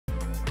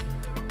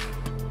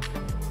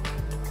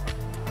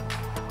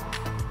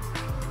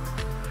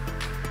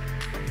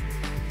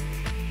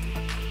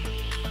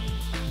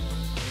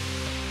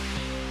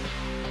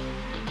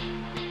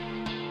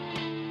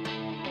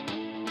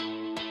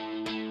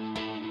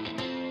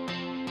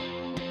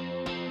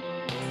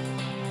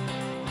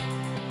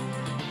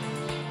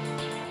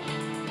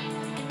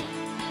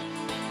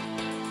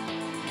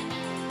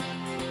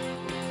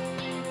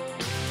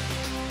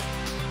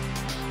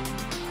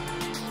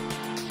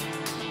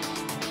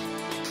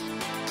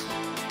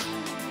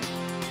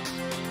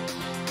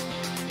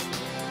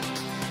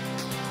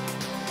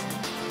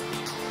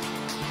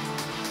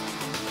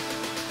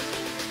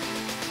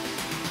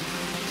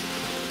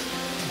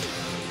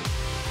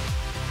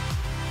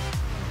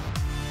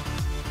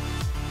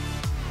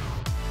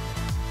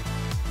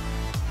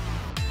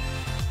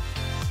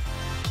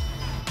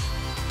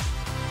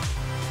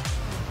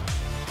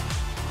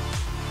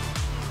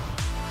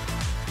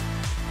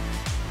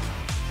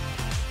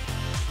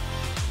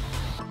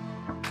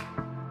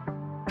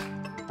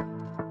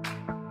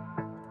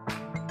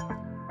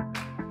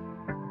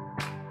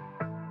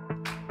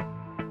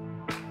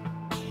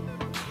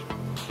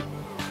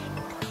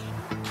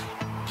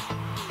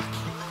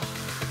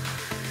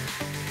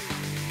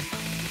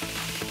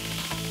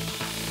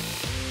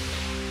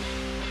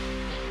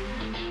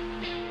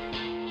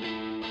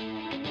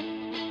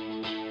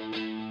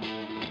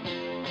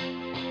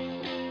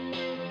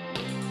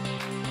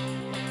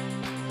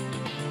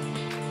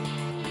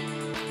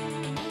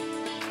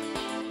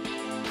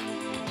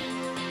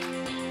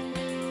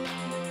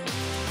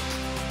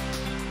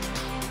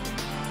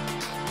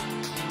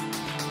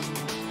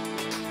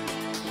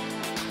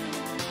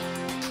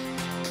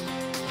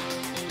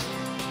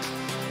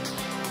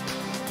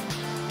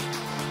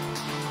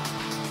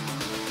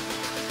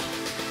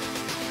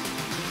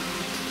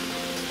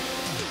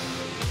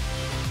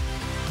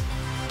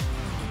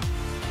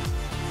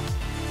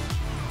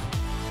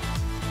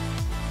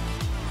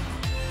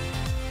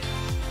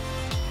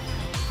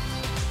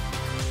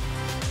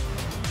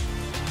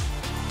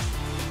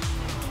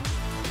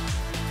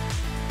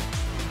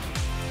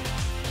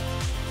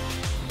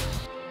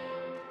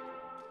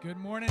Good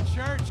morning,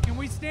 church. Can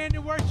we stand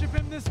and worship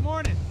him this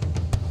morning?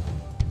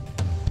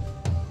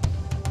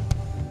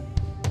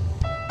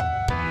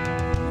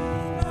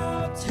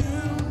 To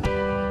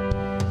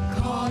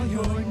call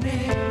your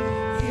name,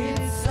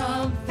 it's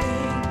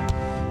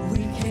something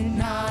we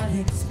cannot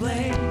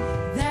explain.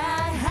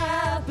 That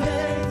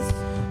happens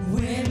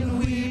when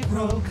we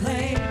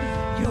proclaim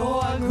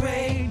your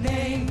great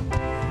name,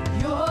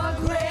 your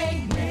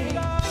great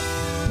name.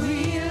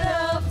 We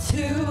love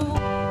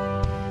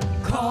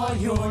to call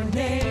your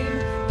name.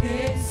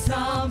 It's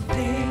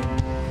something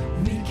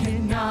we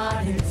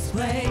cannot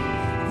explain.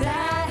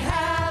 That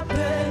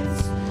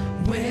happens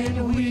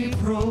when we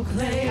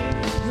proclaim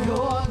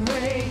your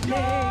great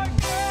name.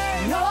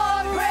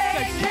 Your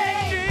great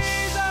name.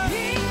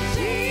 King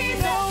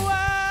Jesus.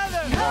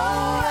 No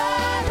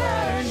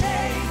other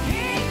name.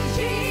 King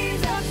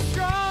Jesus.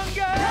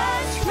 Stronger.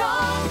 Much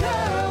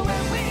stronger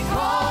when we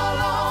call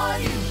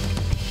on you.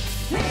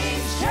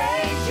 Things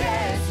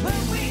changes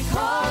when we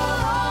call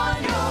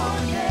on your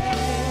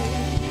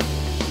name.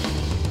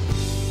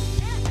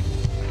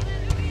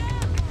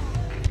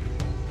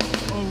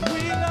 Oh,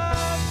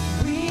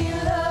 We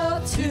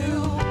love to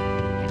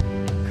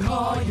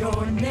call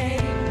your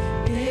name.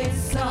 It's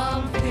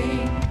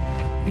something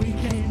we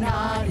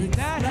cannot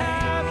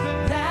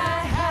explain.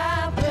 That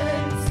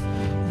happens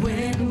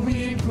when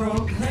we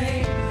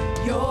proclaim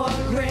your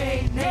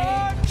great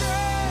name.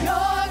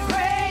 Your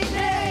great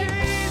name.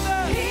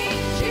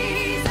 King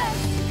Jesus.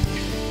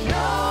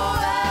 No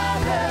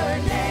other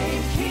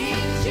name.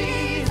 King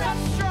Jesus.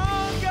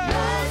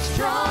 Much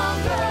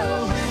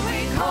stronger when we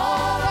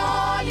call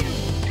on you.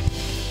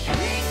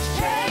 Things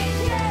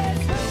changes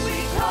when we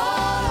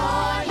call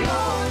on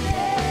your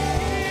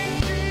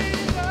name.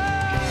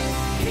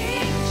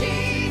 King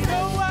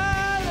Jesus.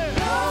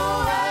 No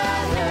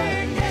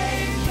other name.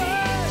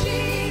 King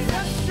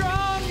Jesus.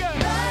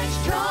 Much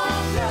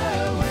stronger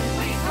when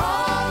we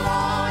call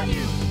on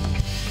you.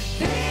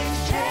 Things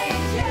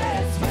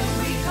changes when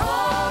we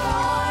call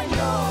on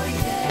your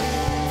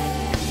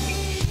name.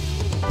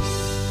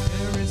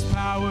 there is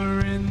power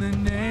in the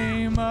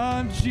name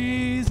of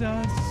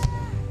Jesus.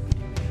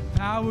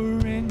 Power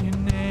in your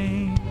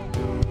name.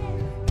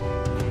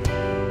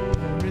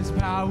 There is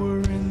power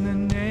in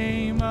the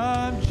name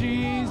of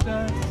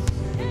Jesus.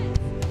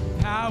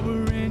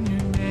 Power in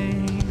your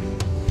name.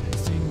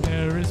 Sing,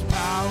 there is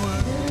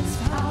power. There's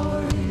power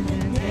in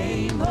the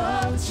name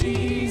of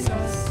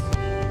Jesus.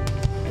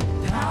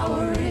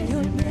 Power in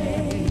your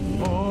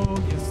name. Oh,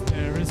 yes,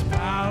 there is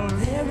power.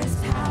 There is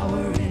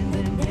power in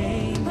the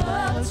name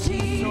of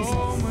Jesus.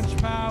 So much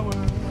power.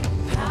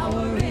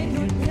 Power in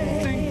your Sing,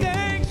 name.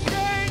 things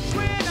change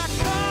when I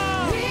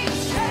come.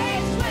 Things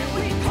change when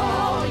we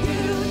call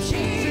you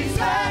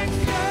Jesus.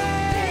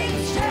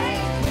 Things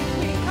change when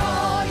we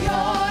call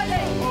your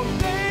name. Oh,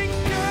 things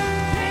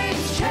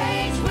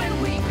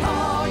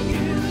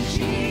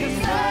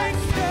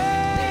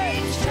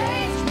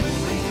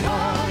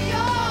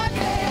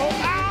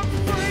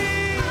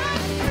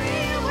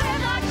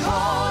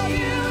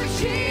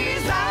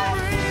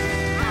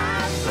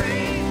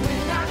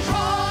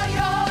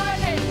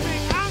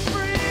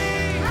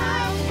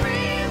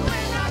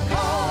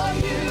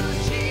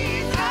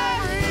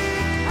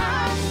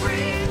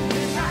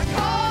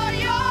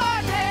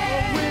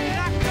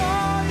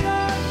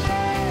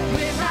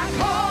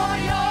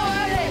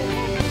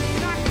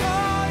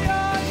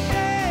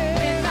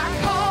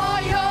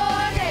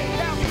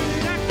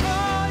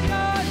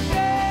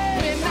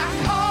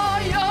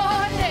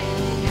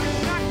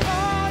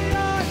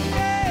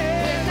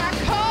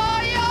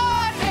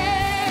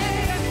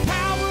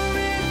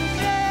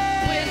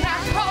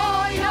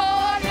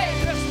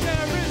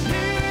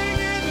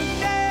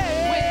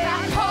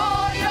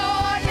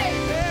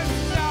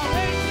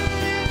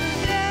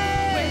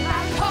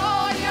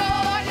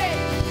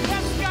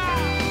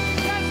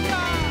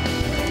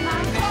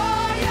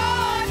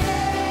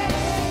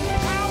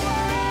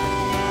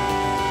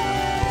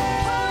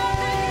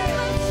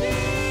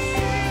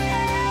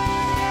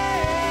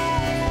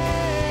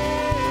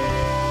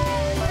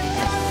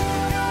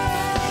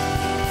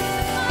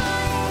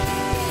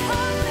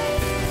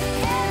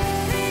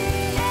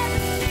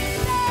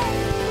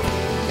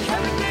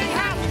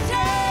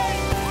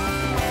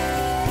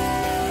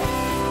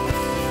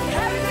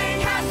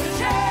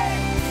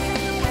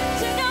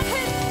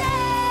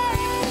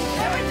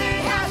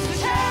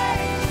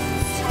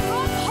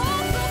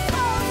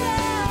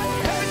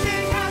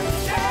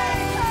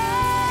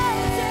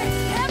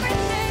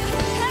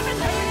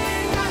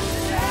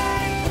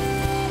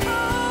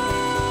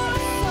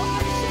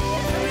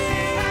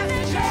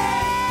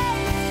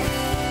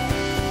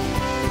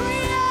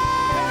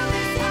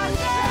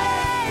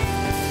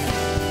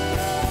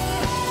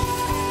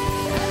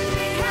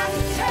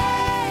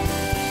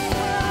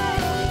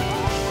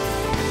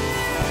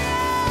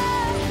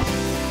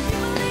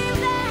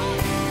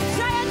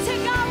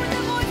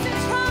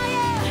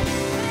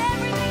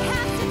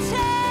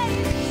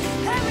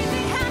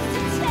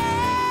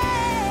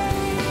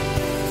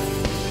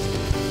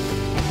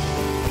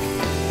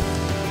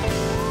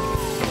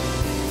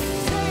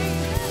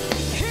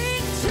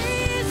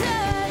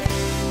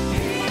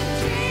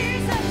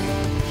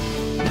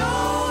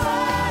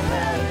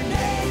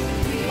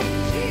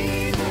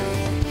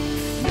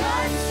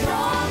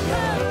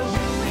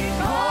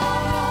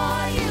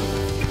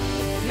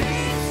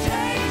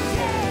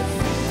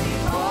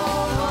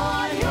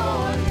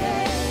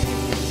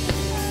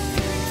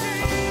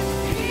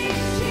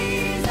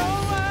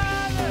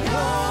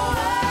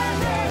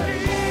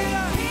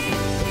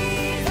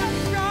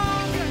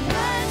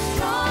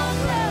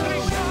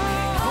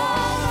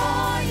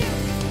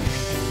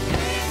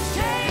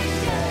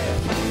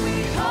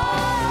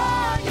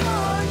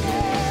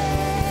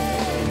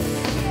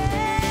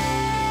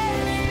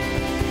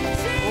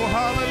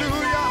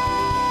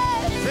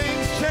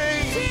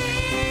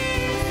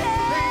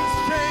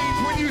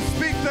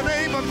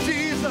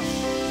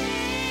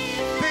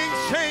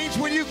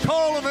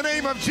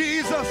name of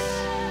Jesus.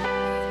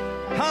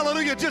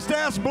 Hallelujah. Just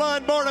ask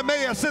blind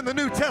Bartimaeus in the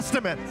New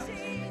Testament.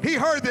 He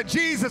heard that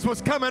Jesus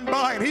was coming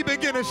by and he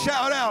began to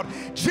shout out,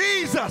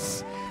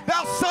 Jesus,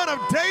 thou son of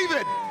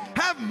David,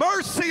 have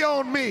mercy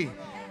on me.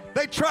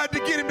 They tried to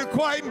get him to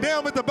quieten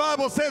down, but the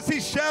Bible says he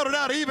shouted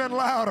out even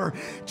louder,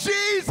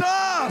 Jesus,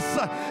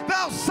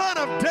 thou son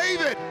of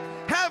David,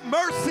 have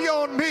mercy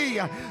on me.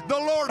 The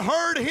Lord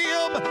heard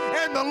him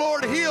and the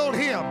Lord healed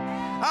him.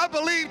 I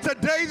believe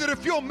today that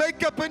if you'll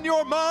make up in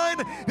your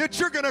mind that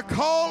you're going to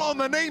call on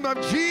the name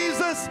of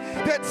Jesus,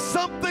 that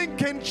something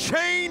can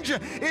change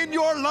in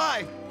your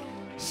life.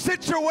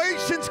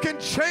 Situations can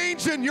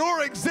change in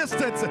your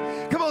existence.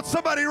 Come on,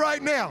 somebody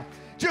right now.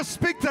 Just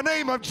speak the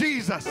name of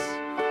Jesus.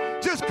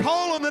 Just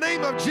call on the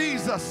name of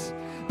Jesus.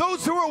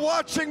 Those who are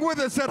watching with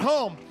us at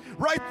home,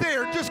 right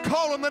there, just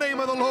call on the name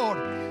of the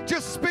Lord.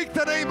 Just speak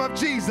the name of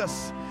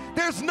Jesus.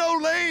 There's no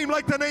name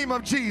like the name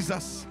of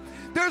Jesus.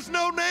 There's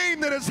no name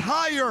that is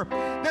higher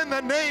than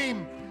the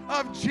name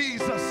of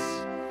Jesus.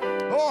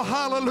 Oh,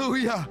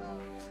 hallelujah.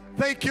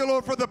 Thank you,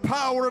 Lord, for the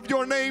power of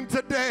your name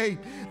today,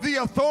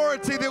 the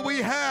authority that we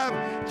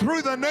have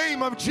through the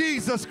name of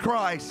Jesus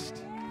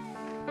Christ.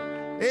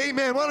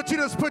 Amen. Why don't you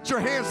just put your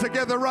hands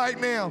together right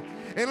now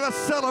and let's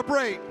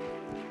celebrate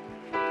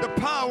the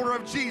power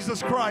of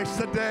Jesus Christ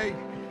today.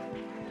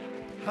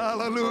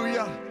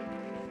 Hallelujah.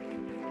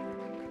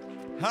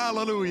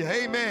 Hallelujah.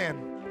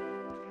 Amen.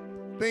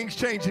 Things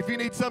change. If you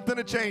need something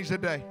to change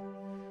today,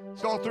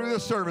 it's all through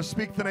this service.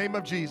 Speak the name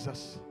of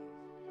Jesus.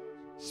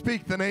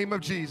 Speak the name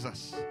of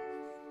Jesus.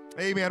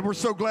 Amen. We're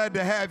so glad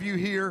to have you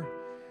here.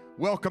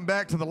 Welcome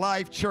back to the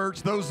Life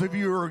Church. Those of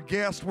you who are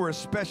guests, we're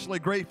especially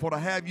grateful to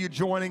have you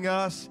joining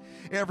us.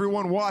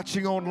 Everyone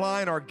watching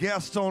online, our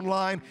guests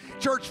online.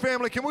 Church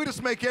family, can we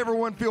just make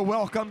everyone feel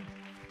welcome?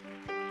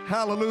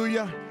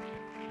 Hallelujah.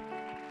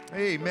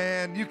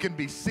 Amen. You can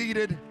be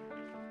seated.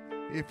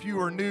 If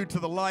you are new to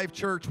the Life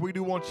Church, we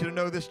do want you to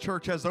know this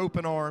church has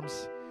open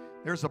arms.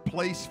 There's a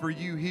place for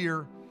you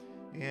here,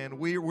 and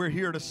we're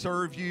here to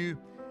serve you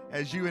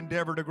as you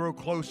endeavor to grow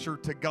closer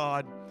to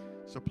God.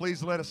 So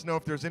please let us know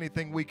if there's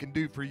anything we can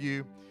do for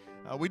you.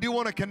 We do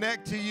want to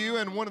connect to you,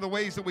 and one of the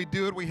ways that we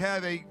do it, we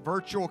have a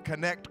virtual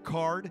connect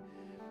card.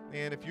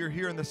 And if you're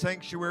here in the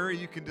sanctuary,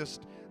 you can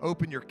just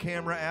open your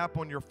camera app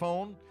on your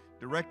phone,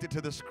 direct it to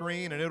the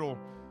screen, and it'll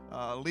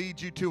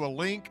lead you to a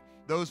link.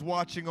 Those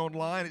watching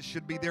online, it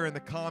should be there in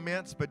the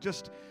comments, but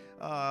just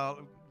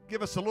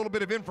give us a little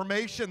bit of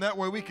information. That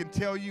way we can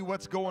tell you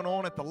what's going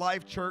on at the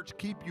Life Church,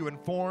 keep you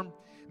informed,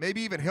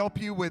 maybe even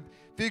help you with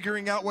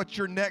figuring out what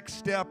your next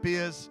step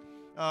is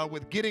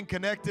with getting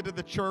connected to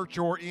the church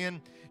or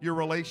in your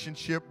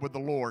relationship with the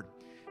Lord.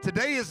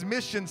 Today is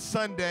Mission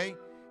Sunday,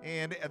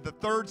 and at the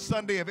third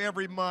Sunday of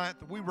every month,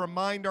 we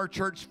remind our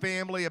church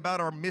family about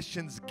our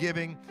missions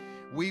giving.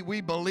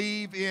 We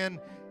believe in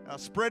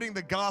spreading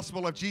the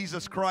gospel of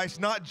Jesus Christ,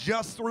 not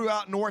just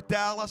throughout North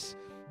Dallas,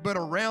 but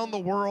around the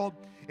world.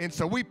 And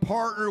so we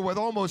partner with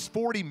almost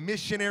 40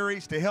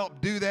 missionaries to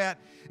help do that.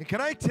 And can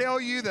I tell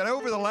you that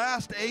over the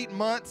last 8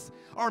 months,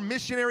 our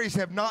missionaries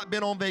have not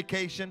been on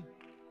vacation.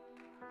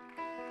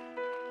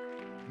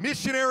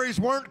 Missionaries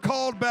weren't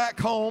called back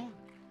home,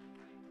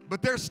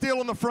 but they're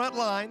still on the front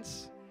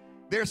lines.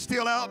 They're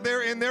still out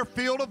there in their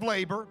field of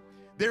labor.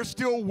 They're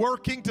still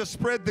working to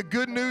spread the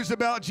good news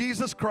about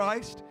Jesus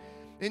Christ.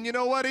 And you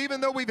know what?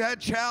 Even though we've had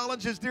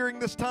challenges during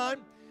this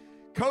time,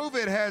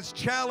 COVID has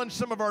challenged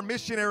some of our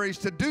missionaries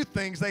to do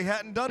things they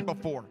hadn't done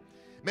before.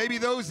 Maybe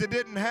those that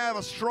didn't have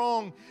a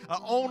strong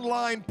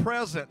online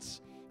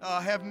presence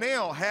have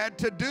now had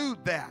to do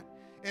that.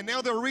 And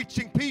now they're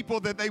reaching people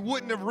that they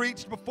wouldn't have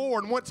reached before.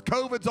 And once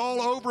COVID's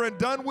all over and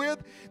done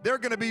with, they're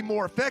going to be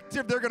more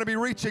effective. They're going to be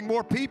reaching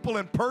more people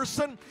in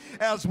person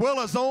as well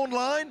as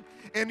online.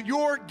 And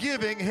your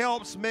giving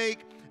helps make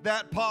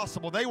that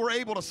possible. They were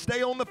able to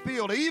stay on the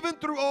field even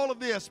through all of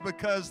this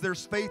because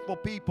there's faithful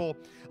people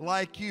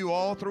like you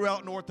all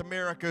throughout North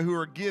America who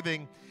are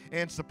giving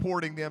and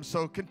supporting them.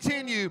 So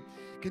continue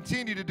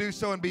to do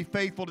so and be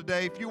faithful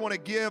today. If you want to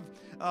give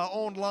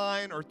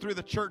online or through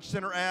the Church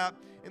Center app,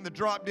 in the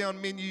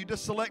drop-down menu,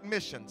 just select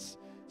missions.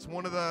 It's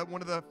one of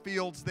the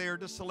fields there.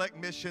 Just select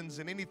missions,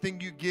 and anything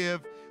you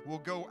give will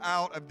go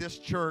out of this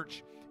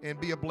church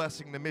and be a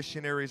blessing to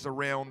missionaries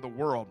around the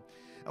world.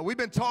 We've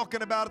been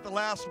talking about it the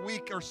last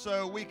week or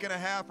so, week and a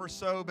half or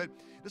so, but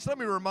just let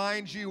me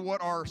remind you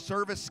what our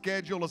service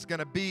schedule is going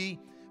to be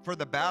for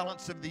the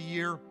balance of the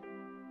year.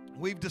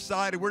 We've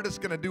decided we're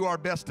just going to do our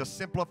best to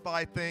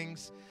simplify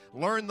things,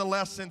 learn the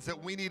lessons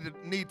that we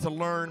need to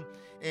learn,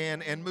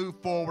 and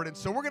move forward. And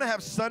so we're going to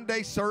have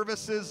Sunday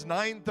services,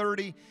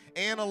 9:30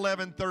 and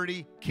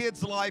 11:30.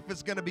 Kids Life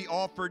is going to be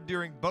offered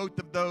during both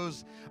of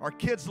those. Our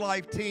Kids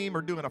Life team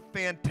are doing a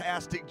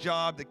fantastic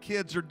job. The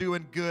kids are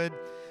doing good.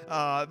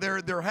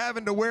 They're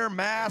having to wear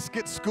masks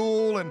at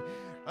school and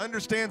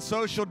understand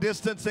social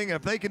distancing.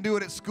 If they can do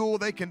it at school,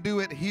 they can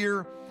do it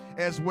here.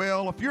 as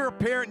well. If you're a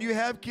parent, you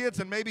have kids,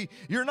 and maybe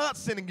you're not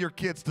sending your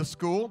kids to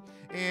school,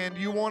 and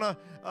you want to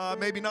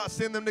maybe not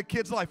send them to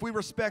Kids Life, we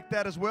respect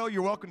that as well.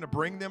 You're welcome to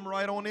bring them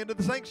right on into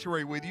the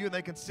sanctuary with you, and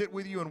they can sit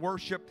with you and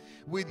worship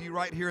with you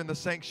right here in the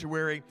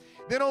sanctuary.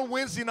 Then on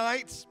Wednesday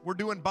nights, we're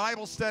doing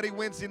Bible study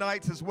Wednesday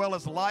nights, as well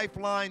as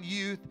Lifeline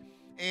Youth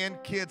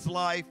and Kids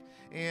Life,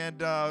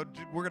 and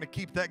we're going to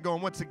keep that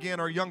going. Once again,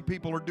 our young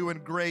people are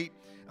doing great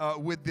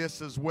with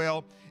this as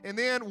well. And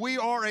then we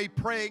are a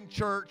praying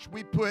church.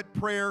 We put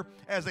prayer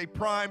as a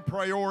prime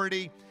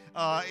priority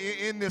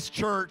in this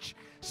church.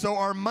 So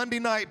our Monday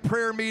night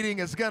prayer meeting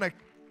is going to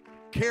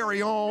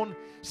carry on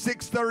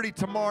 6:30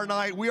 tomorrow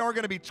night. We are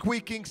going to be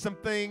tweaking some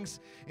things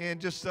and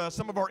just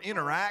some of our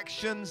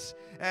interactions,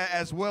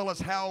 as well as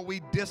how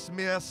we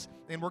dismiss.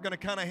 And we're going to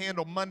kind of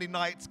handle Monday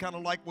nights kind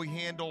of like we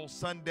handle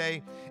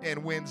Sunday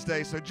and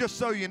Wednesday. So just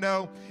so you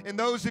know, and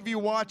those of you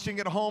watching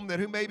at home that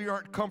who maybe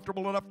aren't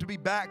comfortable enough to be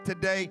back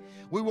today,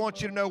 we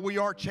want you to know we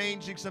are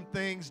changing some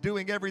things,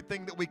 doing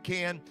everything that we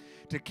can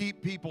to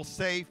keep people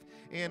safe.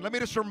 And let me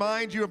just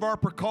remind you of our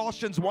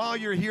precautions while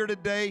you're here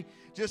today.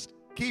 Just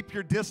keep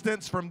your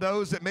distance from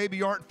those that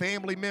maybe aren't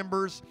family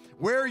members.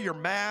 Wear your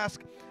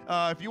mask.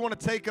 If you want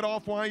to take it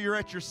off while you're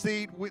at your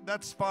seat,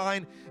 that's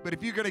fine. But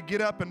if you're going to get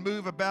up and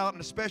move about,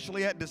 and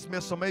especially at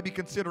dismissal, maybe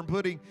consider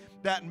putting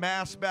that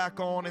mask back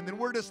on. And then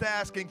we're just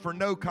asking for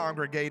no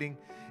congregating.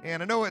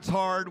 And I know it's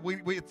hard.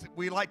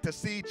 We like to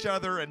see each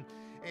other and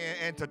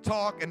to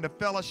talk and to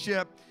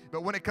fellowship.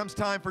 But when it comes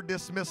time for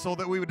dismissal,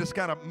 that we would just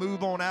kind of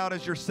move on out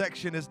as your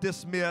section is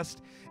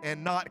dismissed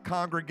and not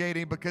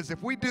congregating. Because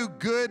if we do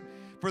good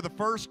for the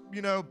first,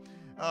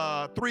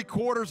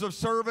 3/4 of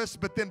service,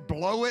 but then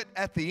blow it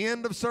at the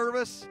end of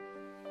service,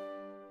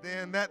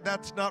 then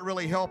that's not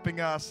really helping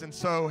us. And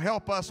so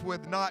help us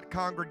with not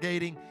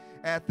congregating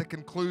at the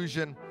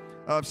conclusion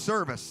of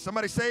service.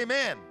 Somebody say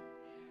amen.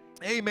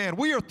 Amen.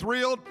 We are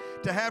thrilled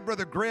to have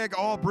Brother Greg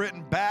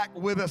Albritton back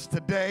with us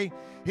today.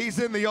 He's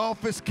in the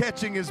office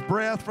catching his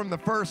breath from the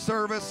first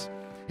service.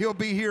 He'll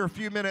be here in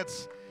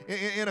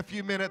a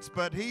few minutes,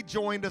 but he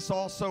joined us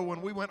also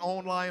when we went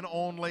online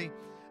only.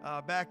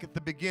 Back at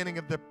the beginning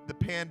of the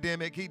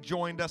pandemic. He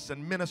joined us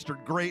and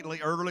ministered greatly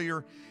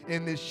earlier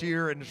in this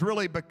year and has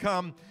really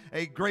become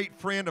a great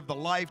friend of the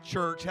Life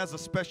Church, has a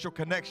special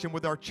connection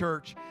with our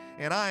church.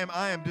 And I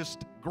am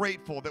just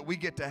grateful that we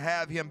get to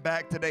have him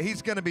back today.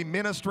 He's going to be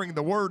ministering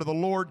the word of the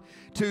Lord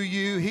to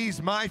you.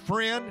 He's my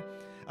friend.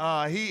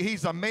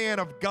 He's a man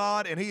of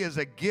God, and he is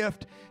a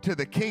gift to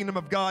the kingdom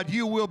of God.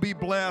 You will be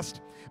blessed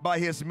by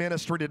his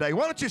ministry today.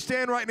 Why don't you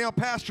stand right now?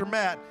 Pastor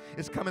Matt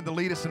is coming to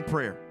lead us in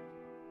prayer.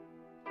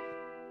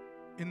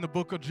 In the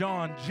book of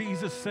John,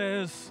 Jesus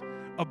says,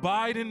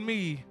 "Abide in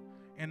me,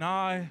 and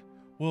I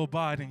will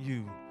abide in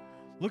you."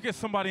 Look at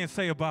somebody and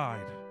say,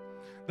 abide.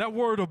 That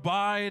word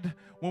abide,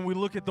 when we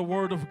look at the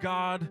word of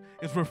God,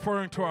 is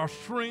referring to our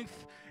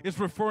strength. It's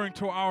referring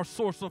to our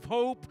source of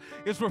hope.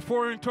 It's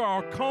referring to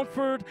our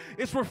comfort.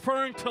 It's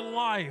referring to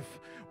life.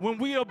 When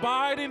we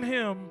abide in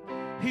him,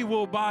 he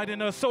will abide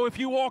in us. So if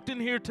you walked in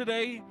here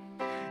today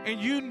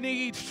and you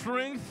need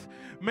strength,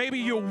 maybe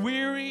you're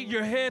weary,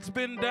 your head's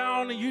been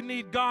down, and you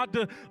need God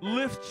to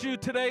lift you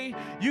today,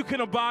 you can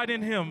abide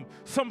in him.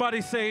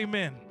 Somebody say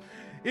amen.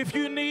 If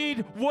you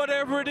need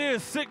whatever it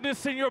is,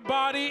 sickness in your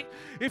body,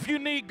 if you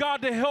need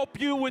God to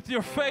help you with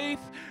your faith,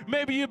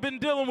 maybe you've been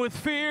dealing with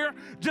fear,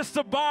 just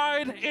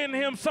abide in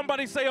him.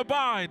 Somebody say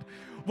abide.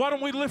 Why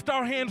don't we lift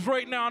our hands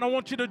right now, and I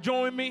want you to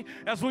join me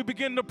as we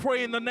begin to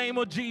pray in the name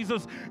of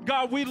Jesus.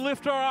 God, we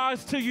lift our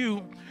eyes to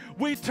you.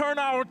 We turn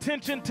our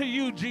attention to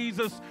you,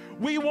 Jesus.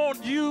 We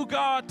want you,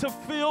 God, to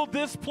fill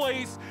this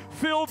place,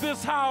 fill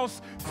this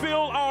house,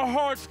 fill our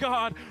hearts,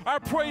 God. I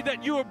pray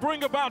that you will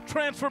bring about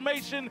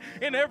transformation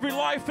in every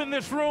life in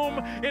this room,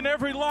 in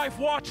every life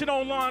watching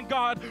online,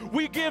 God.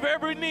 We give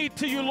every need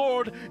to you,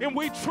 Lord, and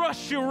we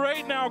trust you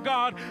right now,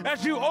 God,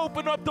 as you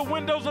open up the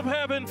windows of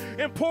heaven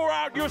and pour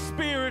out your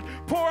spirit,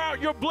 pour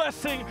out your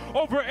blessing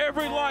over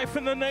every life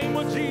in the name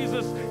of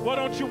Jesus. Why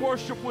don't you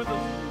worship with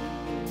us?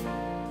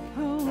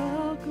 Oh,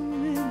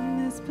 welcome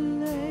in this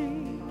place.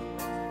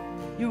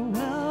 You're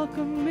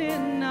welcome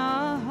in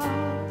our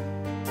heart.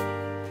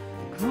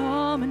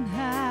 Come and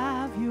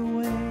have your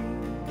way.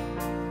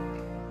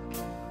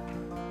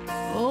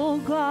 Oh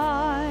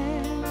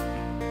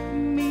God,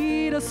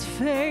 meet us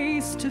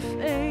face to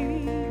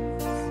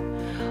face.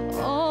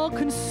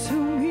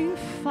 All-consuming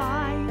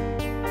fire,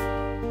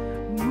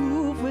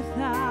 move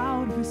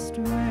without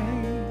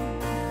restraint.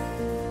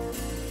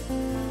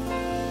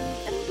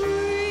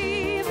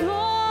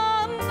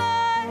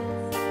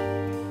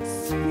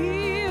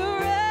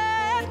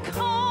 Spirit,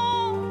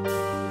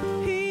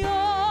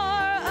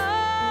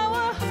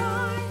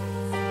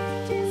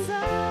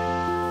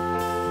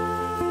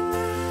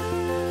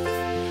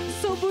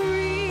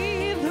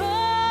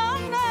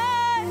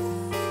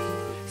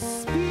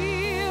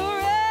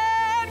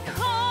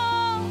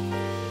 come,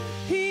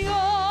 you're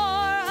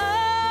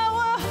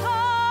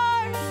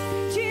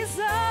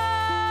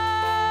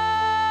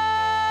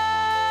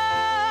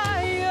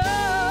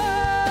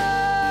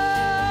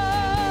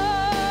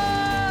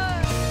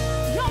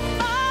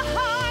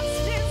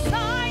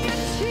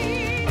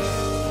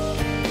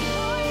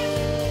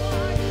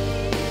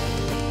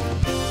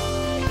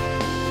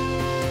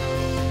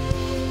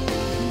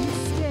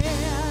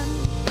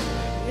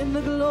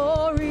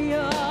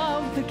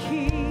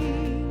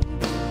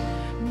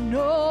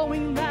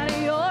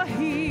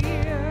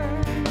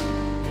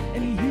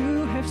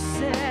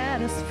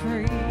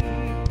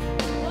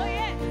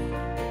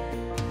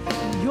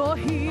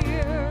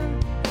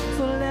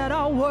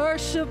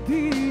worship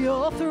be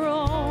your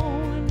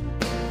throne,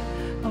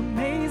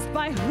 amazed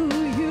by who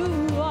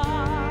you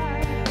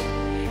are.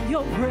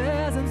 Your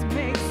presence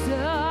makes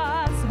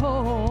us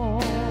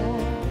whole.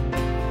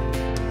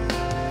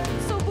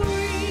 So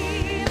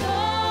breathe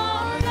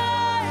on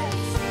us,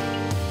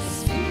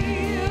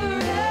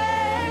 Spirit,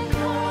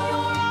 come.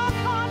 You're our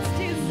heart's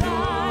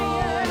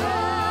desire.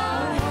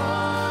 Our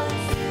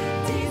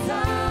heart's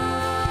desire.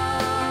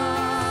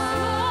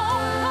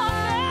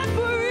 Come and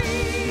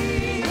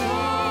breathe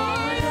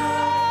on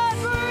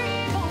us,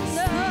 breathe on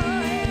us.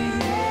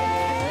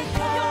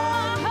 You're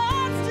our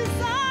heart's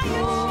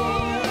desire,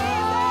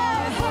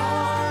 Jesus.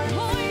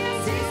 Oh,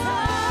 yes, you are.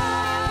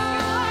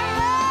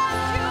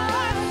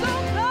 So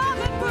come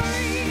and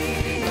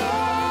breathe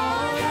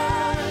on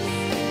us,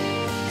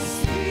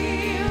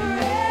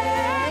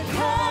 Spirit,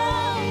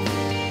 come.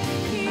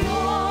 You're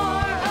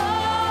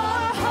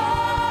our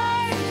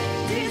heart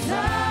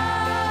desire.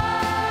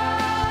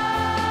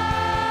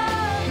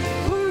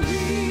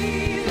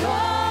 Breathe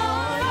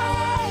on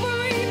us,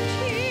 breathe,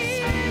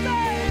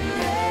 Jesus.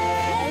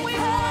 We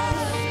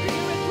have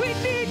Spirit, we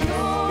need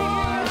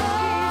your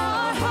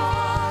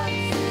heart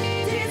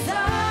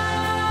desire.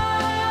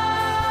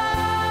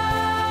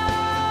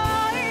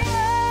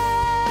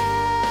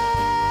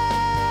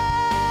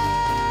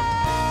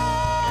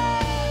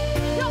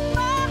 You're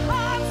my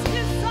heart's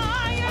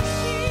desire,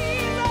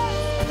 Jesus.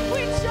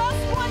 We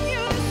just want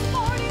you this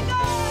morning,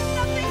 God.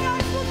 Nothing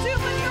else will do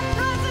but your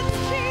presence,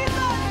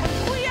 Jesus.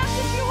 We ask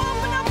that you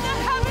open up the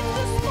heavens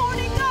this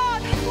morning, God.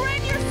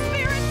 Rain your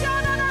Spirit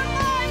down on our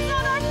lives,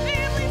 on our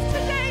families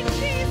today,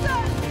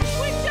 Jesus.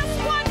 We just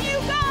want you,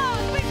 God.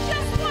 We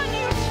just want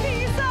you,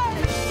 Jesus.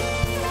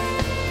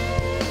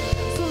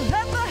 So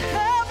let the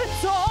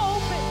heavens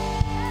open.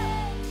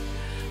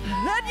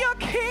 Let your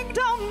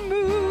kingdom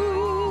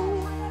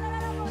move.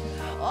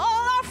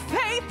 All our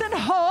faith and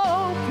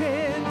hope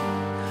in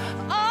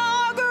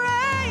our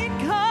great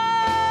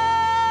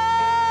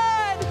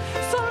God.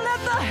 So let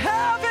the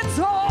heavens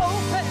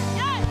open.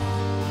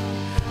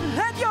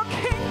 Let your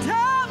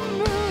kingdom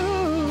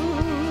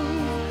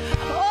move.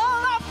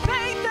 All our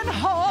faith and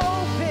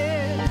hope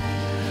in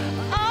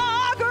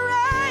our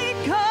great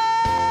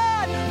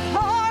God.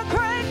 Our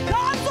great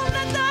God. So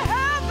let the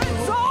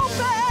heavens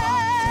open.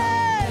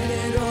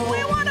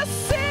 We want to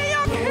see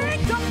your kingdom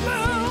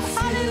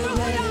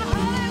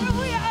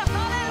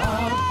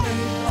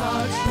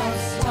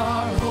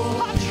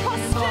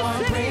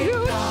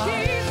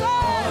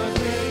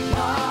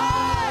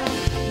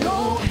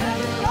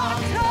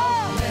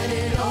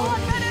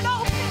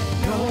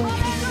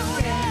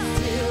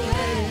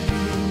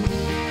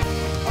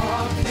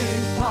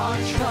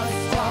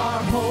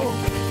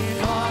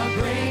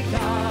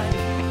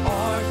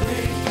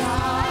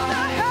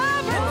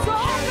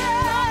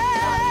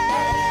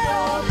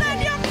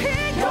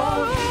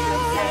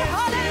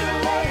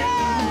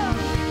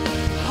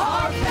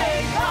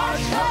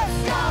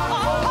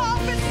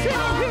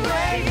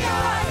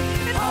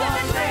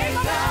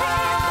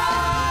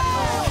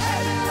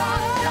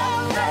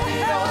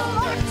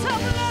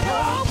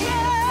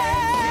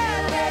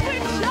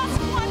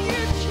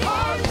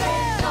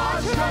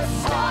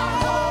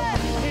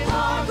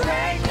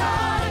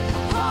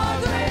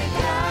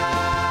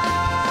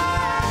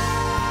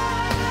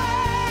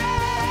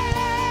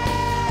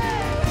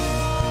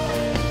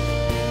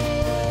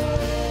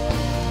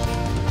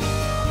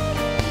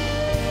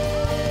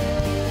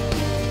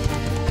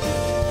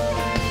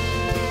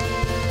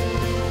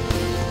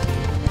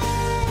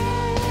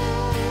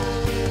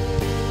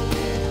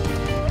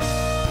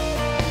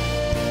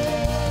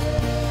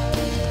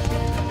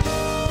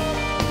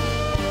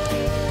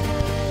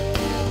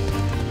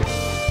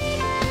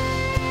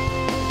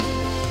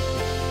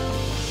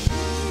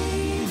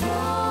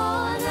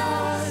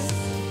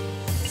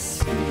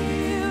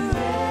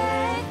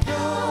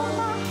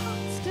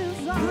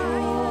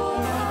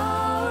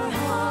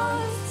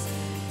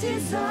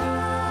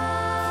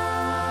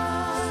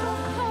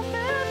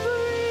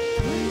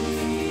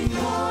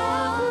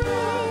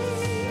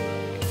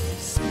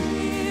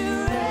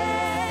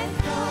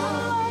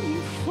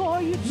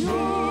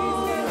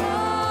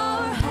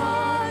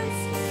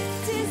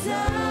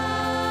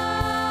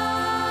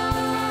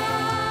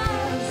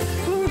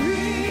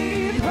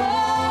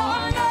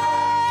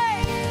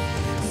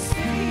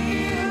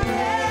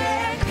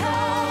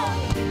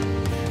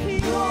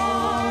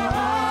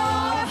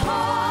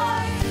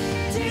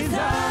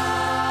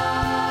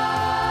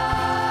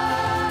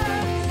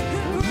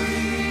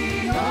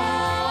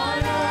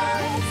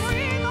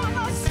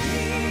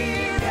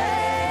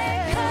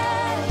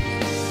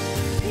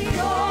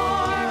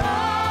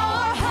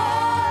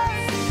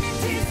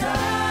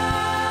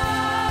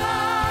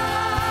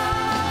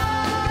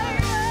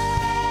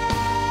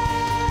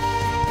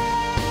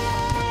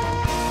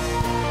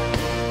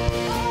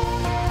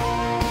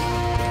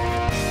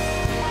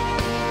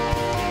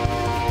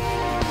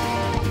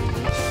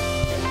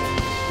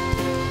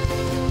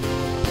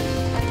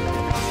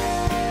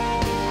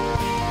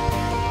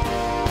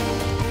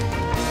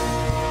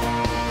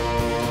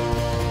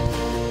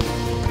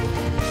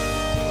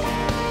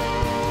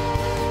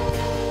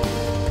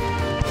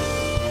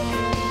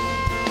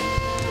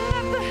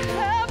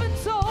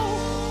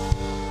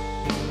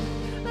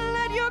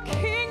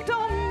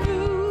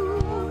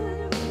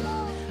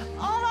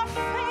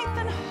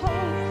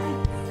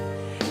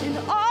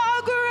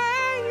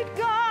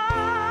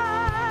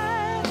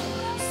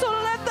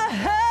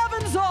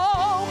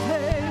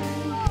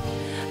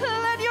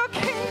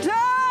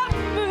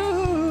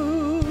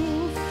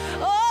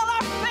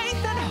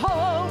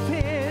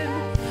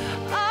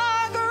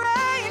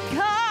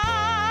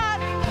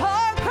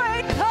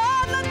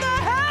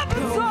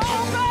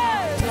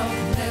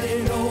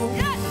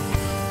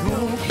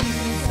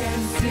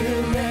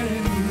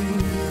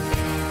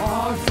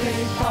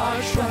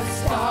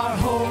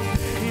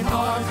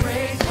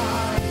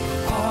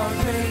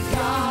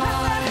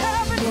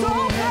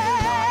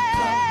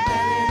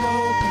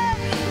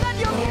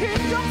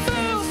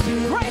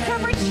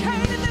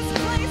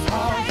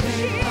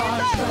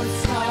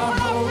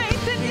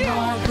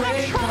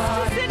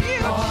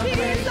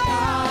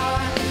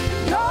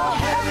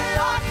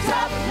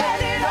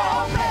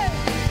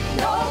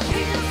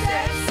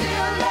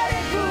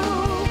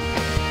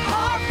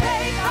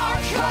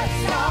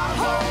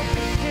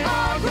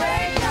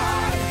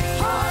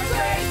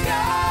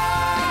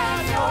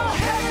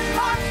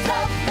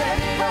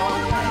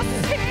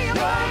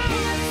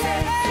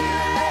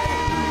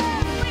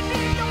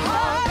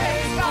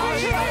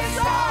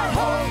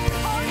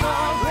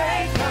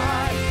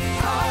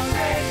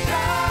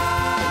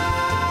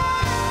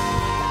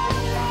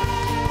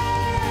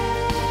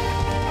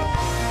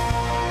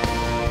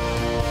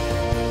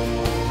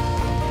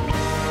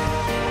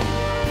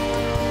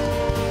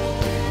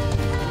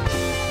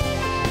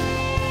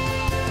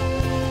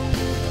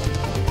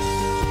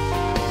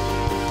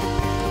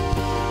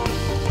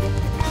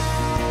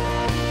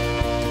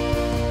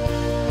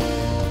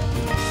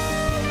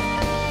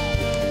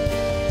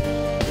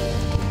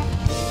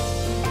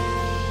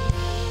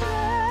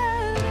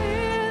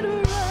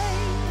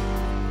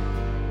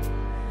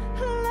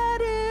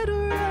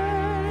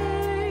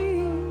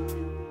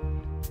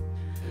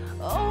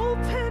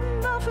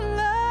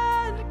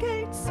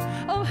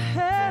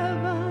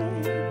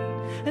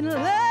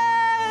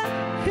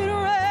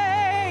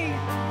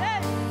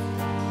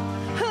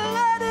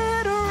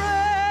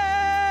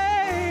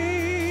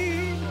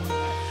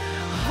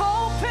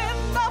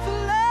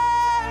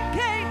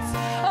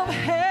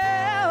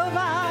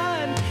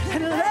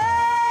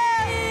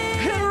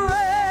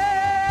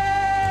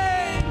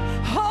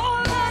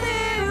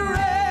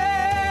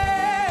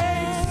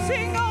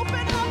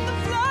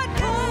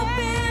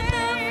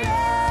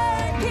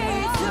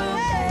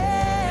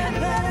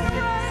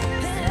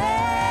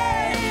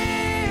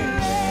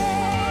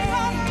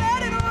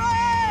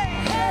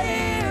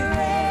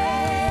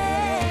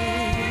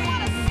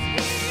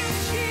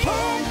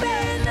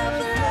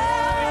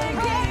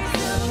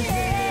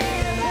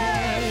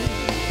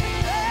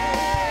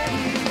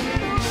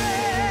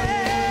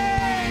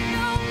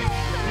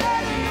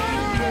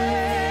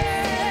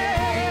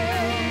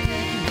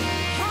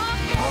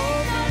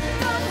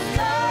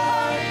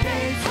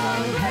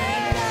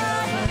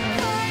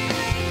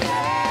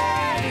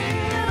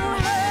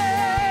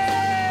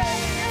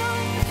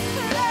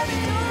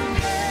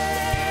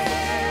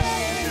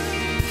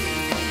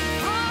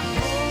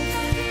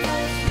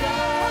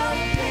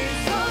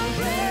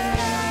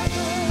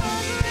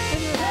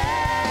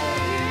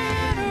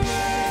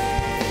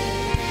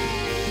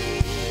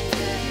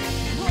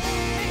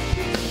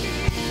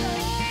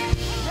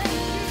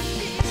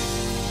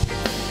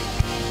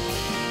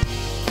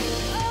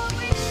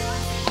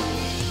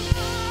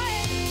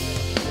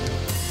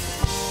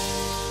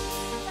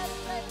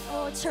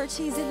church,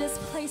 He's in this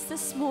place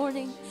this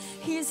morning.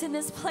 He is in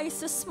this place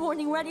this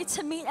morning, ready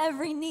to meet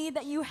every need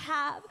that you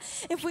have.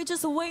 If we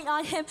just wait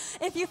on Him,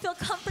 if you feel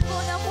comfortable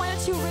enough, why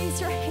don't you raise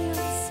your hands?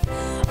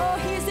 Oh,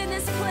 He's in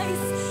this place.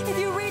 If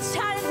you reach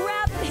out and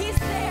grab Him, He's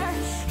there.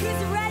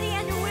 He's ready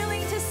and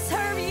willing to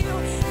serve you,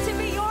 to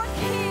be your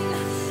King.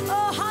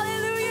 Oh,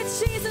 hallelujah,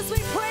 Jesus, we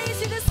praise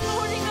you this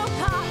morning, oh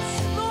God.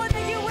 Lord,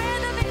 that you wear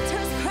the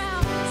victor's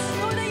crown.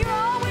 Lord, that you're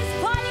always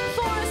fighting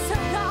for us,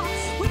 oh God.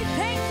 We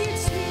thank you,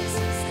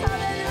 Jesus.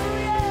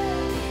 Hallelujah.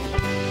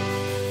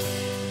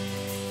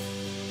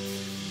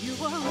 You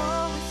are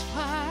always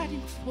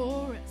fighting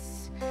for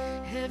us.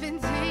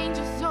 Heaven's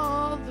angels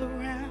all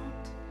around.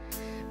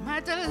 My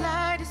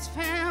delight is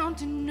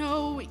found in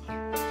knowing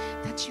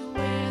that you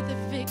wear the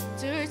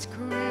victor's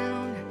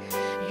crown.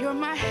 You're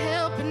my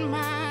help and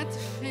my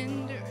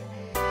defender.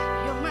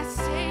 You're my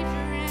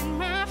savior and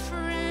my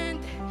friend.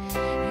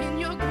 In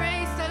your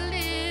grace I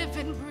live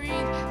and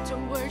breathe to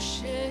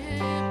worship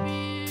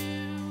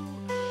you.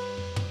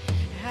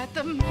 At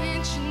the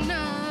mention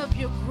of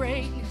your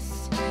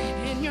greatness,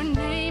 in your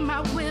name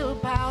I will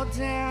bow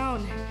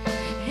down.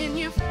 In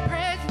your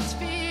presence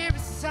fear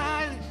is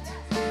silent,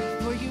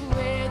 for you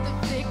wear the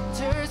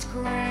victor's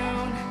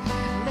crown.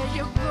 Let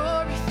your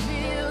glory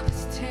fill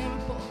this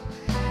temple.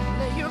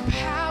 Let your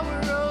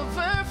power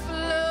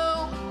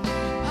overflow.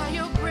 By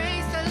your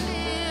grace I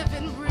live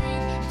and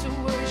breathe to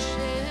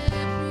worship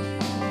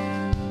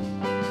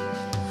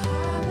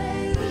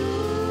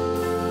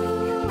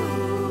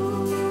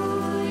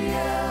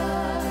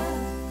Hallelujah.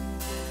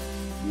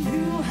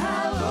 You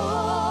have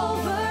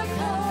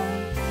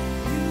overcome.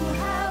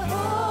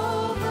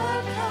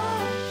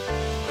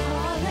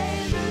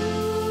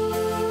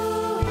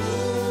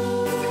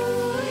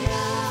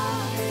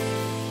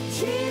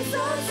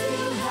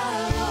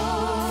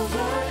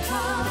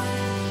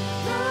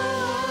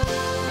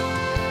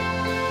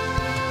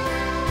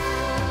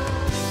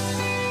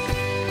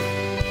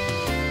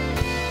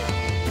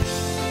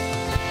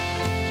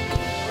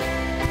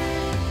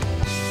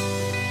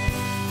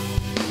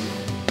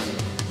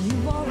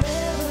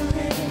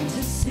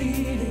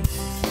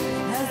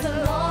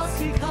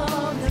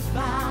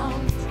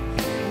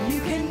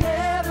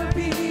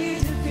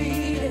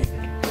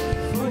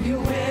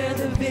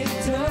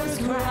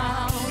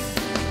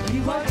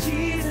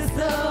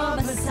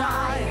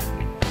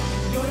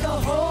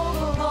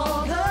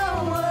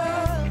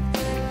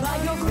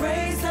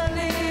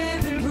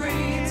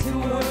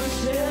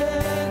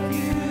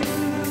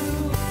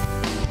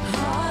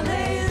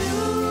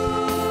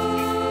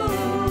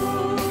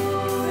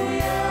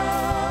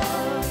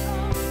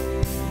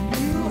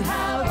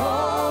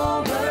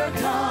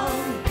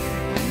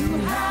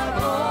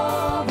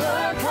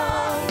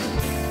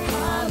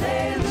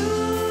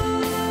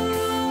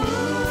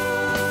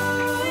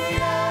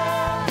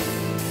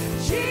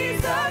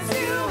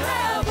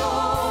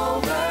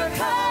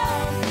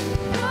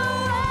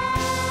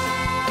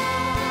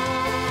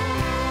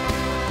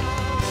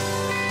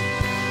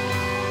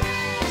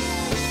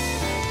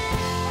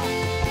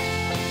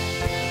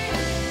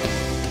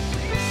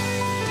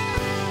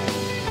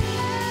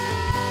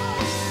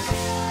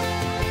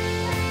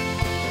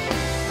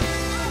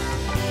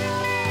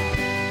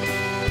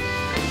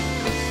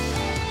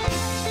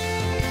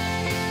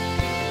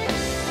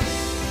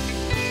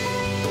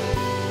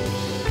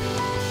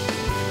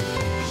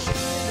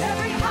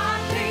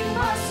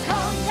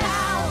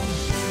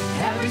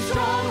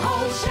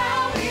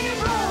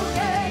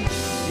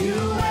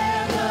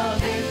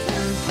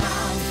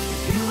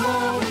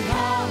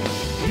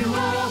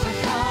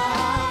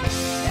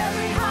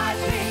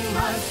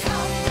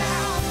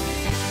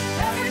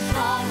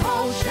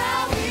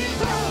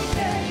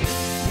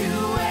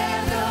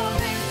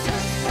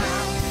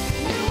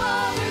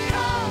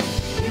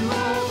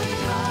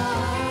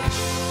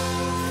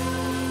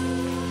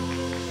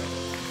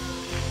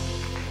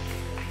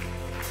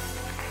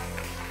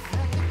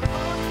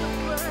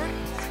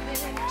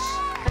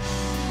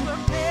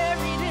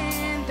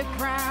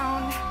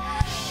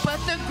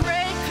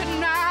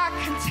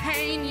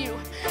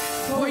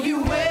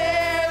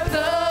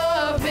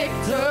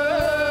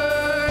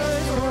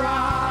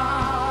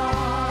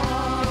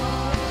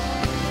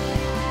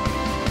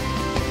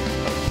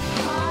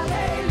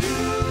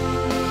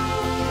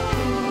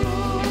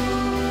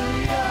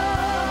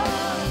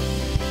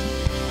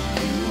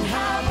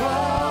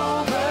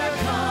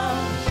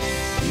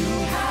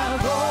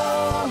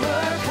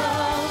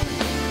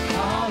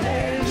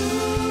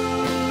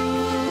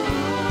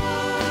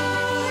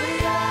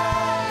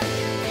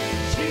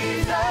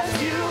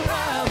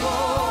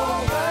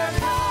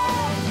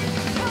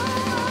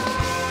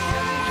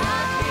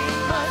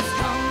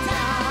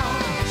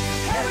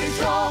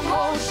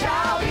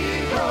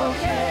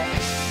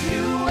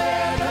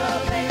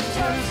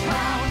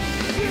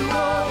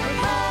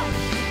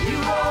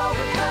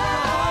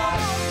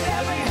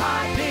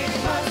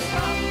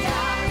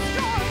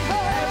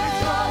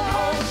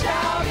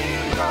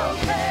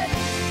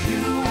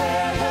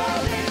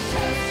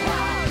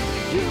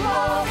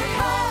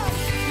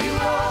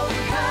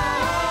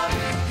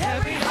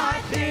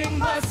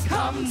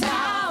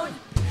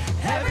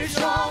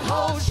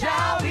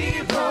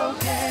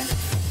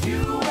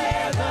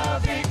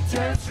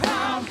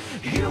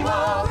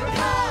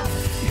 overcome,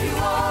 you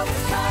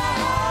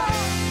overcome.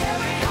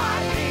 Every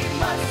heartbeat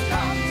must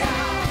come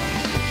down,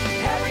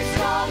 every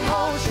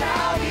stronghold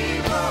shall be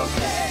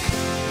broken.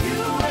 You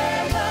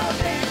wear the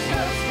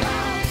victor's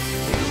crown,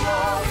 you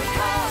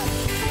overcome,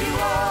 you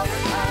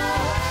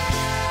overcome.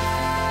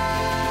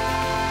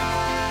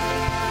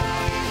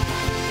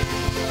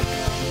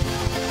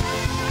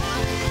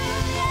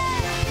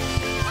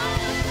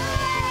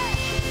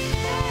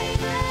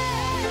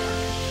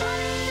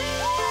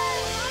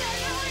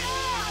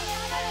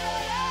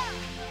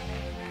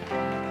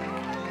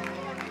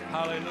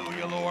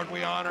 Hallelujah, Lord.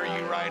 We honor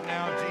you right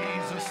now,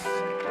 Jesus.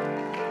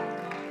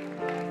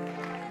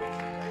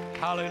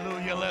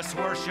 Hallelujah. Let's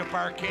worship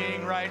our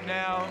King right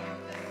now.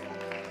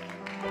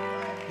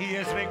 He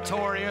is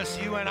victorious.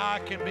 You and I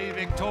can be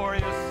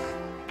victorious.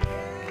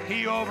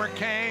 He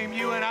overcame.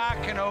 You and I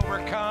can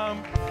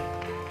overcome.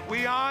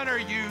 We honor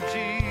you,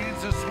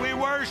 Jesus. We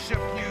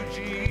worship you,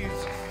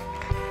 Jesus.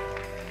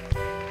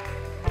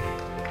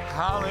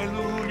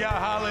 Hallelujah,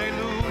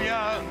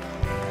 hallelujah.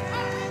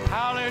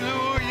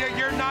 Hallelujah.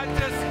 You're not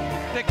just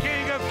the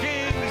King of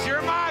Kings,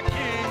 you're my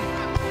King.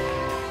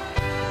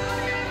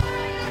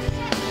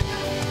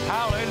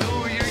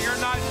 Hallelujah. You're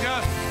not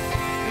just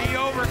the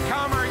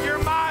overcomer,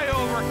 you're my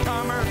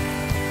overcomer.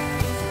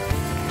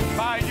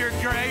 By your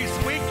grace,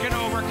 we can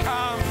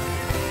overcome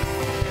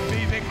and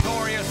be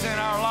victorious in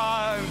our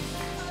lives.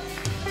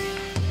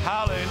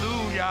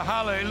 Hallelujah,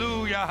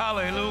 hallelujah,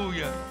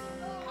 hallelujah.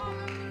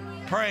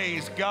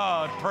 Praise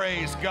God,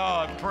 praise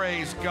God,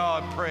 praise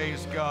God,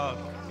 praise God.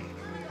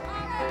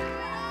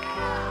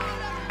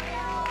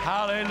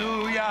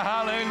 Hallelujah,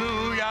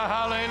 hallelujah,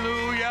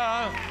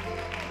 hallelujah.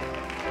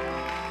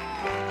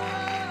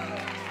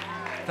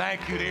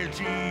 Thank you, dear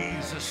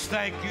Jesus.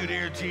 Thank you,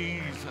 dear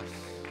Jesus.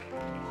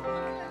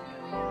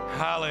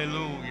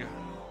 Hallelujah,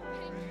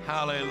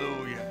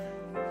 hallelujah.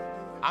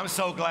 I'm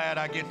so glad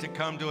I get to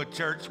come to a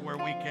church where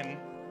we can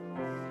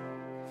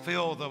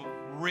feel the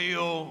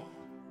real,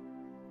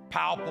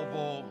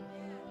 palpable,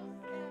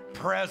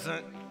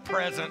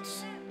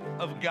 presence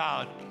of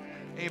God.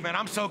 Amen.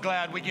 I'm so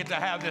glad we get to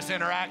have this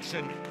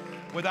interaction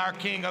with our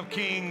King of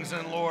Kings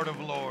and Lord of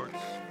Lords.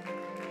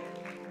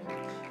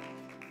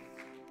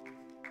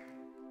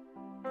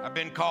 I've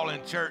been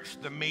calling church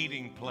the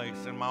meeting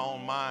place in my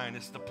own mind.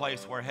 It's the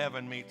place where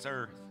heaven meets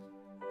earth,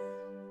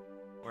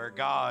 where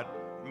God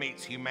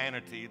meets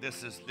humanity.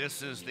 This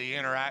is the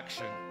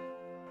interaction.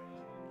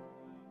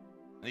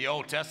 In the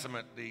Old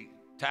Testament, the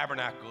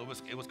tabernacle,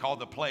 it was called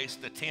the place,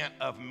 the tent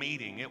of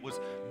meeting.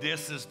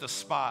 This is the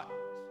spot.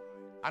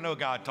 I know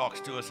God talks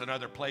to us in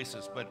other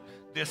places, but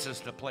this is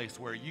the place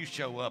where you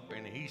show up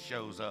and he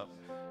shows up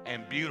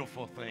and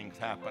beautiful things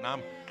happen.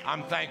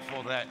 I'm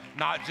thankful that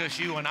not just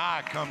you and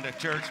I come to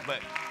church, but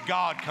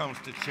God comes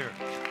to church.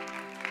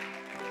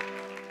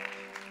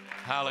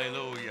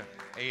 Hallelujah.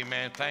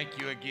 Amen.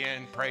 Thank you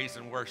again, praise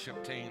and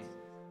worship team,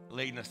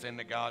 leading us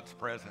into God's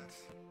presence.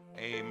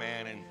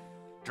 Amen. And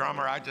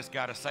drummer, I just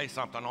got to say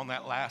something on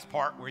that last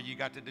part where you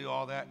got to do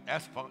all that.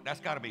 That's fun. That's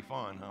got to be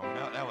fun,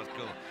 huh? That was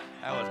cool.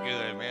 That was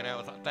good,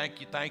 man.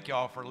 Thank you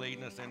all for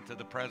leading us into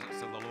the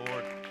presence of the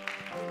Lord.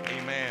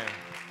 Amen.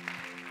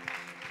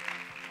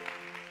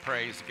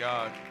 Praise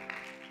God.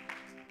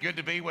 Good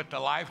to be with the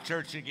Life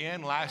Church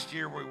again. Last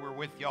year we were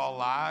with y'all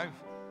live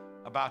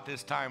about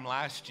this time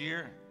last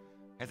year.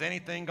 Has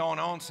anything gone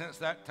on since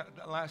that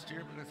last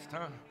year at this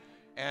time?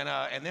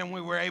 And then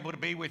we were able to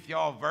be with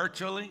y'all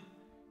virtually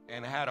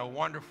and had a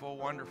wonderful,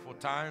 wonderful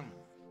time.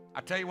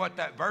 I tell you what,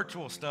 that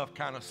virtual stuff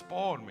kind of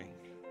spoiled me.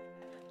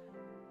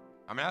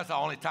 I mean, that's the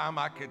only time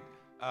I could,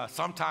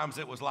 sometimes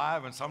it was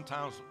live and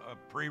sometimes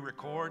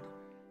pre-record.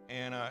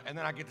 And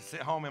then I get to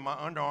sit home in my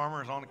Under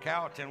Armours on the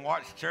couch and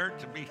watch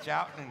church and be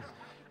shouting.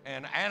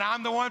 And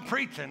I'm the one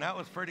preaching. That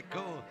was pretty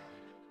cool.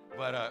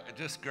 But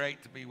just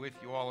great to be with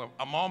you all.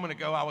 A moment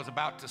ago, I was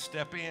about to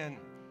step in,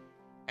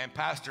 and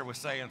Pastor was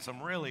saying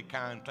some really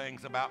kind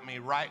things about me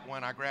right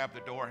when I grabbed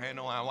the door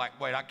handle. I'm like,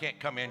 wait, I can't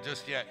come in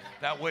just yet.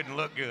 That wouldn't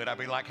look good. I'd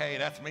be like, hey,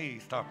 that's me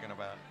he's talking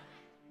about.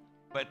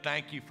 But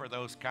thank you for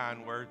those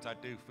kind words. I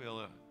do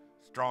feel a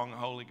strong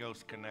Holy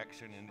Ghost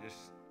connection, and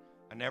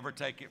I never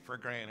take it for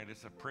granted.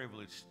 It's a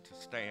privilege to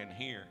stand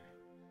here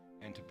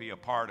and to be a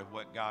part of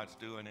what God's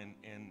doing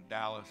in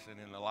Dallas and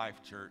in the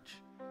Life Church.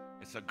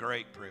 It's a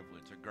great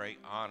privilege, a great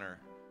honor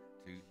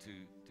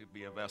to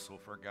be a vessel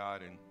for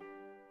God. And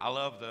I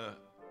love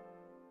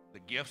the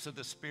gifts of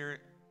the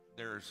Spirit.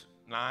 There's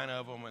 9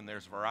 of them, and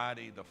there's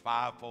variety. The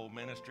fivefold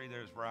ministry,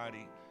 there's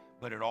variety.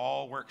 But it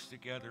all works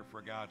together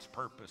for God's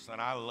purpose.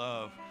 And I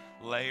love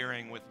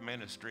layering with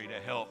ministry to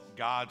help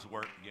God's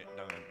work get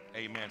done.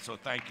 Amen. So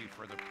thank you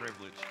for the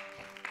privilege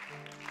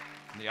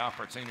and the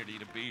opportunity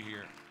to be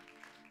here.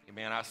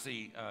 Amen. I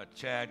see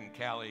Chad and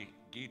Callie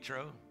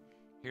Guitro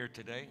here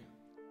today.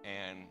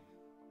 And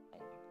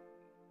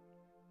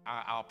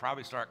I'll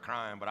probably start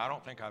crying, but I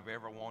don't think I've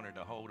ever wanted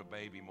to hold a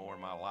baby more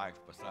in my life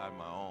beside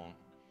my own.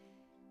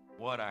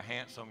 What a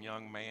handsome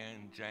young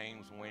man,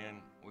 James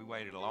Wynn. We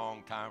waited a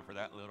long time for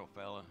that little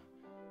fella.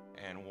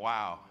 And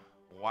wow,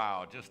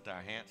 Wow, just a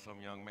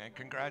handsome young man.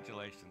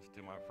 Congratulations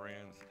to my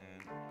friends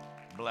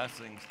and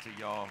blessings to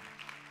y'all.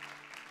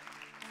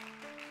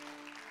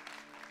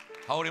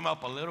 Hold him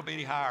up a little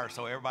bitty higher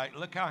so everybody,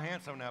 look how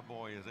handsome that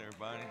boy is,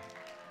 everybody.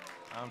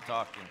 I'm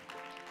talking.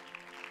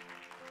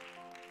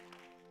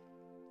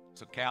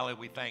 So Callie,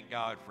 we thank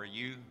God for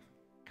you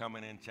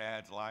coming in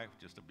Chad's life,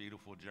 just a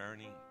beautiful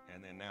journey.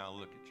 And then now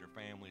look at your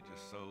family,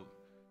 just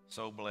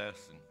so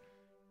blessed. And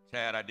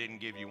Chad, I didn't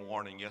give you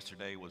warning.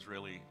 Yesterday was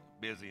really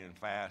busy and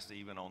fast,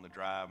 even on the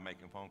drive,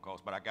 making phone calls.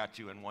 But I got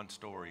you in one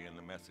story in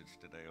the message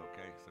today,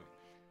 okay?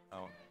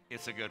 So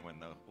it's a good one,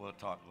 though. We'll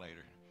talk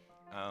later.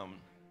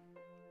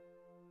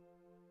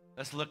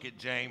 Let's look at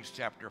James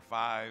chapter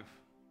 5.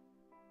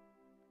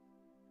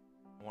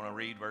 I want to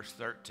read verse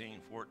 13,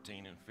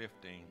 14, and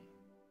 15.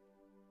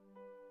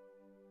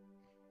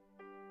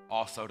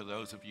 Also, to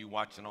those of you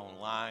watching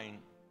online,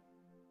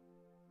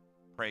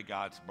 pray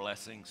God's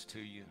blessings to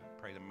you.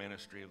 Pray the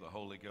ministry of the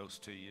Holy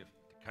Ghost to you.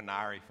 If the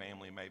Canary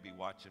family may be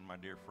watching, my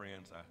dear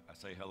friends, I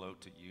say hello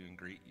to you and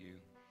greet you.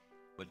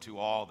 But to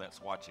all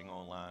that's watching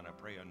online, I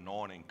pray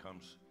anointing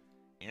comes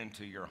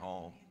into your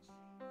home.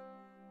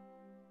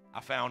 I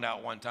found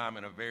out one time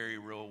in a very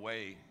real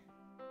way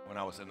when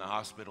I was in the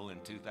hospital in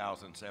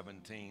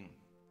 2017.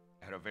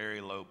 I had a very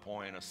low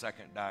point, a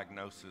second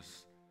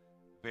diagnosis,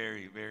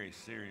 very, very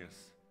serious.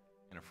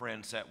 And a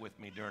friend sat with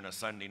me during a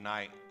Sunday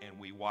night, and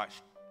we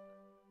watched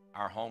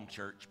our home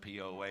church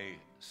POA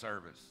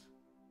service.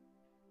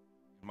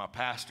 My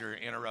pastor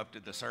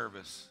interrupted the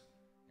service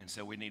and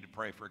said, we need to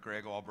pray for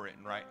Greg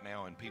Albritton right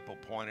now. And people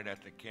pointed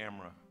at the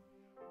camera.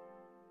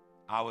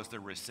 I was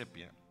the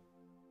recipient.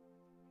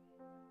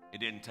 It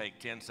didn't take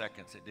 10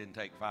 seconds. It didn't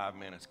take 5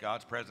 minutes.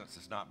 God's presence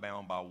is not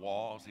bound by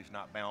walls. He's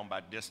not bound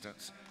by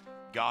distance.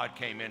 God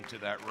came into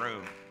that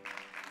room.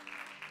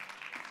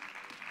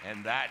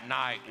 And that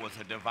night was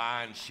a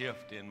divine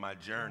shift in my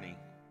journey.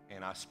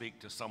 And I speak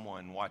to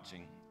someone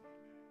watching,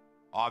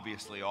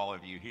 obviously all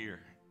of you here,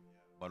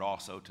 but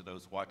also to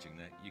those watching,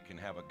 that you can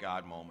have a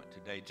God moment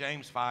today.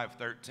 James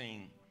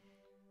 5:13,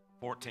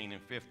 14,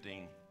 and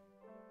 15.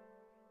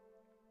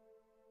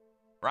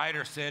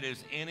 Writer said,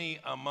 is any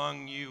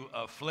among you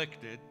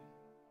afflicted?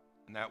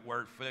 And that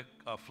word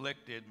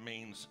afflicted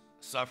means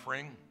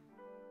suffering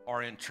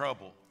or in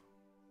trouble.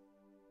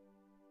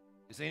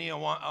 Is any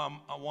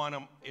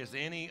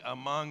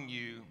among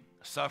you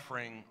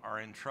suffering or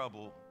in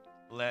trouble?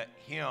 Let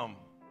him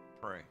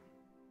pray.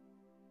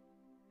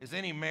 Is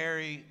any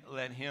merry?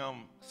 Let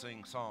him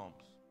sing psalms.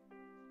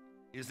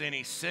 Is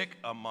any sick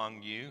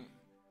among you?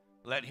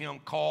 Let him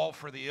call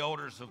for the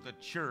elders of the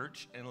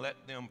church and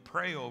let them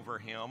pray over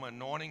him,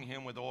 anointing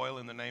him with oil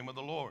in the name of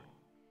the Lord.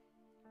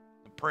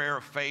 The prayer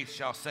of faith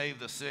shall save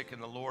the sick,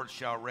 and the Lord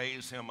shall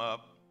raise him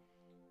up.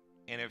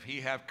 And if he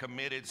have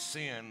committed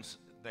sins,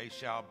 they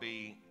shall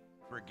be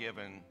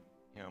forgiven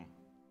him.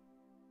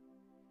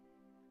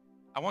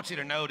 I want you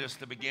to notice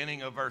the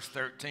beginning of verse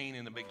 13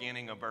 and the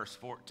beginning of verse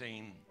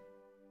 14,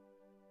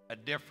 a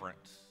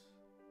difference.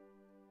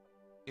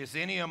 Is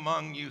any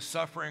among you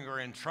suffering or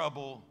in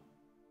trouble?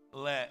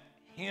 Let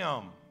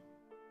him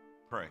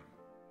pray.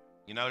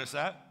 You notice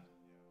that?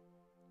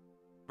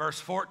 Verse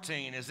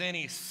 14, is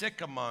any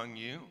sick among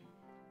you?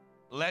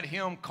 Let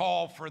him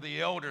call for the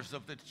elders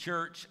of the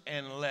church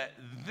and let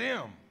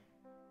them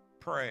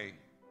pray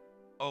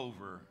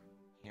over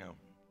him.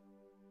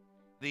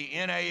 The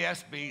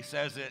NASB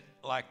says it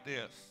like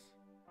this.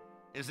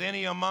 Is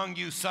any among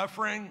you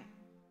suffering?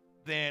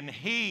 Then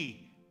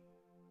he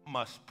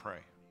must pray.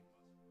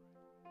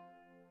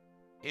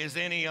 Is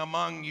any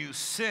among you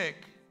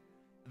sick?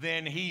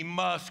 Then he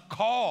must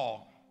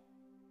call.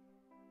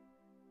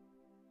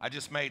 I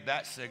just made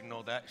that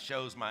signal. That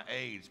shows my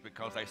age,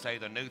 because they say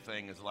the new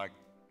thing is like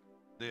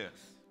this.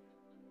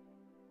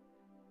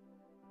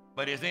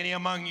 But is any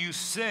among you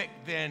sick?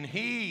 Then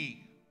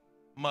he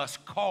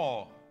must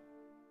call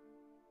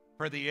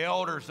for the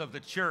elders of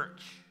the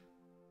church,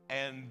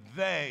 and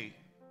they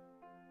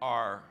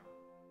are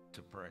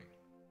to pray.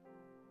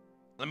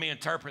 Let me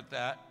interpret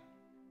that,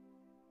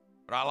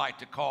 what I like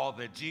to call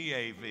the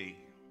GAV.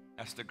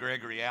 That's the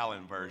Gregory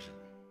Allen version.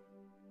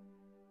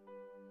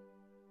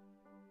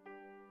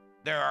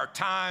 There are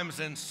times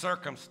and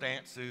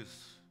circumstances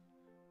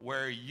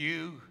where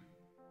you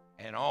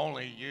and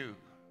only you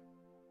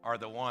are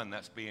the one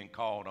that's being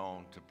called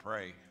on to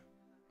pray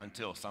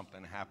until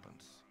something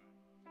happens.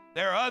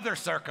 There are other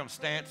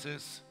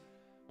circumstances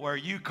where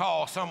you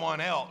call someone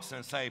else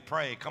and say,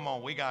 pray, come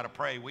on, we got to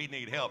pray. We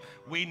need help.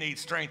 We need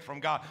strength from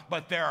God.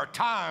 But there are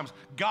times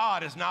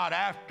God is not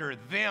after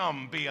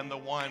them being the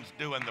ones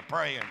doing the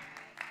praying.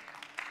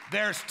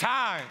 There's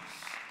times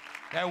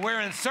that we're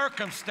in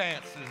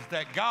circumstances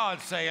that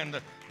God's saying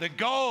the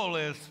goal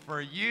is for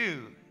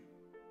you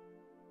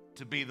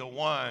to be the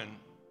one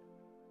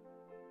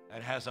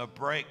that has a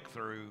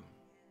breakthrough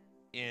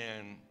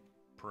in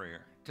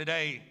prayer.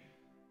 Today,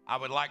 I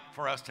would like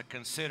for us to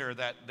consider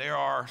that there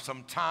are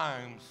some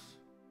times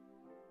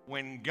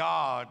when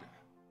God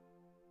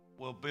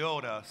will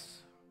build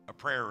us a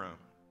prayer room.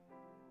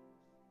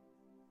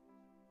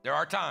 There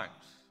are times.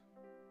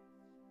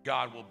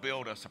 God will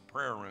build us a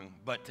prayer room.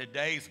 But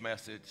today's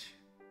message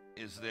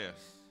is this: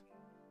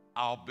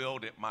 I'll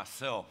build it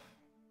myself.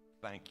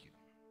 Thank you.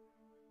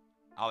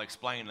 I'll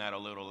explain that a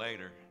little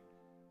later.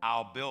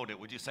 I'll build it.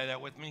 Would you say that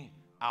with me?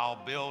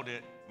 I'll build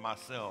it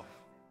myself.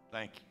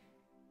 Thank you.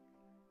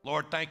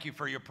 Lord, thank you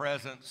for your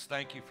presence.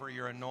 Thank you for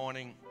your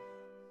anointing.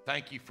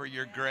 Thank you for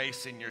your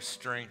grace and your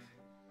strength.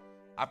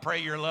 I pray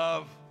your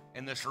love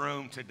in this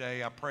room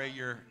today. I pray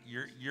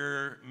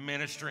your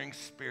ministering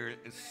spirit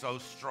is so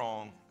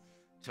strong.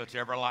 Touch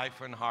every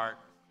life and heart.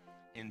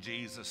 In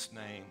Jesus'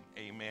 name,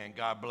 amen.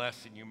 God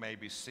bless, and you may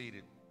be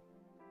seated.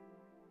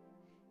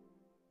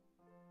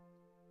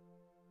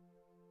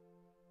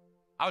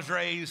 I was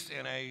raised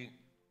in a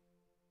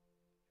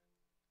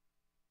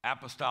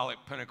apostolic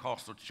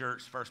Pentecostal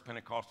church, First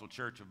Pentecostal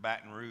Church of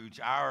Baton Rouge.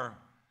 Our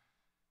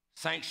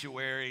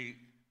sanctuary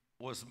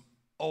was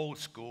old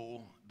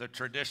school, the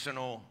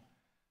traditional,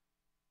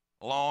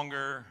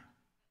 longer,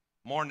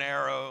 more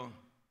narrow,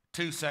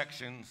 2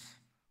 sections,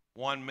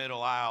 1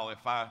 middle aisle.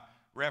 If I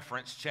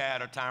reference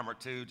Chad a time or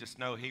two, just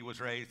know he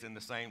was raised in the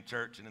same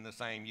church and in the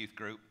same youth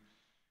group,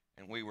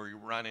 and we were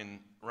running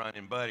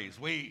buddies.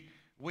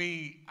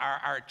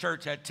 Our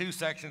church had 2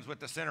 sections with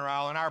the center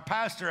aisle, and our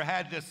pastor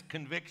had this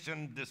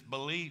conviction, this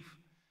belief.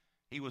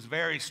 He was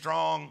very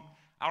strong.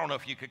 I don't know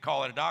if you could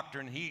call it a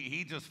doctrine.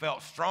 He just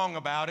felt strong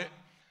about it,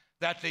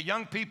 that the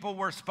young people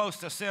were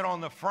supposed to sit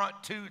on the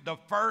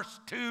first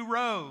 2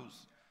 rows.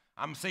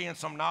 I'm seeing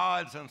some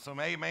nods and some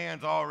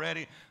amens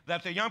already,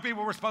 that the young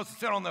people were supposed to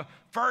sit on the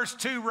first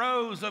 2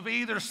 rows of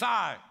either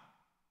side.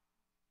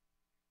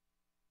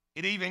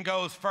 It even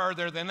goes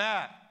further than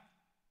that.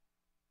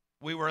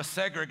 We were a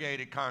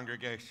segregated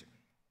congregation.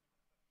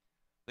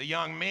 The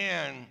young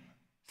men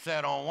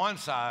sat on one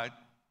side,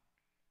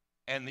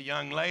 and the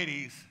young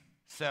ladies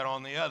sat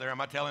on the other.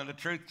 Am I telling the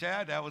truth,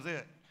 Chad? That was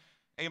it.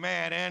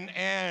 Amen.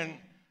 And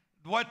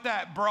what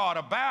that brought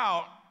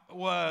about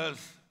was,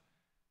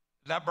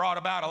 that brought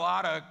about a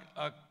lot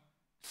of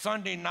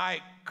Sunday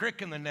night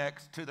crick in the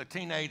necks to the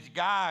teenage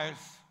guys,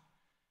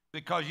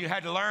 because you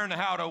had to learn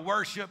how to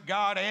worship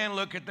God and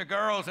look at the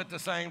girls at the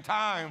same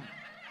time.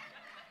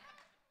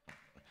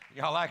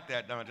 Y'all like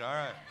that, don't you?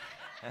 All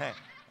right.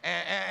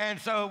 And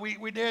so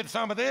we did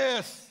some of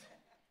this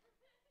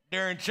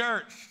during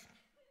church.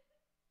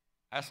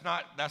 That's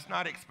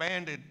not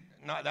expanded.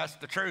 No, that's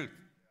the truth.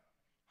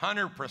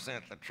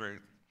 100% the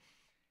truth.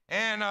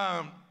 And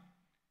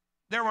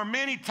there were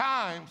many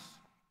times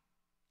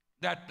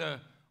that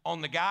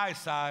on the guy's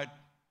side,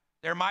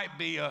 there might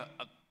be a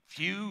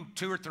few,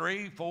 2 or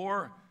 3,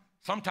 4.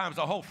 Sometimes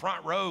the whole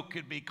front row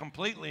could be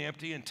completely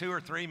empty, and 2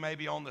 or 3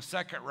 maybe on the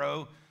second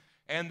row.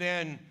 And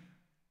then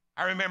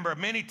I remember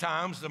many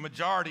times the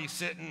majority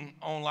sitting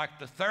on like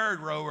the 3rd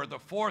row or the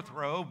 4th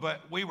row,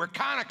 but we were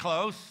kind of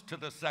close to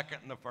the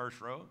 2nd and the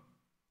 1st row.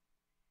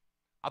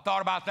 I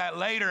thought about that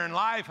later in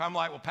life. I'm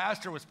like, well,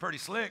 Pastor was pretty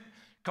slick,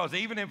 because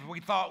even if we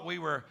thought we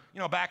were,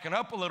 backing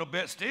up a little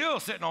bit, still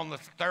sitting on the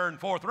 3rd and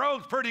 4th row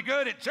is pretty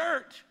good at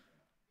church.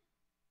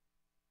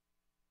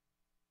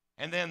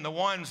 And then the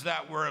ones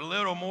that were a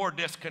little more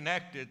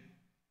disconnected,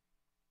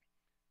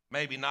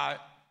 maybe not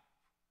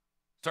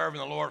serving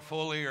the Lord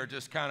fully or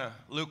just kind of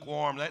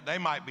lukewarm, they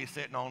might be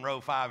sitting on row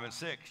 5 and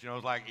 6.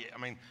 It's like,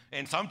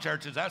 in some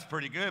churches that's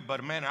pretty good,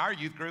 but man, in our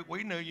youth group,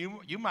 we knew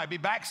you might be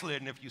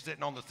backslidden if you're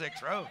sitting on the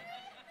 6th row.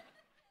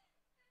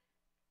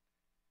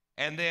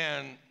 And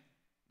then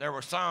there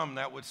were some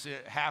that would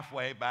sit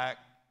halfway back,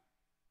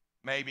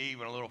 maybe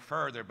even a little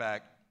further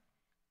back,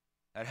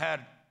 that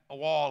had a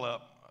wall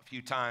up a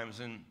few times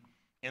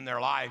in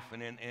their life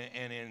and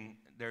in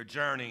their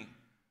journey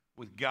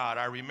with God.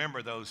 I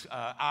remember those.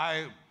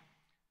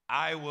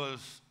 I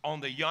was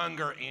on the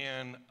younger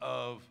end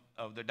of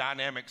the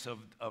dynamics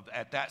of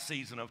at that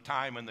season of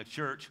time in the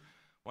church.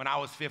 When I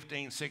was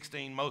 15,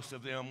 16, most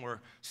of them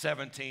were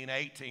 17,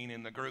 18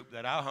 in the group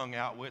that I hung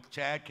out with.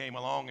 Chad came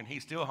along, and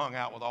he still hung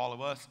out with all of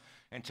us.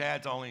 And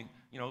Chad's only,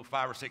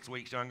 5 or 6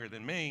 weeks younger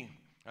than me.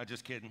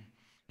 Just kidding.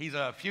 He's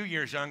a few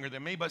years younger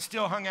than me, but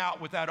still hung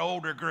out with that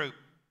older group.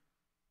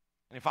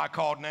 And if I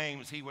called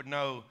names, he would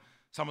know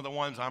some of the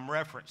ones I'm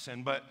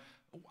referencing. But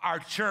our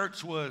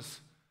church was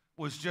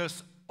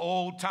just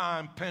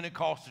old-time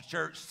Pentecostal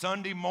church.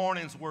 Sunday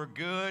mornings were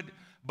good,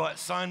 but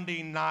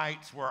Sunday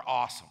nights were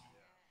awesome.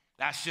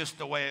 That's just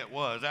the way it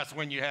was. That's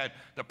when you had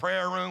the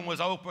prayer room was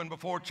open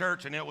before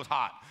church, and it was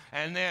hot.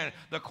 And then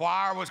the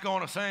choir was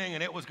going to sing,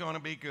 and it was going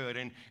to be good.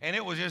 And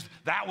it was just,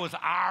 that was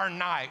our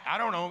night. I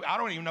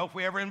don't even know if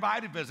we ever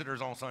invited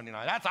visitors on Sunday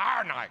night. That's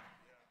our night.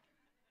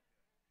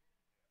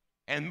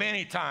 And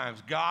many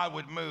times God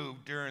would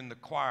move during the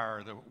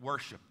choir, the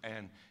worship,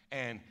 and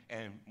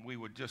we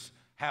would just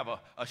have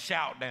a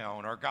shout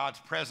down, or God's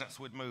presence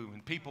would move,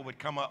 and people would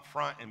come up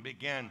front and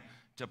begin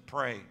to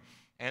pray.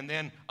 And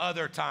then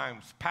other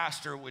times,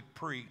 pastor would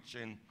preach,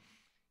 and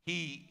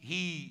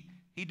he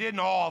didn't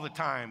all the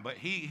time, but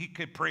he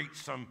could preach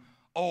some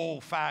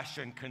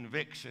old-fashioned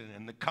conviction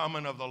and the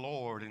coming of the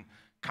Lord and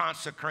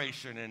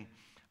consecration. And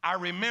I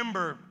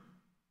remember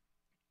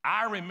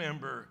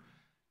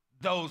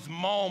those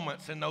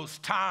moments and those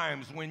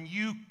times when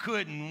you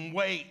couldn't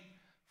wait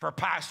for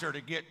pastor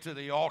to get to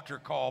the altar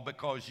call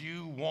because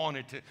you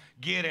wanted to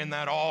get in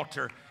that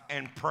altar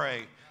and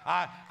pray.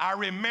 I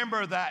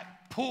remember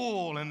that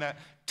pull and that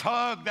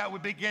tug that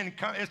would begin.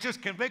 It's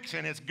just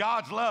conviction. It's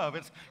God's love.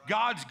 It's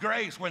God's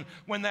grace.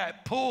 When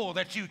that pull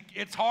that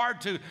it's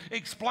hard to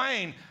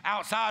explain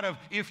outside of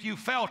if you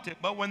felt it,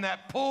 but when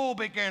that pull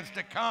begins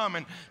to come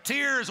and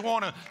tears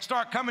want to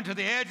start coming to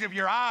the edge of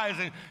your eyes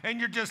and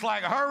you're just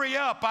like, hurry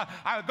up.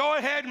 I go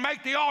ahead and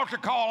make the altar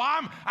call.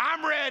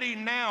 I'm ready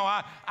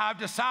now. I've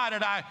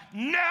decided I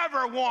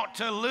never want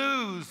to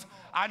lose.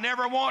 I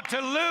never want to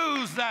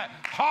lose that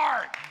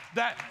heart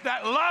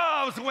that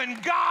loves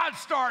when God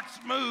starts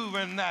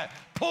moving, that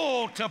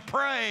pull to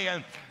pray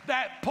and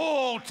that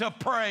pull to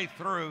pray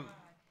through.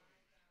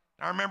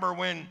 I remember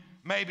when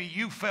maybe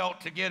you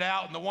felt to get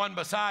out and the one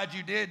beside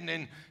you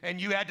didn't,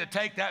 and you had to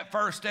take that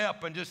first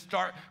step and just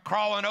start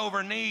crawling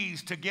over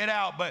knees to get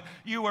out, but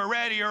you were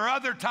ready. Or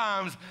other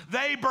times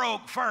they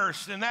broke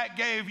first and that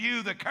gave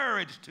you the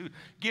courage to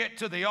get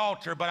to the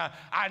altar. But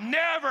I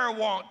never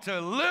want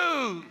to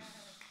lose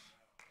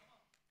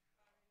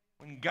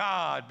when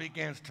God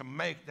begins to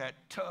make that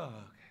tug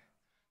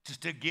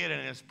just to get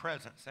in his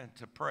presence and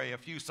to pray. A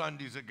few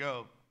Sundays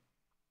ago,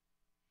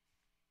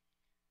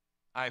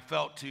 I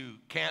felt to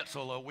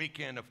cancel a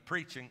weekend of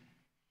preaching.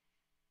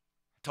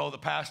 I told the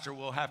pastor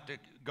we'll have to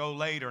go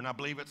later, and I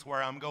believe it's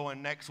where I'm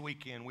going next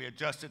weekend. We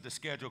adjusted the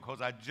schedule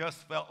because I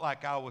just felt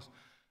like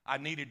I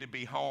needed to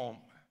be home.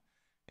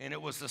 And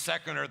it was the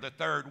second or the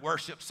third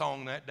worship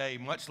song that day,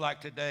 much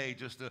like today,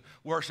 just the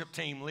worship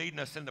team leading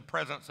us in the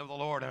presence of the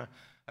Lord.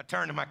 I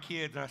turned to my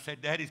kids and I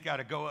said, Daddy's got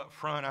to go up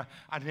front.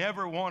 I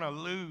never want to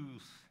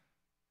lose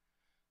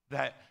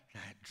that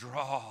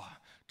draw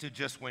to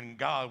just when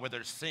God, whether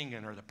it's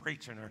singing or the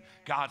preaching or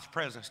God's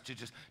presence, to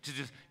just,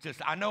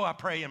 I know I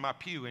pray in my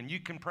pew and you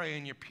can pray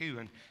in your pew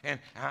and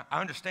I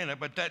understand it,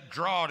 but that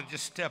draw to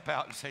just step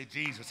out and say,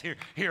 Jesus,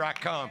 here I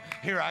come,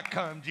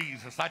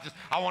 Jesus.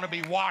 I want to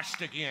be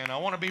washed again. I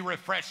want to be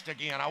refreshed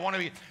again. I want to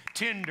be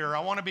tender. I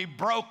want to be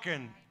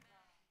broken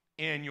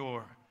in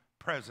your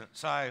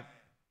presence. I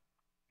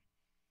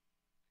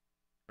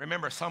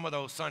remember some of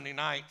those Sunday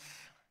nights,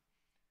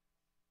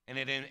 and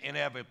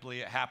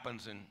inevitably it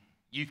happens in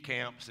youth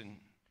camps and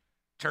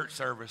church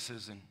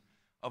services and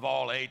of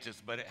all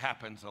ages, but it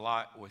happens a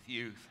lot with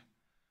youth,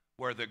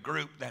 where the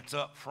group that's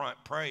up front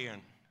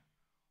praying,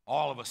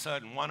 all of a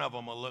sudden one of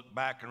them will look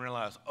back and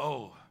realize,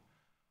 oh,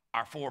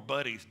 our four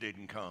buddies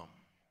didn't come.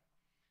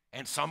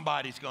 And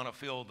somebody's going to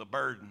feel the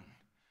burden.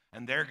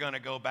 And they're going to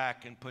go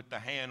back and put the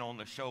hand on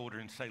the shoulder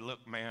and say,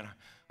 look, man,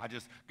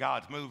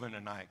 God's moving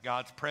tonight.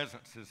 God's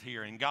presence is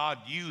here. And God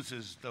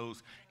uses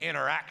those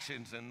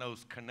interactions and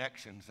those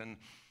connections. And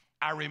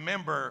I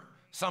remember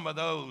some of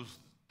those,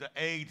 the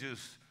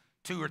ages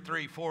 2 or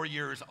 3, 4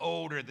 years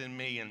older than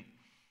me. And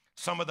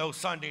some of those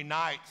Sunday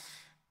nights,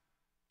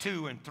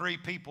 2 and 3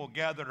 people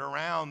gathered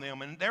around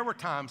them. And there were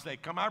times they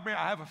come. I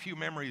have a few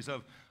memories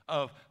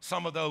of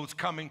some of those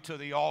coming to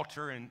the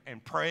altar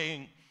and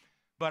praying.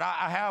 But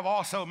I have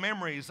also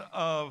memories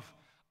of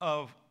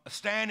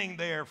standing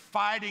there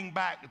fighting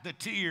back the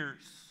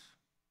tears,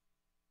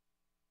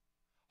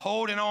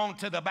 holding on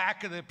to the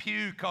back of the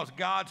pew because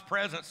God's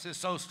presence is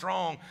so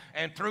strong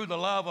and through the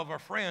love of a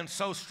friend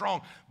so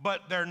strong,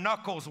 but their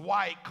knuckles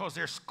white because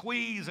they're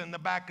squeezing the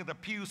back of the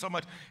pew so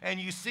much, and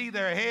you see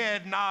their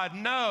head nod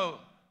no.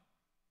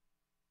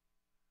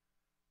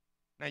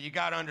 Now you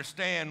got to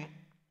understand,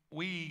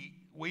 we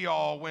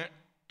all went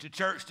to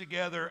church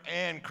together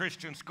and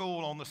Christian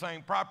school on the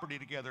same property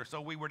together. So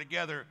we were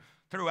together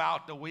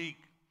throughout the week.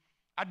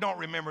 I don't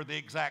remember the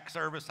exact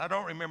service. I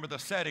don't remember the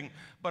setting,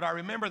 but I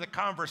remember the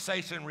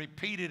conversation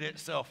repeated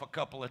itself a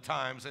couple of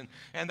times.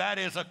 And that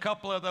is, a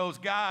couple of those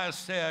guys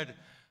said,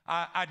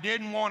 I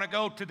didn't want to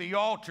go to the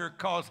altar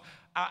because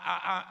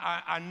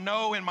I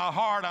know in my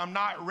heart I'm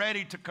not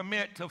ready to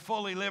commit to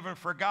fully living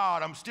for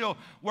God. I'm still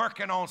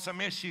working on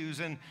some issues,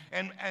 and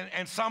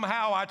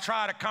somehow I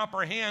try to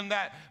comprehend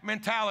that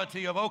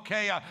mentality of,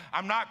 okay,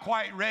 I'm not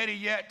quite ready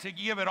yet to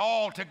give it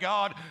all to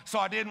God, so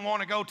I didn't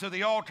want to go to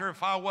the altar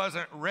if I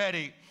wasn't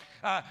ready.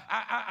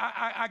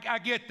 I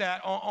get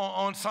that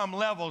on some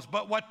levels,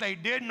 but what they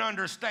didn't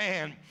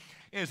understand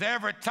is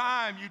every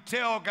time you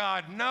tell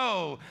God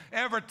no,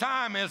 every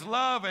time His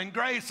love and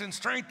grace and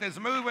strength is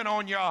moving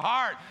on your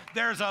heart,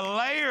 there's a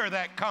layer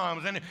that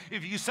comes. And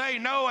if you say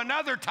no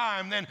another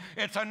time, then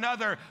it's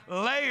another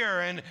layer,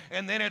 and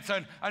then it's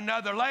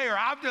another layer.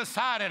 I've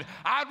decided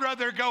I'd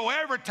rather go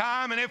every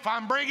time, and if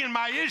I'm bringing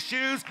my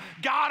issues,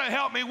 God will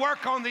help me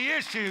work on the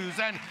issues.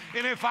 And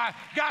if I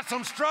got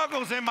some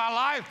struggles in my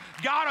life,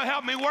 God will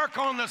help me work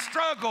on the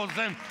struggles.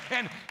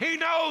 And He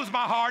knows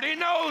my heart. He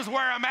knows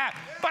where I'm at.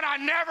 But I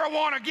never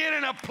want to get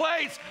in a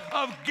place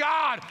of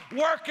God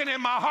working in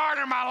my heart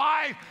or my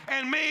life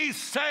and me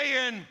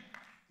saying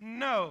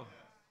no.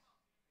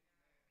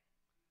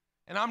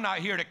 And I'm not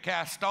here to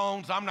cast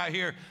stones. I'm not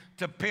here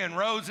to pin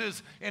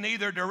roses in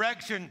either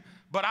direction.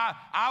 But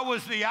I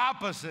was the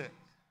opposite.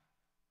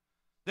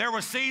 There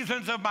were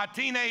seasons of my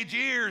teenage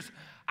years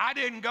I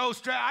didn't go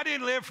straight. I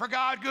didn't live for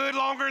God good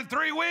longer than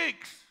 3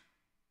 weeks.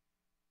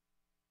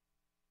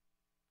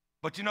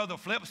 But you know the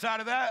flip side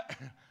of that?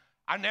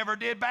 I never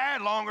did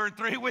bad longer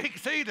than 3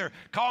 weeks either.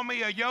 Call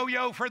me a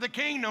yo-yo for the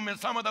kingdom in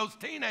some of those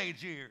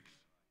teenage years.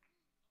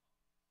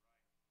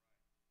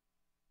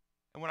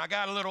 And when I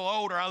got a little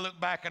older, I looked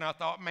back and I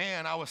thought,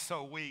 man, I was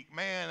so weak.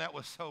 Man, that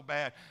was so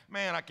bad.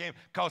 Man, I can't,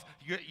 because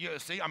you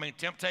see, I mean,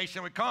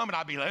 temptation would come and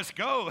I'd be, let's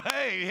go.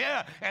 Hey,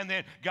 yeah. And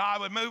then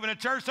God would move in a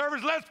church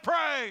service, let's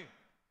pray.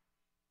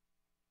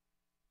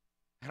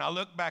 And I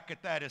look back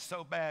at that as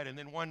so bad. And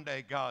then one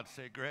day God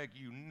said, Greg,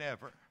 you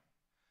never,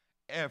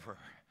 ever,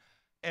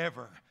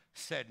 ever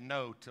said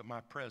no to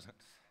my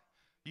presence.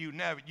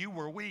 You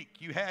were weak.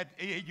 You had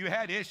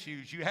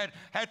issues. You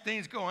had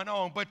things going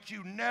on, but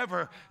you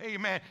never,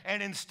 amen.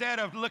 And instead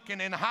of looking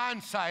in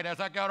hindsight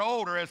as I got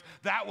older, as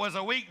that was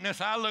a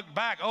weakness, I looked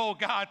back, oh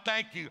God,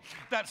 thank you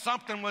that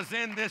something was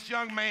in this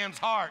young man's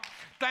heart.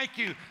 Thank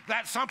you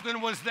that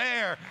something was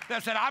there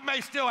that said, I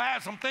may still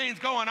have some things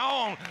going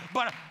on,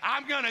 but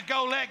I'm going to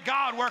go let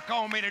God work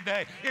on me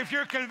today. If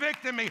you're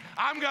convicting me,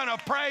 I'm going to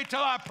pray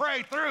till I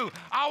pray through.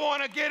 I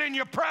want to get in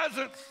your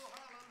presence.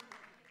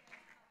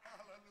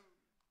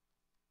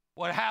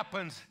 What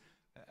happens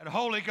at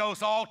Holy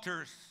Ghost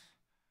altars,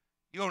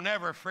 you'll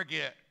never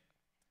forget.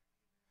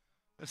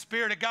 The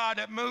Spirit of God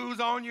that moves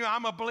on you,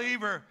 I'm a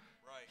believer,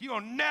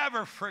 you'll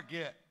never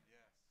forget.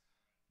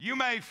 You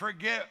may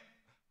forget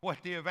what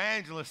the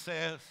evangelist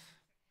says.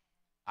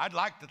 I'd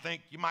like to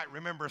think you might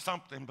remember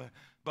something,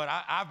 but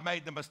I've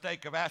made the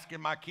mistake of asking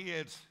my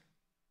kids.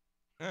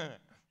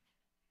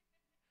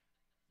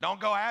 Don't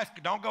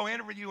go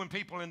interviewing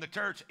people in the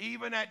church,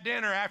 even at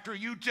dinner after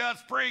you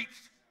just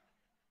preached.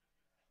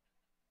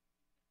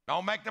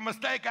 Don't make the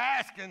mistake of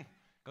asking,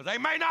 because they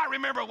may not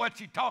remember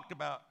what you talked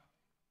about.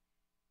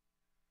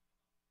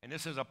 And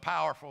this is a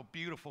powerful,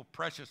 beautiful,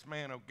 precious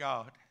man of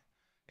God.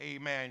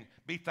 Amen.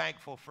 Be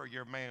thankful for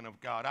your man of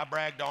God. I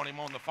bragged on him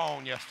on the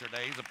phone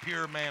yesterday. He's a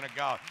pure man of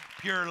God,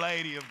 pure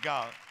lady of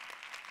God.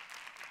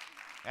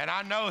 And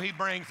I know he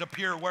brings a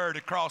pure word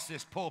across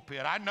this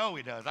pulpit. I know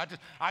he does.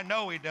 I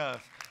know he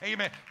does.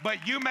 Amen.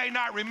 But you may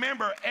not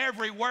remember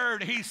every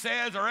word he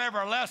says or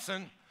every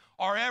lesson.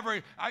 Or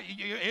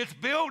it's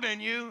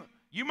building you.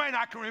 You may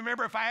not can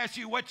remember if I asked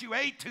you what you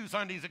ate 2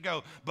 Sundays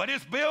ago, but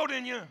it's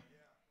building you.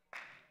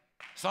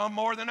 Some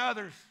more than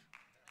others.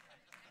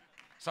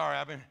 Sorry,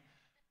 I've been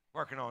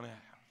working on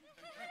that.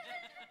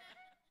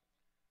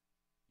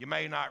 You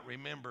may not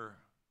remember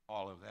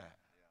all of that,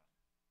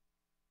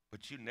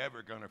 but you're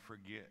never going to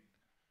forget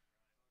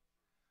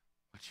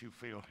what you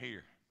feel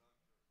here.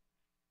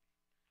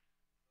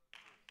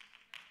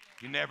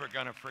 You're never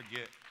going to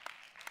forget.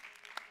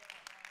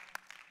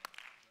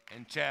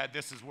 And Chad,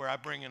 this is where I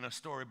bring in a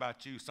story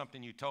about you,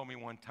 something you told me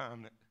one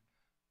time, that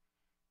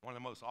one of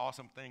the most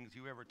awesome things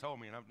you ever told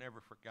me, and I've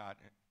never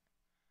forgotten it.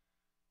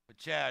 But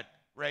Chad,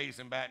 raised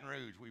in Baton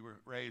Rouge, we were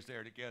raised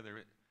there together.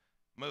 It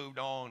moved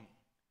on.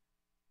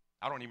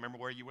 I don't even remember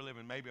where you were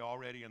living, maybe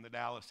already in the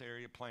Dallas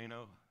area,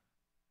 Plano.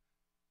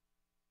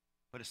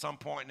 But at some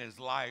point in his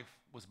life,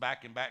 was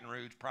back in Baton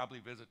Rouge, probably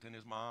visiting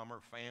his mom or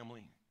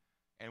family,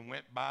 and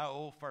went by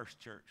Old First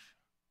Church.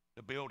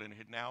 The building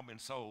had now been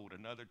sold.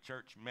 Another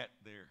church met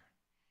there.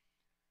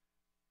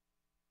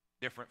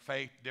 Different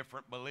faith,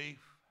 different belief.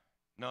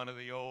 None of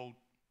the old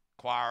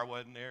choir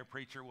wasn't there.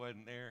 Preacher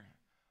wasn't there.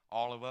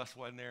 All of us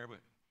wasn't there. But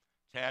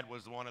Chad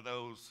was one of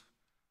those,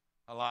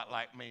 a lot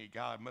like me.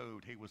 God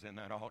moved. He was in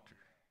that altar.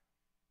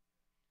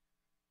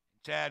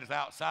 Chad is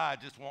outside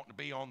just wanting to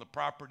be on the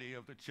property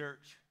of the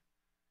church.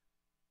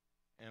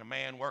 And a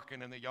man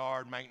working in the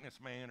yard, maintenance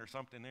man or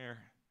something there,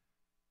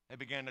 they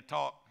began to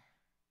talk.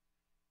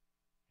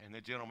 And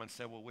the gentleman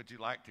said, well, would you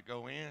like to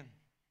go in? And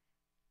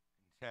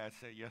Chad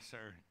said, yes,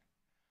 sir.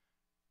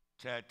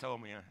 Chad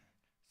told me a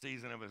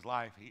season of his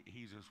life,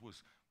 he just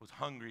was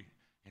hungry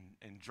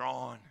and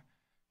drawn.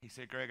 He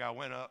said, Greg, I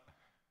went up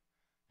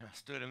and I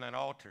stood in that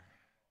altar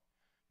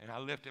and I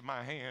lifted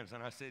my hands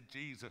and I said,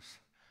 Jesus,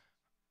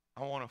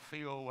 I want to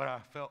feel what I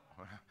felt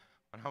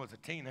when I was a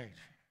teenager.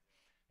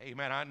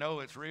 Amen. I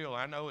know it's real.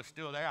 I know it's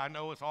still there. I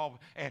know it's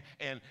all,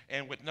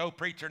 and with no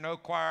preacher, no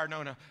choir,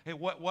 no. Hey,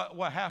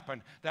 what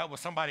happened? That was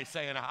somebody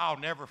saying, I'll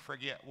never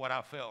forget what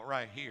I felt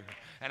right here.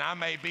 And I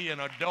may be an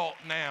adult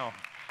now.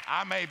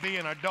 I may be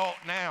an adult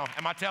now.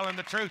 Am I telling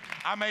the truth?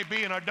 I may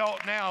be an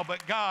adult now,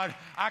 but God,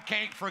 I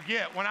can't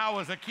forget when I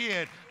was a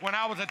kid, when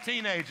I was a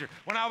teenager,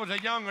 when I was a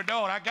young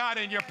adult, I got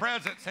in your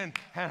presence and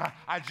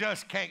I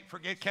just can't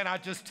forget. Can I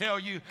just tell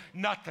you,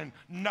 nothing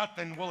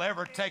will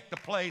ever take the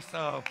place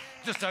of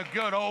just a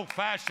good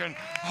old-fashioned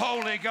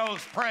Holy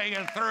Ghost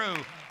praying through,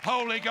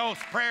 Holy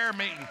Ghost prayer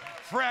meeting,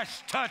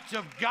 fresh touch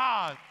of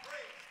God,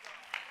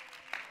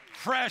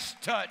 fresh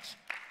touch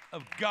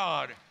of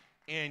God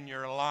in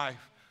your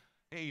life.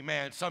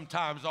 Amen.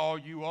 Sometimes all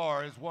you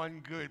are is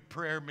one good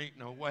prayer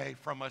meeting away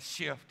from a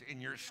shift in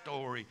your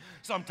story.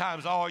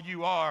 Sometimes all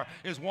you are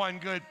is one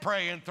good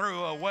praying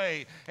through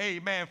away,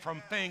 amen,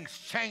 from things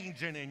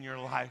changing in your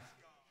life.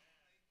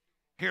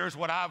 Here's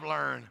what I've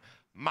learned.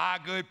 My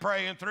good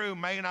praying through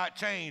may not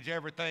change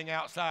everything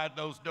outside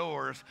those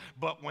doors,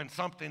 but when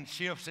something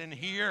shifts in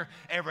here,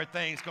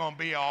 everything's going to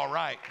be all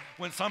right.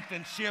 When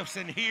something shifts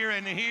in here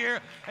and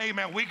here,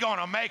 amen, we're going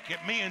to make it.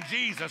 Me and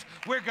Jesus,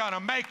 we're going to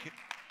make it.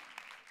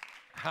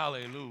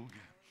 Hallelujah.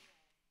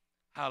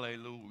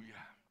 Hallelujah.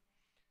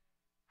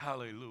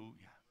 Hallelujah.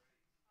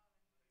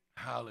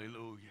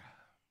 Hallelujah.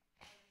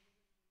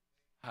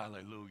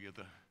 Hallelujah.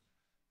 The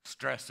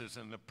stresses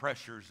and the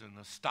pressures and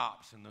the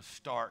stops and the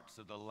starts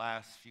of the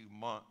last few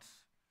months,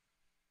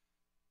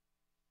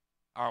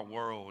 our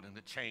world and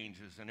the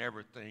changes and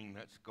everything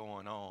that's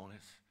going on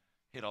has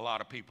hit a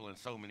lot of people in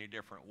so many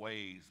different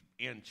ways.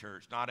 In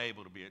church, not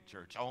able to be at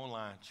church,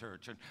 online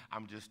church. And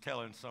I'm just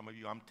telling some of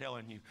you, I'm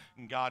telling you,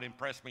 and God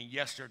impressed me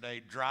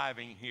yesterday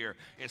driving here.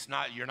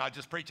 You're not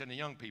just preaching to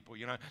young people.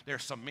 You know,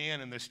 there's some men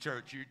in this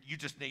church. You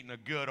just needing a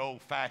good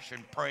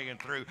old-fashioned praying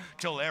through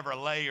till every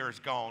layer's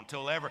gone,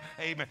 till ever,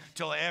 amen,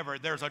 till ever.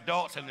 There's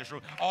adults in this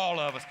room, all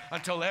of us,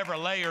 until every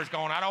layer's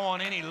gone. I don't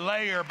want any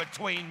layer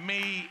between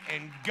me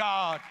and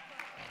God.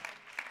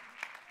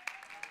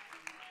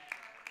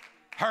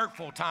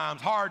 Hurtful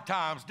times, hard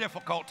times,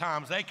 difficult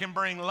times, they can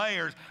bring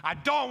layers. I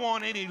don't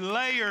want any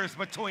layers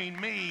between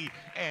me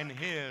and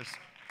his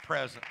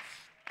presence.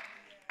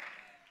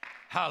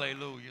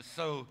 Hallelujah.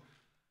 So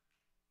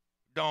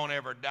don't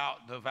ever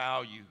doubt the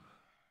value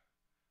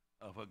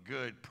of a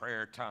good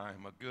prayer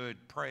time, a good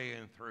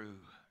praying through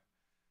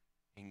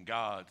in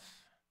God's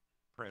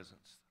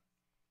presence.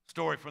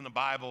 Story from the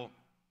Bible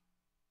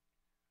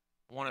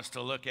I want us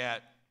to look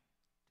at,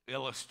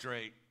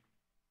 illustrate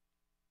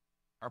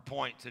our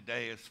point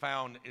today is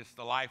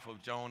the life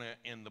of Jonah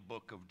in the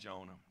book of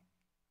Jonah.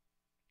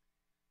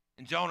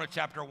 In Jonah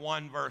chapter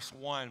 1, verse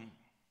 1,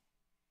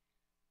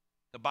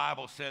 the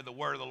Bible said the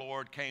word of the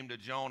Lord came to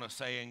Jonah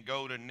saying,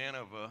 "Go to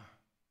Nineveh,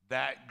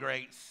 that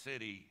great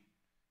city,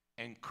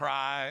 and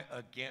cry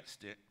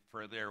against it,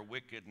 for their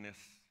wickedness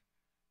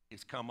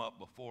is come up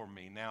before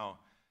me." Now,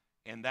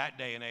 in that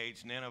day and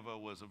age, Nineveh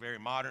was a very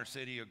modern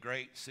city, a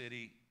great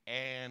city,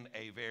 and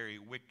a very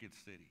wicked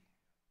city.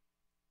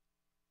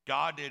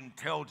 God didn't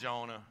tell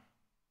Jonah,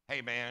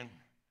 "Hey man,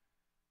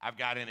 I've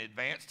got an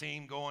advance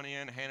team going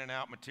in, handing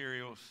out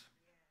materials.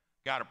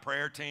 Got a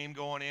prayer team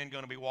going in,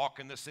 going to be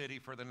walking the city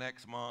for the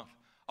next month.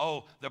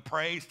 Oh, the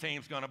praise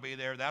team's going to be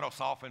there. That'll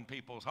soften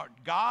people's heart."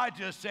 God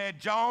just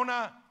said,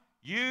 "Jonah,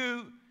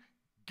 you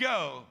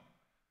go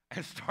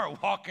and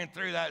start walking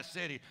through that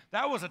city."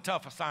 That was a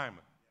tough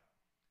assignment.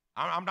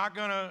 I'm not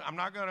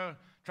gonna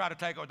try to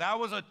take over. That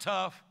was a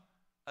tough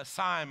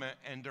assignment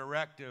and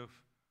directive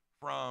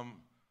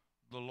from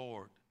the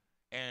Lord.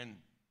 And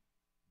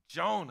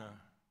Jonah,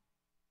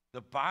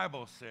 the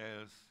Bible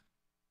says,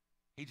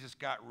 he just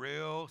got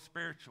real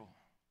spiritual.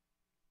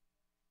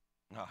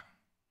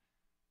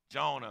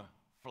 Jonah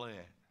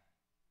fled.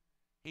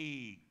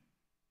 He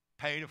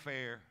paid a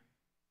fare.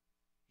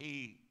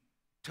 He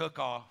took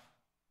off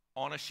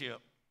on a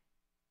ship.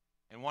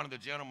 And one of the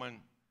gentlemen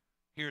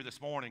here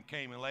this morning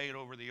came and laid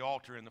over the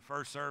altar in the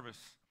first service,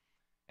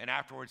 and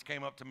afterwards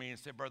came up to me and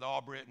said, "Brother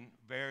Albritton,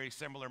 very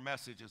similar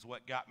message is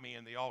what got me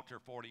in the altar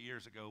 40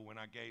 years ago when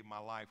I gave my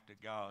life to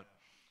God."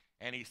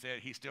 And he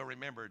said he still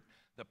remembered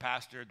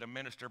the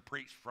minister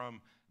preached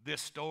from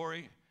this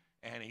story,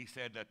 and he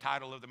said the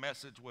title of the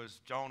message was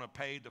 "Jonah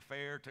Paid the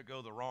Fare to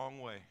Go the Wrong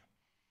Way."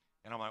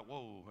 And I'm like,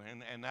 whoa,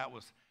 and that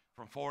was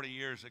from 40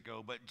 years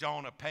ago. But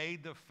Jonah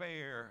paid the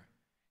fare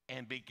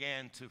and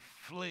began to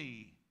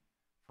flee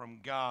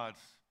from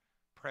God's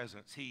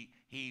presence. He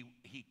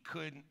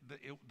couldn't,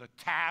 the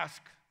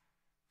task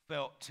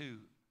felt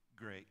too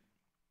great.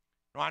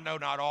 Now, I know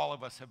not all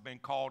of us have been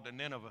called to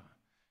Nineveh,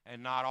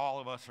 and not all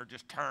of us are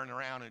just turning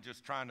around and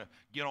just trying to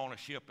get on a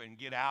ship and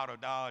get out of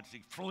Dodge,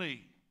 to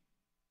flee.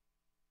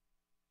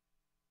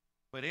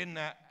 But isn't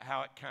that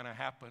how it kind of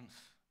happens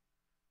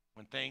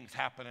when things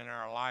happen in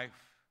our life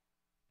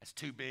that's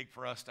too big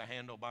for us to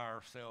handle by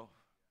ourselves?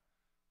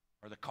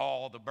 Or the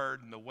call, the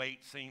burden, the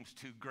weight seems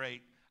too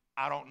great.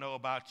 I don't know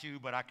about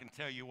you, but I can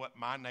tell you what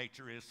my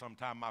nature is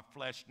sometimes, my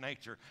flesh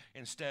nature.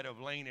 Instead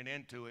of leaning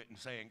into it and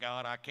saying,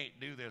 "God, I can't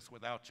do this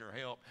without your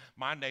help,"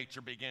 my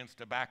nature begins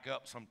to back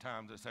up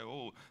sometimes and say,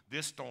 "Oh,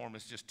 this storm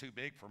is just too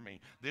big for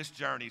me. This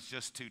journey's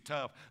just too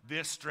tough.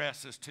 This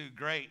stress is too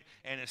great."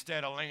 And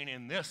instead of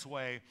leaning this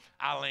way,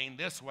 I lean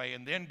this way.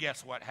 And then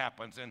guess what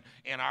happens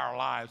in our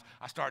lives?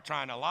 I start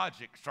trying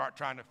to start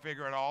trying to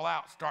figure it all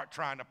out, start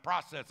trying to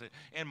process it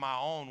in my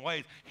own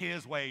ways.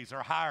 His ways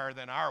are higher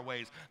than our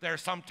ways.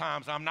 There's sometimes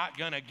I'm not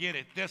going to get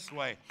it this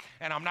way,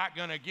 and I'm not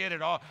going to get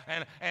it all,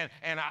 and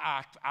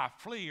I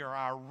flee, or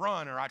I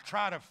run, or I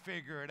try to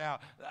figure it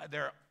out.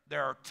 There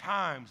are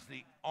times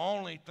the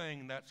only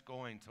thing that's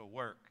going to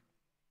work,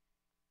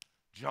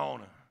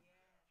 Jonah,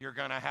 you're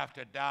going to have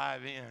to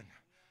dive in.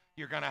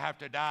 You're going to have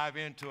to dive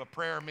into a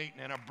prayer meeting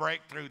and a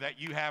breakthrough that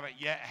you haven't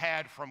yet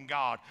had from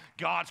God.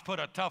 God's put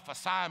a tough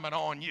assignment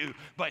on you,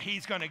 but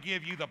he's going to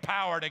give you the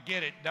power to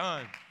get it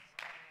done.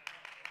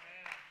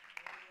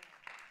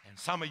 And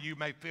some of you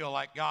may feel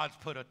like God's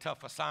put a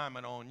tough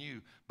assignment on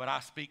you, but I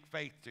speak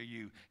faith to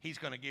you. He's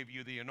going to give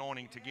you the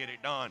anointing to get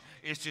it done.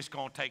 It's just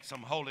going to take some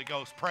Holy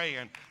Ghost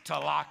praying to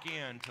lock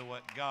in to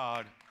what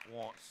God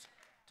wants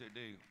to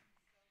do.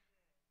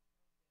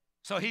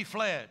 So he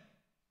fled.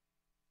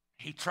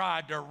 He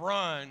tried to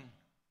run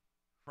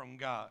from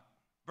God.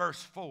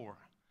 Verse 4,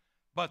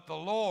 but the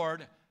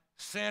Lord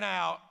sent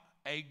out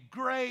a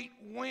great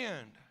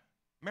wind.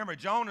 Remember,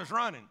 Jonah's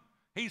running.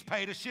 He's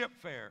paid a ship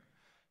fare.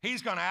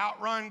 He's going to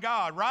outrun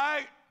God,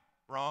 right?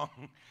 Wrong.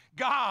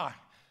 God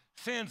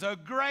sends a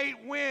great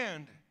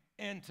wind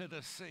into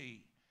the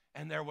sea,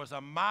 and there was a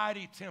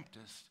mighty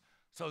tempest,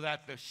 so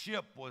that the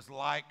ship was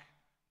like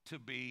to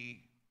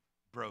be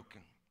broken.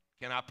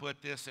 Can I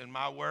put this in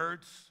my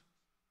words?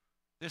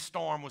 This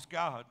storm was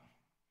God.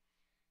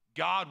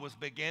 God was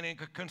beginning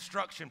a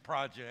construction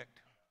project,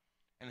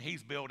 and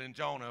he's building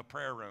Jonah a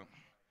prayer room.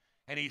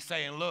 And he's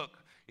saying, look,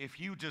 if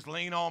you just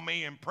lean on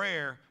me in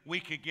prayer, we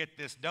could get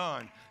this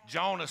done.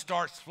 Jonah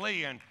starts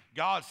fleeing.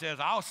 God says,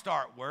 I'll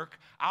start work.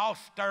 I'll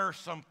stir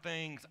some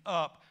things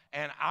up,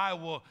 and I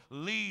will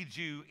lead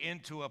you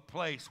into a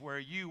place where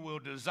you will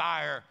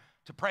desire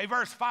to pray.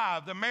 Verse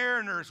 5, the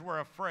mariners were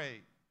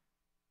afraid,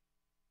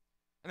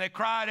 and they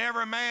cried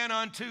every man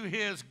unto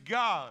his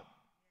God.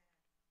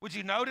 Would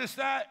you notice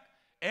that?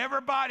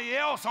 Everybody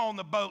else on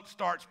the boat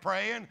starts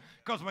praying,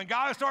 because when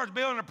God starts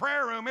building a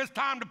prayer room, it's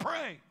time to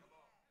pray.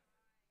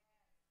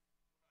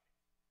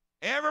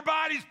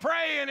 Everybody's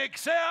praying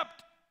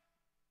except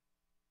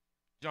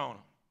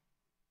Jonah.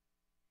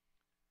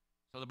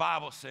 So the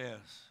Bible says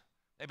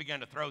they began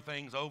to throw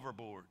things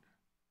overboard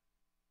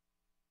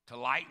to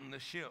lighten the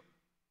ship.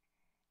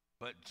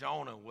 But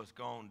Jonah was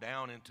gone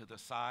down into the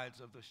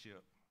sides of the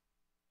ship.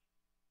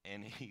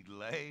 And he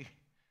lay,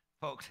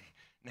 folks,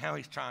 now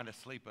he's trying to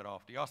sleep it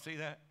off. Do y'all see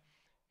that?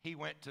 He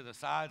went to the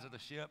sides of the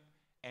ship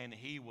and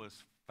he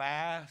was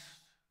fast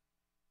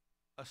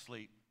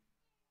asleep.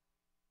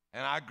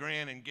 And I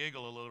grin and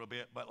giggle a little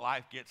bit, but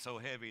life gets so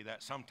heavy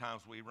that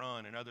sometimes we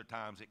run and other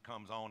times it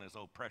comes on as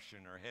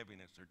oppression or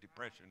heaviness or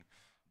depression.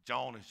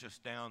 Jonah's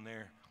just down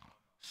there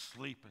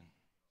sleeping,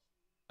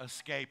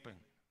 escaping.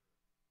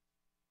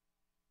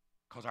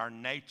 Because our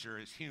nature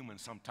as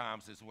humans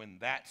sometimes is when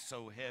that's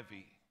so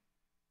heavy,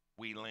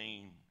 we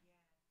lean.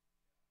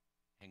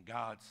 And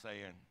God's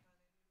saying,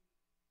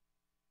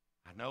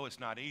 I know it's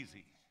not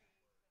easy,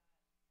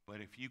 but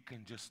if you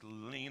can just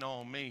lean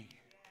on me,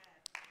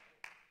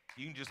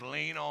 you can just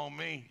lean on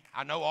me.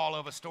 I know all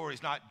of a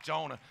story's not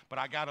Jonah, but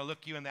I got to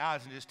look you in the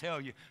eyes and just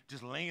tell you,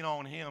 just lean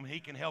on him. He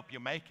can help you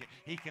make it.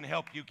 He can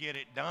help you get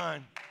it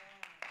done.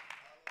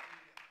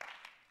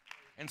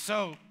 And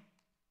so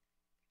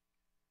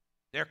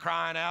they're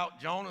crying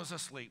out. Jonah's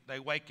asleep. They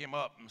wake him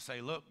up and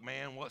say, look,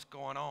 man, what's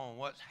going on?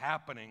 What's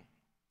happening?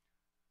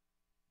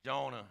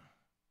 Jonah,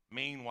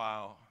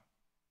 meanwhile,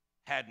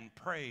 hadn't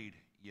prayed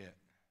yet.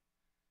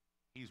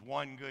 He's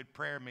one good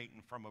prayer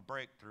meeting from a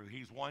breakthrough.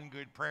 He's one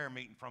good prayer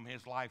meeting from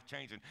his life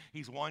changing.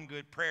 He's one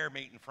good prayer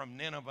meeting from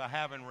Nineveh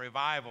having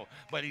revival.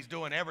 But he's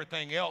doing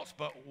everything else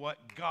but what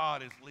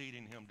God is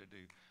leading him to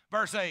do.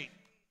 Verse 8,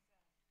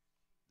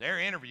 their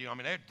interview,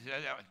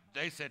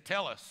 they said,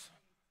 tell us,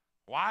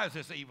 why is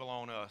this evil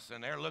on us?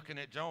 And they're looking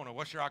at Jonah.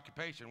 What's your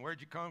occupation?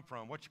 Where'd you come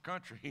from? What's your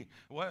country?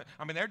 What?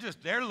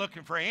 They're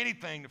looking for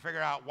anything to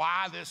figure out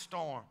why this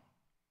storm.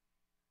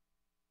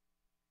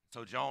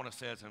 So Jonah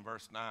says in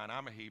verse 9,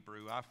 I'm a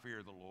Hebrew. I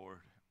fear the Lord,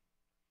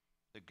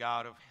 the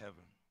God of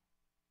heaven.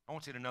 I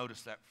want you to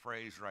notice that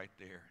phrase right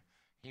there.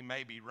 He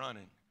may be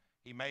running.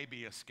 He may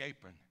be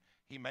escaping.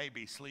 He may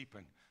be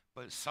sleeping.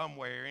 But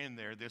somewhere in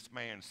there, this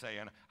man's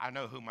saying, I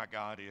know who my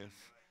God is.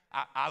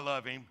 I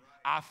love him.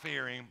 I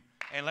fear him.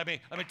 And let me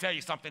tell you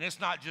something. It's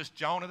not just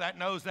Jonah that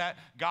knows that.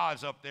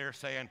 God's up there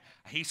saying,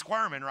 he's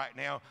squirming right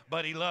now,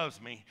 but he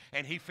loves me,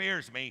 and he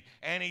fears me,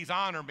 and he's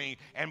honored me,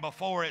 and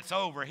before it's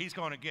over, he's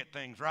going to get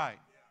things right.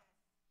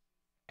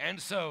 And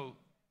so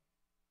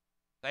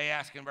they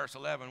ask in verse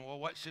 11, well,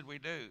 what should we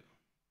do?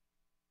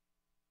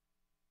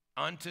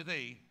 Unto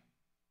thee,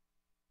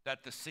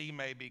 that the sea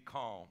may be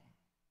calm,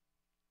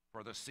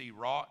 for the sea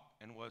wrought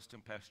and was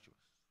tempestuous.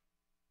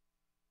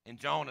 And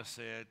Jonah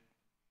said,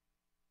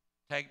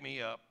 take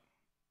me up,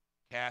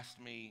 cast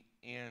me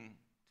into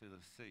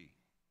the sea,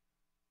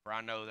 for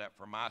I know that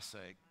for my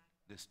sake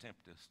this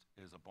tempest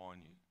is upon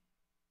you.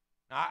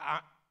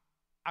 Now,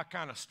 I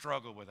kind of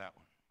struggle with that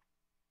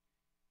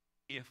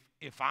one.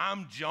 If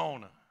I'm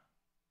Jonah,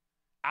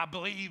 I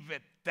believe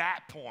at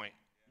that point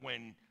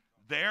when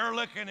they're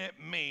looking at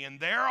me and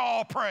they're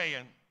all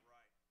praying,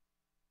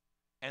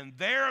 and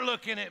they're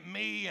looking at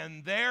me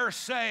and they're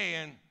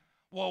saying,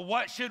 well,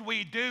 what should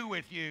we do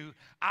with you?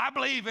 I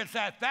believe it's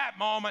at that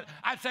moment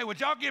I'd say, would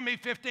y'all give me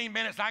 15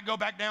 minutes? I go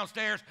back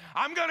downstairs.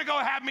 I'm going to go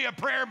have me a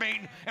prayer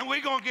meeting, and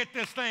we're going to get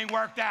this thing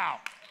worked out.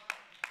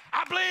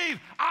 I believe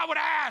I would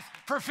ask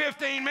for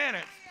 15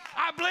 minutes.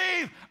 I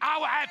believe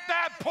at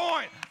that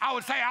point I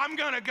would say, I'm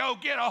going to go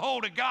get a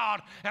hold of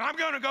God, and I'm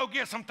going to go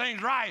get some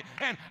things right,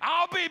 and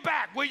I'll be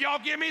back. Will y'all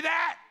give me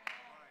that?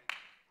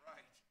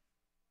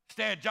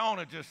 Instead,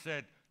 Jonah just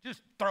said,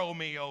 just throw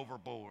me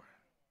overboard.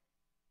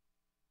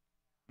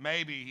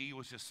 Maybe he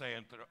was just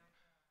saying,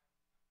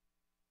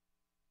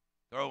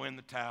 throw in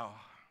the towel.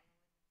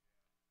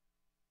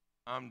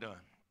 I'm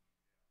done.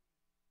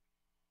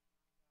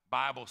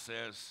 Bible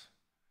says,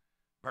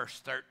 verse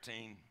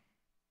 13,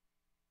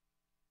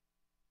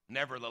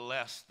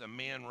 nevertheless, the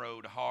men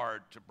rowed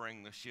hard to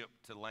bring the ship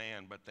to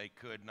land, but they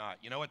could not.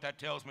 You know what that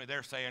tells me?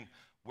 They're saying,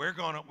 we're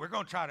going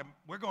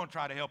to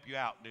try to help you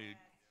out, dude.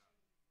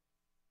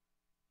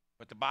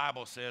 But the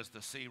Bible says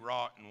the sea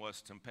wrought and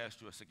was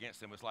tempestuous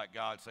against them. It's like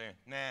God saying,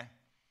 nah,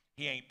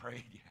 he ain't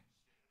prayed yet.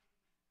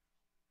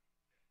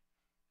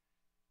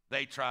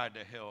 They tried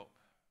to help.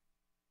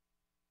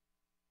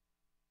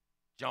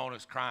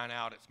 Jonah's crying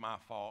out, it's my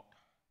fault.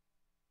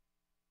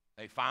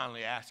 They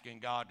finally asking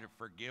God to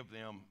forgive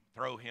them,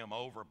 throw him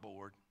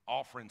overboard,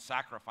 offering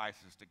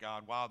sacrifices to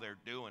God while they're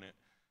doing it.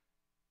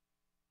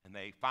 And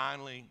they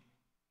finally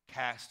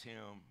cast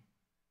him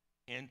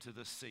into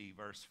the sea,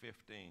 verse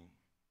 15.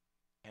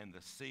 And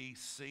the sea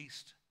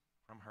ceased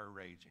from her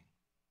raging.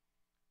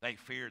 They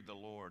feared the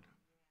Lord,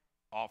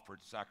 offered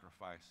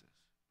sacrifices.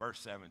 Verse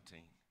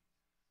 17.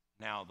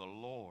 Now the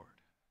Lord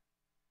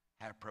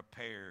had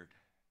prepared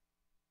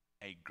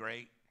a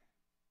great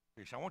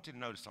fish. I want you to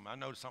notice something. I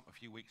noticed something a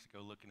few weeks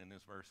ago looking in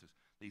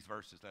these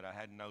verses that I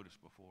hadn't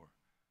noticed before.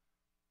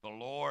 The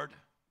Lord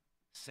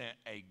sent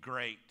a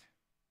great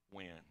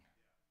wind.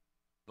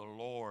 The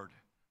Lord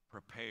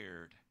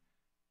prepared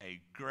a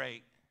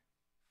great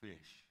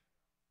fish.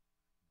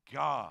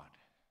 God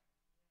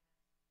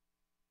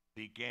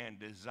began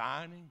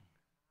designing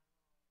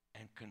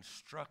and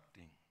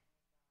constructing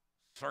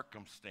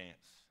circumstance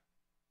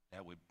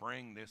that would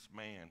bring this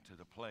man to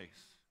the place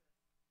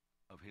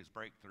of his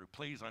breakthrough.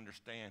 Please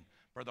understand,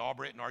 Brother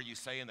Albritton, are you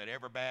saying that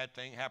every bad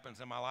thing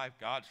happens in my life,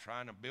 God's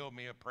trying to build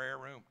me a prayer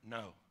room?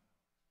 No.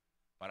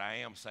 But I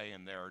am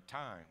saying there are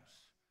times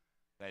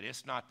that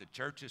it's not the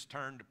church's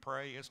turn to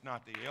pray, it's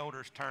not the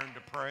elders' turn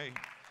to pray.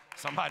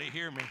 Somebody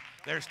hear me.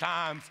 There's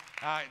times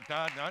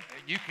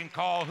you can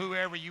call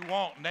whoever you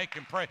want and they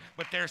can pray,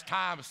 but there's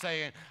times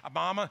saying,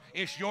 Mama,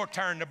 it's your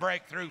turn to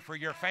break through for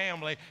your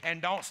family,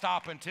 and don't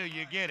stop until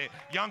you get it.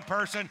 Young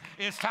person,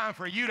 it's time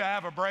for you to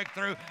have a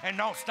breakthrough, and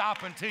don't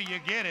stop until you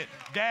get it.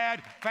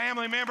 Dad,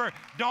 family member,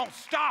 don't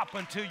stop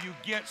until you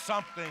get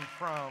something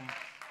from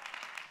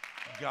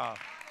God.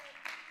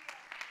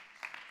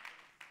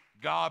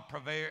 God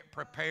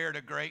prepared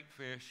a great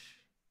fish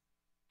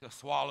to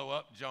swallow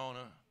up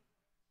Jonah.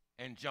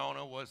 And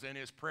Jonah was in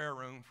his prayer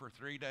room for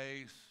 3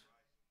 days.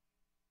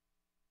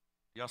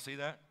 Y'all see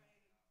that?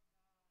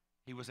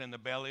 He was in the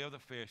belly of the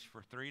fish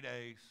for 3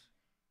 days,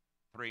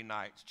 3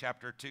 nights.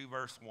 Chapter 2,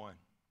 verse 1.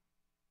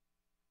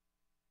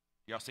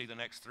 Y'all see the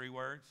next 3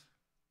 words?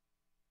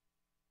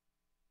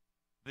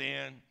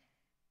 Then,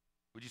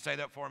 would you say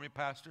that for me,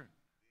 Pastor?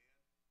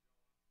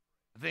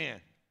 Then.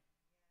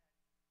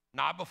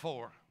 Not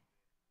before,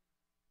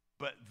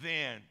 but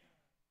then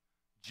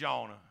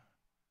Jonah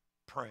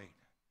prayed.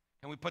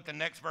 Can we put the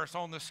next verse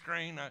on the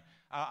screen?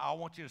 I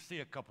want you to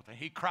see a couple things.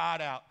 He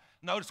cried out.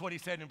 Notice what he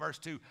said in verse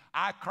 2.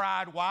 I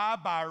cried, why?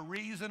 By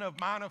reason of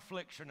mine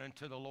affliction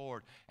unto the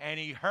Lord. And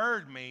he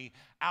heard me.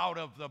 Out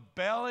of the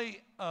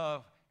belly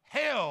of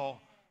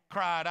hell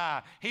cried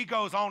I. He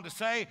goes on to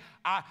say,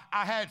 I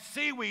had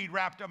seaweed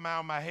wrapped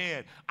around my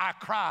head. I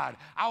cried.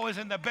 I was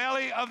in the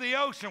belly of the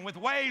ocean with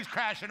waves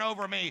crashing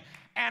over me.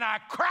 And I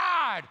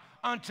cried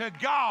unto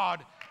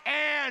God,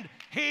 and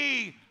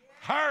he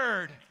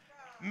heard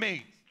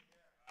me.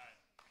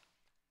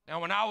 Now,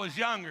 when I was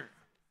younger,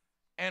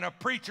 and a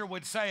preacher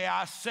would say,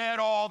 I said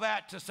all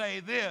that to say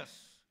this,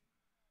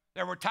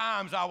 there were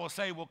times I will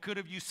say, well, could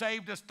have you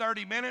saved us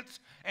 30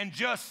 minutes and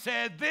just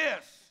said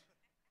this?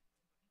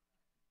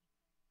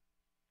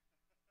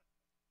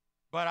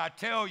 But I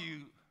tell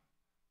you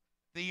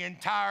the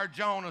entire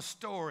Jonah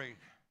story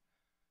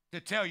to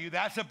tell you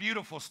that's a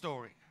beautiful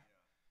story.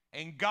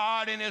 And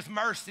God in his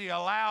mercy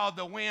allowed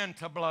the wind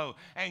to blow.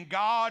 And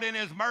God in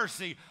his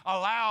mercy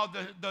allowed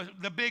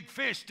the big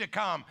fish to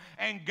come.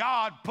 And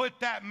God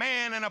put that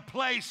man in a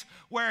place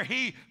where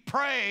he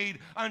prayed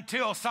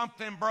until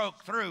something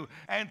broke through.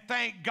 And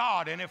thank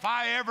God. And if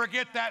I ever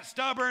get that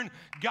stubborn,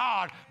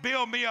 God,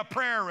 build me a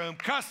prayer room.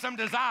 Custom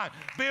design.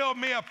 Build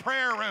me a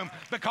prayer room.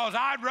 Because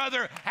I'd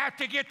rather have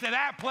to get to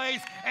that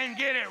place and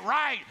get it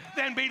right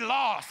than be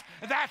lost.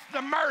 That's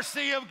the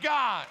mercy of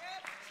God.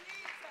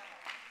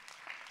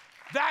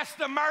 That's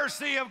the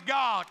mercy of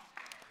God.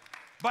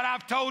 But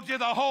I've told you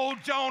the whole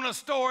Jonah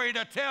story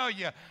to tell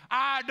you,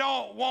 I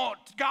don't want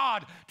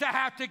God to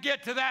have to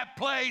get to that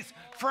place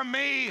for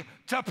me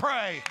to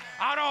pray.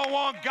 I don't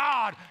want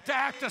God to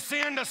have to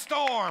send a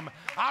storm.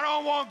 I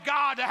don't want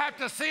God to have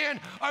to send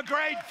a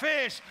great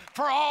fish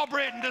for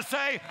Albritton to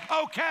say,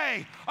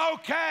 okay,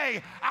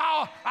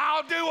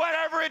 I'll do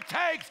whatever it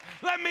takes.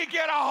 Let me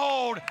get a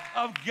hold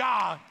of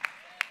God.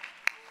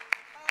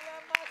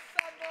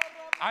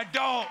 I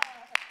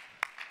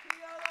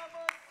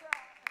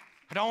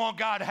don't want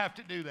God to have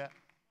to do that.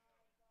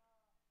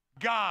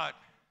 God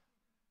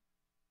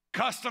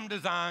custom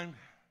designed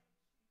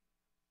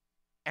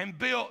and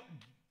built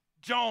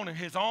Jonah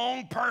his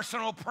own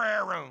personal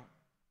prayer room.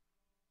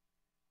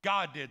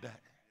 God did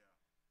that.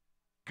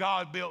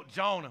 God built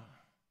Jonah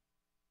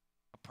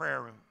a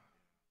prayer room.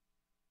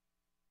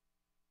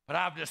 But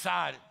I've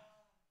decided,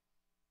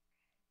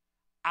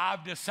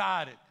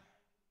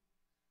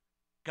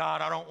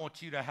 God, I don't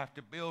want you to have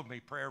to build me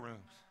prayer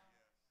rooms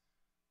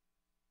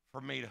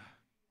for me to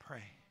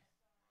pray.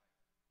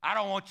 I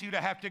don't want you to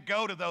have to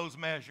go to those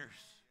measures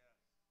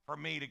for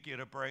me to get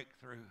a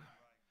breakthrough.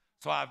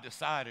 So I've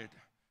decided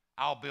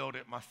I'll build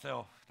it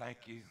myself.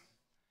 Thank you.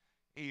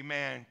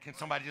 Amen. Can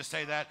somebody just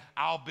say that?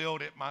 I'll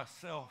build it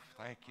myself.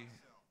 Thank you.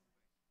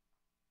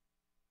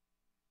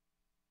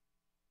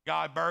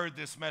 God birthed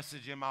this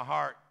message in my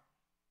heart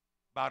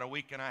about a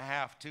week and a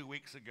half, 2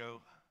 weeks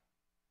ago.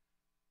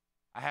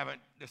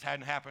 This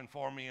hadn't happened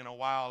for me in a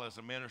while as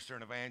a minister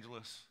and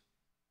evangelist.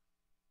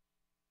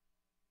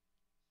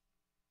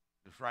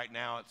 Just right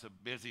now, it's a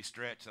busy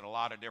stretch at a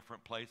lot of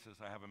different places.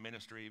 I have a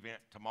ministry event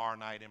tomorrow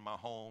night in my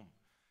home,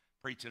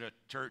 preach at a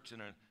church in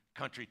a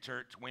country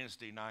church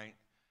Wednesday night,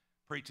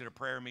 preach at a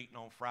prayer meeting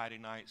on Friday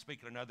night, speak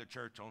at another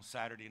church on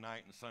Saturday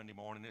night and Sunday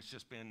morning. It's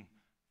just been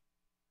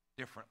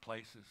different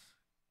places.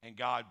 And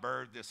God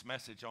birthed this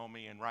message on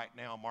me, and right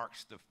now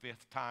marks the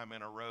 5th time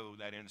in a row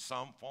that in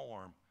some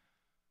form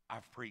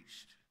I've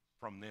preached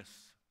from this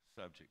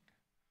subject.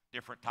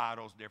 Different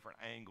titles, different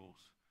angles.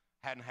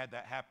 Hadn't had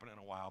that happen in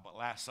a while, but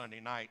last Sunday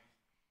night,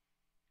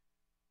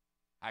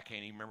 I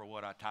can't even remember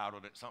what I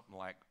titled it, something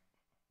like,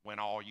 When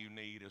All You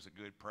Need Is a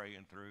Good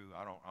Praying Through.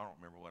 I don't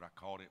remember what I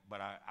called it, but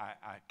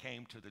I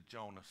came to the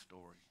Jonah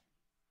story.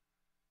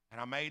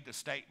 And I made the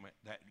statement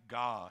that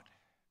God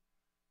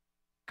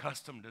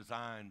custom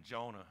designed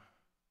Jonah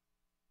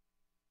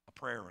a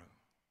prayer room,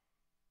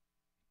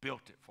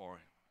 built it for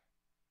him.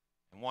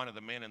 And one of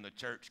the men in the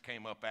church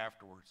came up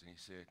afterwards and he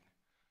said,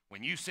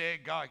 when you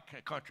said God,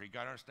 country, you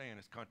got to understand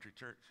it's country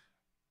church.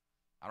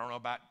 I don't know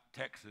about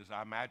Texas.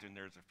 I imagine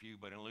there's a few,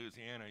 but in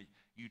Louisiana,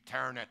 you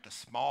turn at the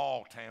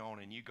small town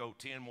and you go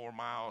 10 more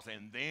miles,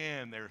 and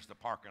then there's the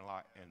parking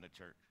lot and the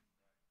church.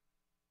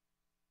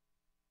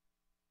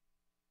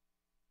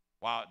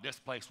 Well, this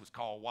place was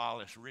called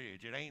Wallace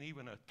Ridge. It ain't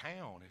even a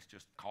town. It's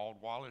just called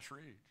Wallace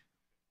Ridge.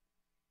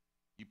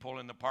 You pull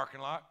in the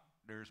parking lot,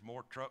 there's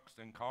more trucks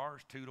than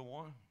cars, 2 to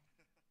 1.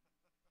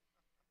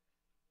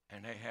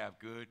 And they have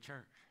good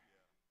church.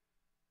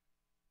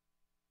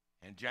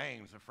 And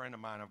James, a friend of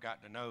mine I've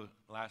gotten to know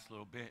the last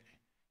little bit,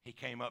 he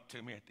came up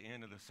to me at the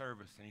end of the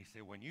service and he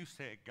said, when you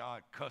said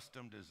God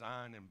custom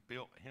designed and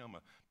built him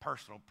a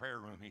personal prayer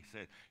room, he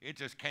said, it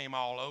just came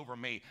all over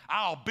me.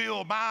 I'll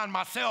build mine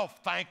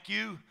myself, thank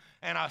you.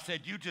 And I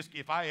said,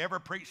 if I ever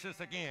preach this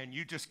again,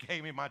 you just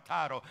gave me my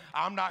title.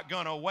 I'm not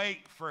going to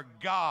wait for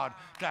God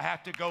to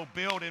have to go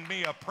build in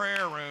me a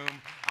prayer room.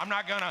 I'm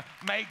not going to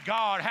make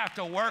God have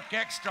to work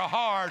extra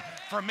hard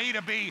for me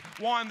to be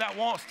one that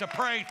wants to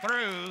pray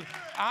through.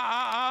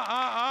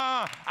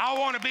 I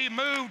want to be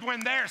moved when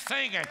they're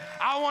singing.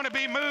 I want to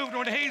be moved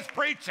when he's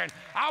preaching.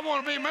 I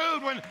want to be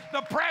moved when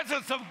the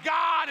presence of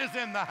God is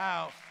in the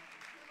house.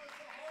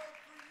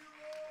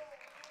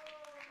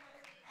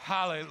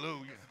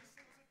 Hallelujah.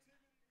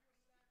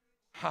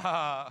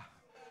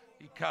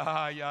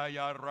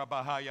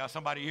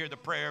 Somebody hear the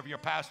prayer of your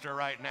pastor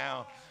right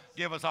now.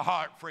 Give us a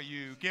heart for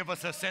you. Give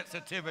us a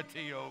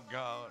sensitivity, oh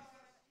God.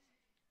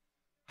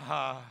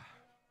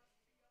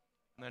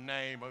 In the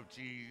name of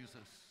Jesus.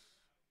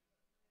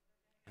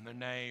 In the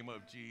name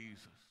of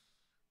Jesus.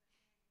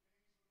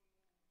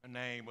 In the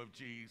name of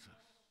Jesus.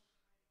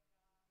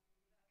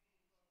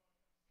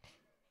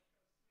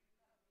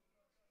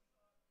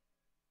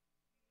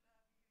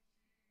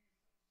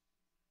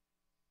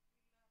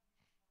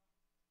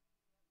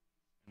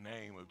 In the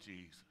name of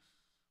Jesus.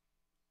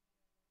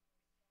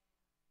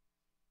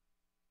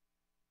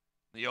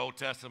 The Old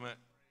Testament,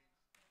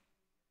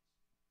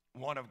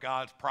 one of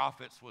God's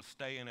prophets was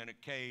staying in a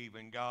cave,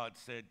 and God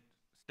said,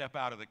 step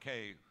out of the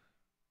cave.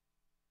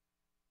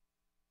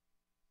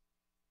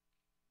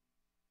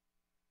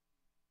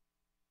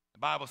 The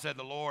Bible said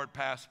the Lord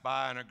passed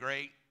by, and a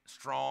great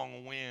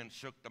strong wind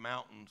shook the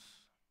mountains,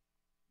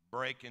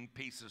 breaking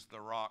pieces the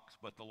rocks,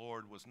 but the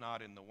Lord was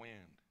not in the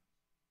wind.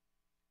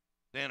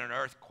 Then an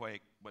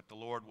earthquake, but the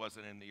Lord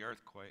wasn't in the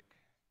earthquake.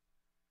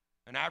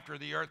 And after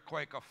the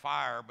earthquake, a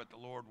fire, but the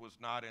Lord was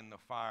not in the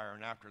fire.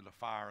 And after the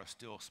fire, a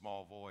still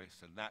small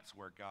voice. And that's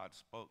where God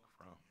spoke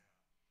from.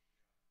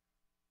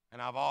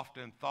 And I've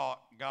often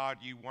thought, God,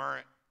 you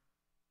weren't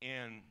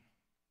in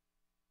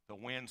the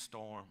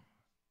windstorm,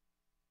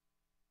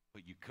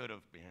 but you could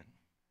have been.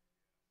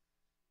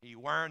 You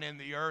weren't in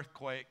the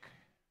earthquake,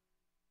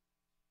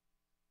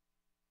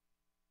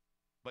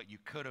 but you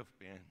could have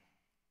been.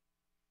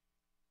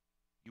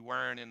 You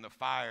weren't in the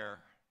fire,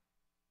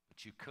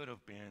 but you could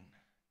have been.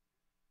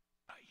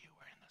 But you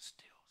were in the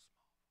still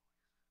small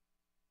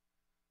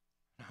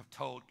voice. And I've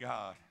told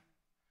God,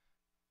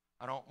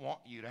 I don't want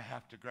you to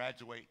have to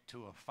graduate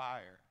to a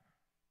fire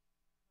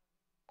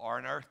or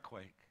an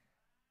earthquake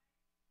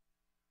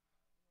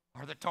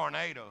or the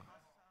tornado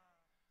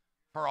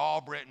for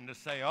Albritton to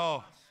say,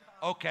 oh,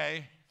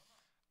 okay,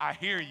 I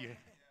hear you.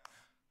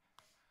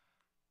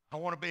 I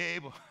want to be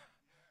able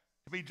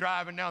to be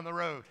driving down the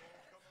road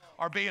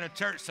or be in a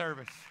church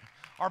service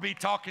or be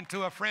talking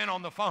to a friend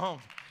on the phone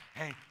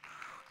and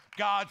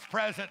God's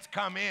presence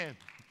come in.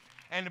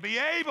 And to be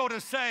able to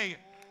say,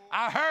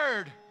 I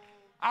heard,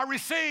 I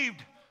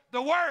received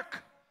the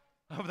work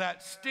of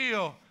that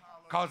still.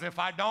 Because if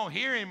I don't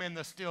hear him in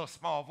the still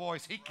small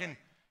voice, he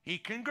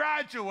can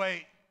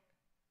graduate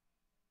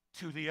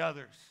to the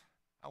others.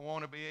 I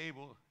want to be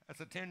able, that's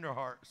a tender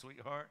heart,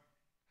 sweetheart.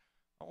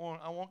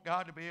 I want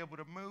God to be able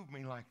to move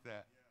me like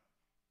that.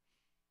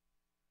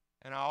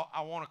 And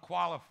I want to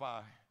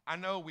qualify. I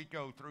know we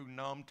go through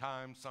numb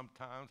times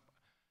sometimes.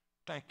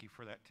 Thank you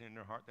for that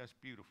tender heart. That's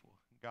beautiful.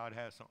 God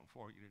has something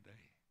for you today.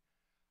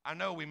 I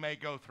know we may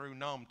go through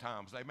numb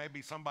times. There may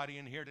be somebody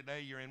in here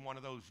today, you're in one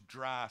of those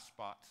dry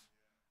spots.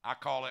 I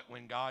call it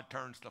when God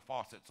turns the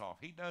faucets off.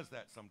 He does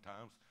that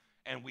sometimes.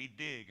 And we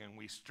dig and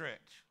we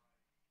stretch.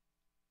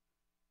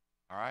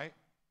 All right?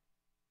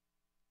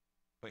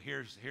 But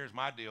here's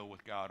my deal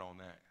with God on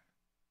that.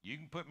 You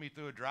can put me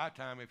through a dry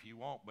time if you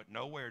want, but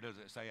nowhere does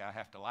it say I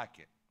have to like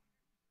it.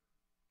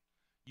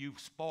 You've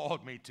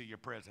spoiled me to your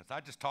presence. I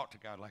just talked to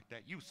God like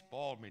that. You've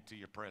spoiled me to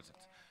your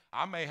presence.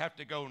 I may have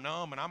to go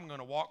numb, and I'm going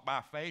to walk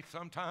by faith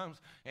sometimes.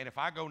 And if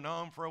I go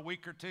numb for a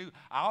week or two,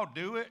 I'll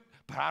do it,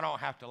 but I don't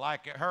have to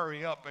like it.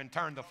 Hurry up and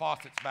turn the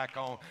faucets back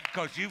on,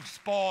 because you've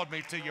spoiled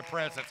me to your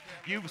presence.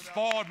 You've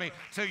spoiled me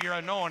to your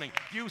anointing.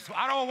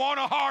 I don't want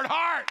a hard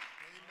heart.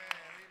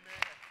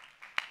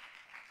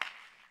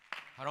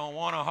 I don't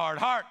want a hard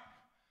heart.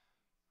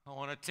 I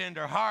want a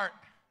tender heart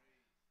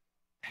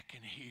that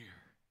can hear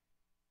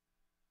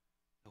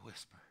the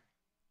whisper.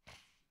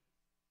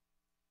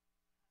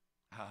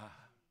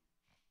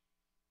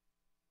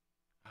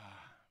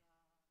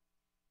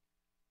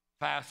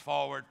 Fast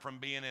forward from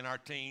being in our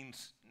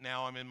teens,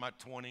 now I'm in my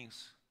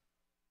 20s.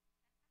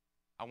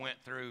 I went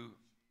through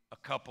a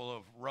couple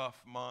of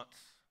rough months,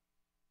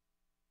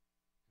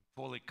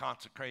 fully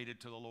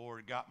consecrated to the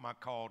Lord, got my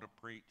call to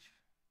preach.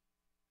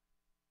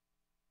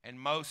 And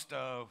most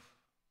of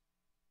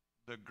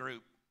the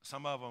group,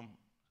 some of them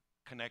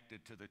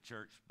connected to the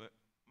church, but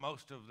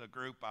most of the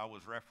group I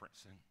was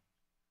referencing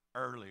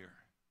earlier,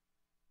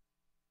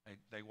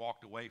 they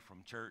walked away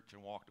from church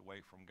and walked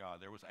away from God.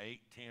 There was 8,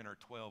 10, or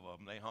 12 of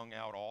them. They hung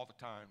out all the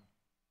time,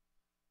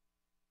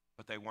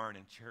 but they weren't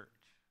in church.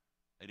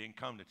 They didn't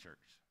come to church.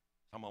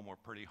 Some of them were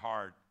pretty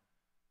hard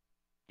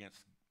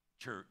against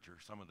church or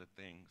some of the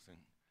things. And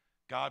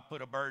God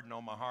put a burden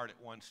on my heart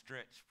at one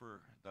stretch for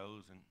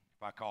those. And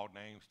if I called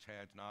names,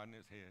 Chad's nodding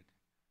his head.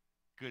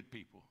 Good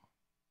people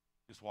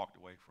just walked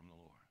away from the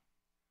Lord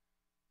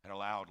and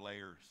allowed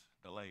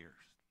the layers.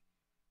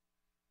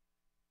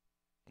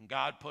 And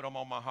God put them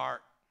on my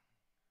heart.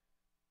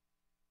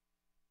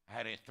 I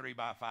had a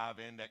 3x5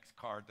 index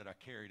card that I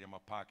carried in my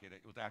pocket.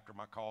 It was after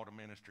my call to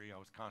ministry. I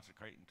was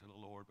consecrating to the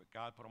Lord, but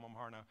God put them on my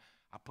heart. And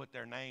I put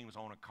their names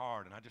on a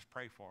card, and I just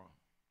pray for them.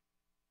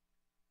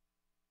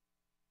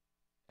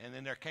 And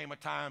then there came a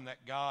time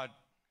that God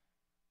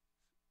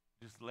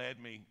just led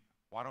me,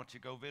 why don't you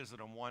go visit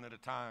them one at a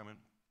time and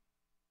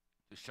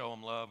to show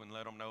them love and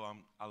let them know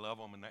I love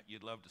them and that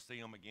you'd love to see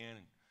them again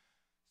and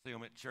see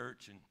them at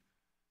church. And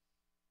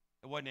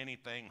it wasn't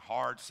anything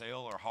hard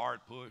sell or hard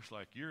push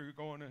like you're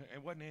going to,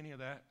 it wasn't any of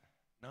that,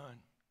 none.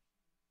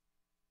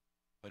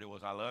 But it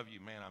was, I love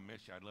you, man, I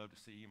miss you, I'd love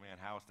to see you, man,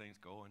 how's things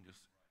going?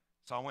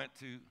 So I went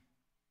to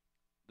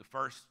the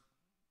first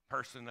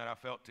person that I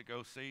felt to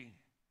go see.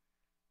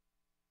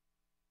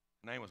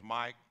 His name was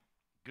Mike,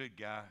 good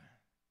guy.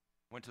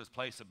 Went to his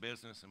place of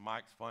business, and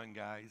Mike's a fun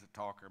guy. He's a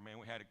talker. Man,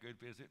 we had a good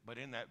visit. But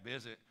in that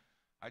visit,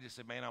 I just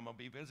said, man, I'm going to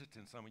be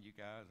visiting some of you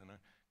guys, and I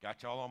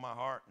got y'all on my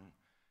heart,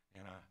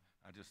 and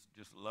I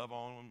just love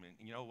on them, and,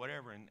 you know,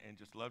 whatever, and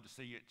just love to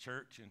see you at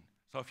church. And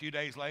so a few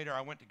days later, I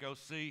went to go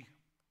see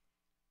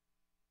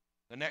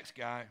the next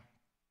guy,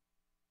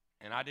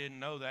 and I didn't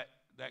know that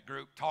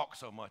group talked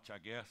so much, I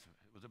guess.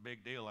 It was a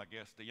big deal, I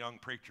guess, the young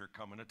preacher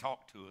coming to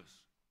talk to us.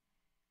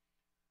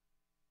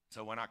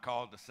 So when I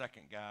called the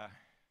second guy,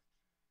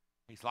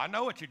 he said, I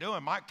know what you're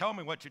doing. Mike told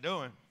me what you're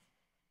doing.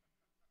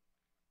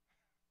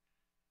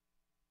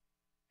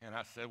 And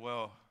I said,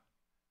 well,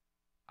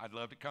 I'd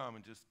love to come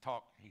and just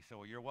talk. He said,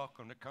 well, you're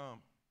welcome to come.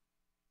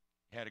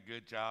 He had a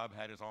good job,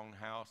 had his own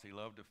house. He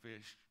loved to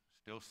fish,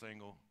 still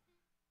single.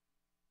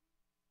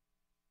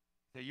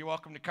 He said, you're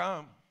welcome to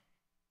come.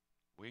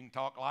 We can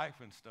talk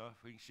life and stuff.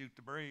 We can shoot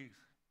the breeze.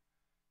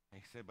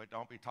 And he said, but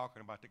don't be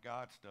talking about the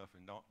God stuff,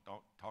 and don't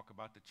talk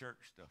about the church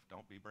stuff.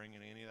 Don't be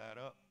bringing any of that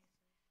up.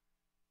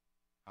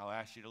 I'll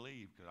ask you to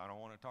leave because I don't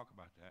want to talk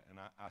about that. And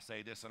I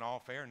say this in all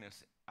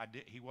fairness.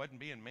 He wasn't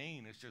being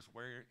mean. It's just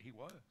where he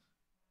was.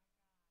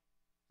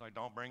 It's like,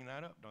 don't bring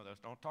that up. No,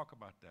 don't talk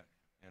about that.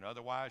 And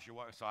otherwise,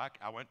 so I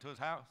went to his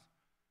house.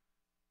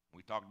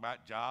 We talked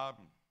about job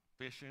and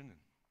fishing. And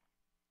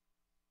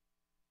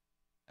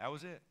that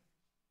was it.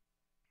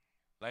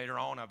 Later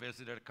on, I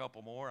visited a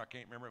couple more. I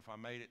can't remember if I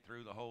made it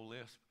through the whole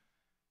list.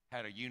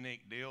 Had a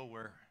unique deal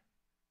where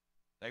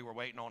They were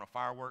waiting on a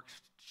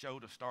fireworks show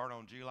to start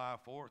on July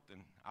 4th,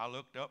 and I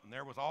looked up, and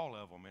there was all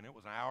of them, and it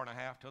was an hour and a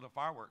half till the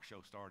fireworks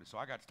show started. So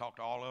I got to talk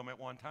to all of them at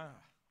one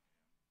time,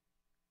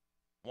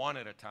 one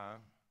at a time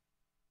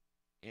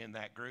in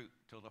that group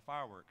till the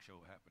fireworks show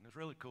happened. It's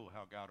really cool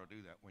how God will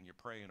do that when you're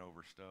praying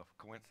over stuff.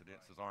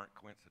 Coincidences aren't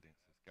coincidences.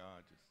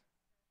 God just...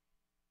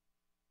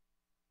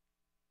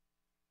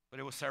 But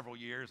it was several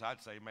years,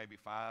 I'd say maybe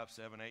 5,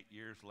 7, 8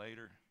 years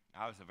later.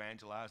 I was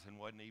evangelizing,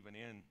 wasn't even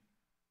in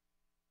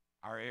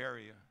our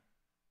area.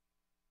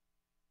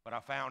 But I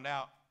found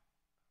out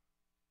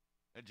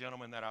a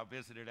gentleman that I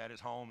visited at his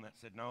home that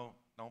said, no,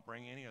 don't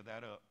bring any of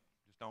that up.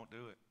 Just don't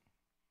do it.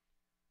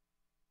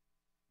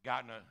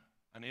 Gotten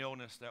an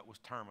illness that was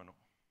terminal.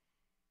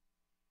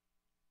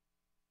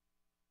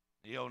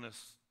 The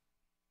illness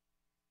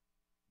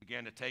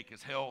began to take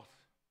his health.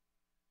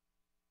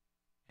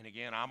 And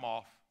again, I'm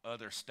off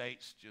other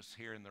states just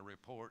hearing the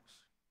reports.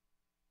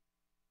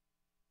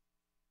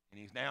 And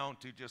he's down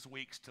to just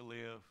weeks to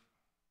live,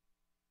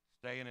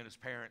 staying in his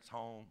parents'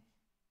 home,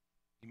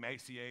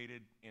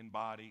 emaciated in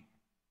body,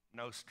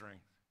 no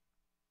strength.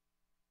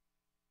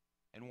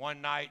 And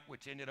one night,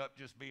 which ended up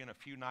just being a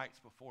few nights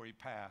before he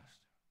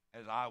passed,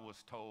 as I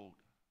was told,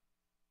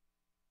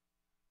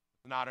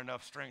 not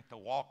enough strength to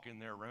walk in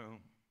their room,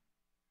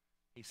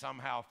 he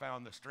somehow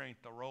found the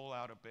strength to roll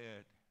out of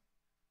bed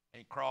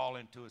and crawl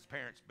into his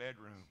parents'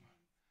 bedroom.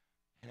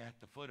 And at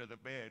the foot of the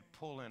bed,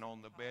 pulling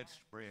on the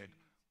bedspread,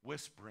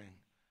 whispering,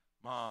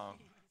 Mom,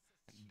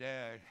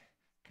 Dad,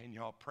 can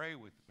y'all pray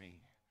with me?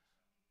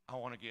 I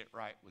want to get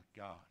right with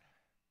God.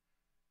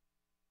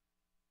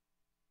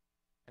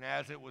 And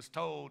as it was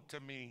told to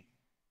me,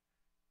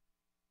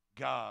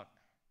 God,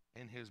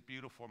 in his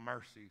beautiful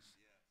mercies,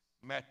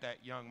 met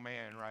that young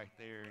man right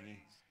there, and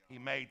he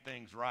made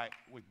things right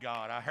with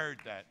God. I heard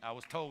that. I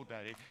was told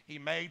that. He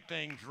made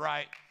things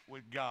right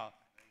with God.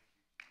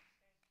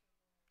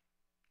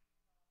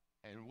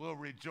 And we'll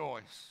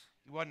rejoice.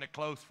 He wasn't a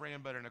close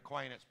friend, but an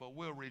acquaintance, but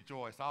we'll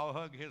rejoice. I'll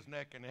hug his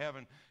neck in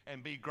heaven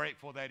and be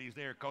grateful that he's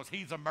there, because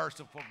he's a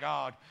merciful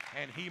God,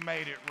 and he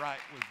made it right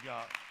with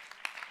God.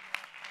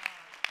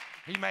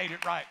 He made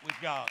it right with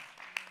God.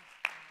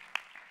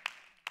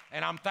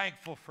 And I'm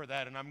thankful for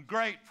that, and I'm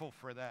grateful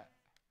for that.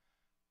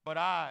 But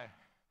I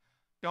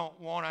don't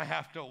want to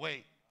have to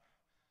wait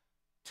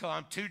till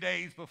I'm 2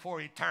 days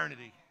before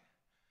eternity,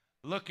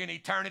 looking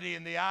eternity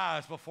in the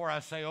eyes before I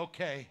say,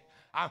 okay,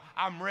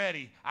 I'm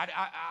ready.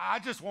 I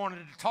just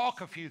wanted to talk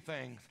a few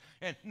things.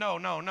 And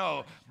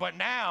no. But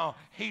now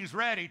he's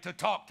ready to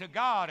talk to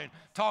God and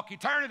talk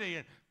eternity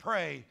and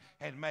pray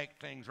and make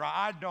things right.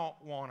 I don't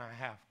want to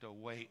have to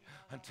wait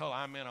until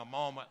I'm in a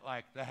moment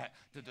like that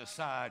to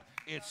decide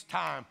it's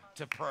time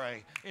to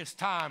pray. It's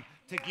time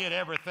to get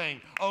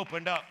everything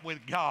opened up with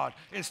God.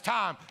 It's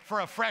time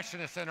for a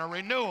freshness and a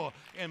renewal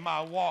in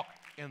my walk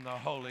in the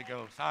Holy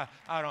Ghost.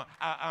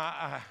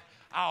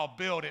 I'll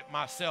build it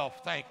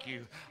myself, thank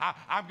you.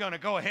 I'm going to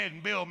go ahead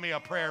and build me a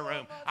prayer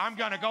room. I'm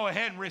going to go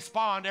ahead and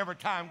respond every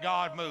time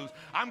God moves.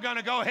 I'm going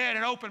to go ahead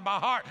and open my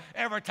heart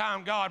every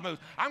time God moves.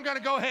 I'm going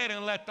to go ahead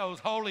and let those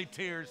holy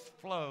tears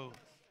flow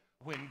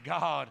when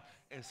God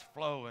is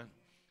flowing.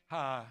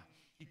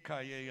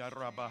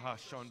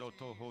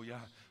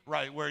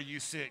 Right where you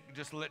sit,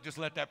 just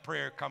let that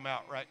prayer come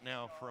out right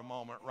now for a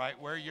moment, right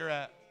where you're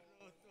at.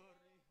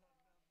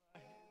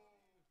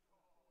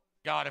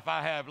 God, if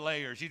I have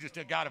layers,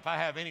 God, if I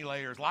have any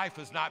layers, life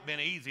has not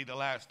been easy the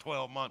last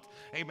 12 months.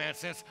 Amen.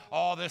 Since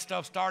all this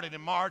stuff started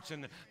in March,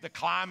 and the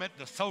climate,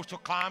 the social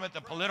climate,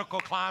 the political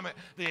climate,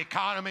 the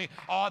economy,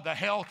 all the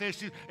health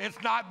issues, it's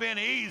not been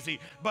easy.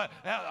 But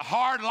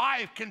hard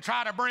life can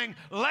try to bring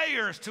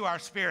layers to our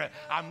spirit.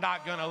 I'm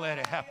not going to let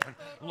it happen.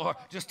 Lord,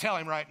 just tell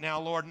him right now,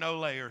 Lord, no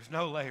layers,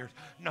 no layers,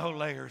 no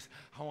layers.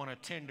 I want a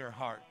tender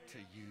heart to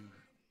you.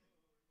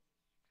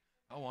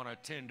 I want a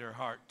tender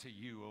heart to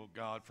you, oh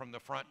God, from the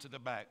front to the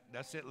back.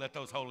 That's it. Let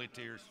those holy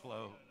tears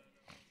flow.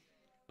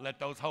 Let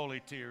those holy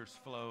tears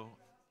flow.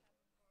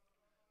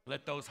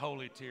 Let those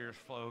holy tears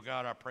flow.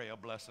 God, I pray a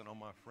blessing on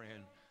my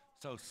friend.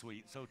 So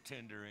sweet, so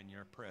tender in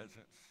your presence.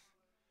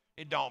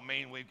 It don't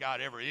mean we've got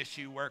every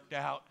issue worked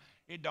out.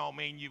 It don't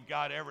mean you've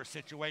got every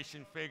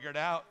situation figured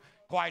out.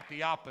 Quite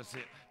the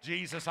opposite.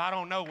 Jesus, I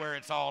don't know where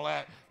it's all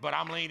at, but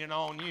I'm leaning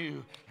on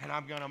you, and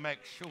I'm going to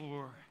make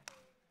sure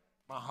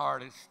my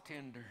heart is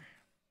tender.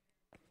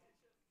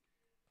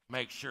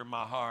 Make sure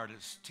my heart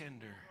is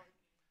tender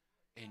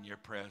in your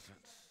presence.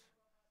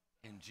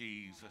 In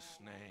Jesus'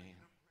 name.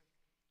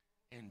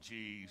 In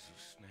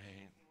Jesus'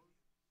 name.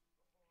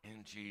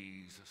 In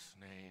Jesus'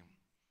 name.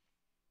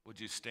 Would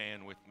you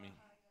stand with me?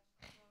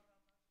 Would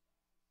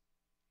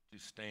you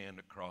stand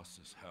across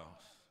this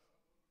house?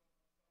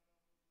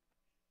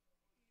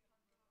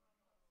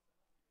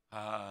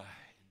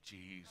 In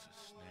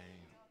Jesus'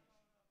 name.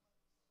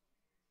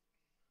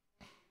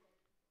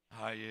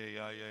 In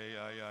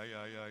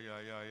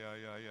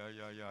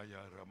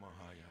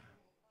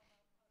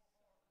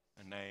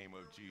the name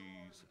of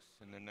Jesus,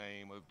 in the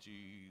name of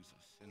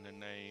Jesus, in the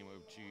name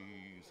of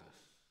Jesus.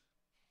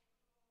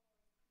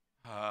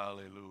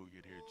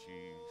 Hallelujah, dear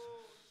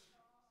Jesus.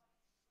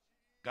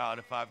 God,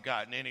 if I've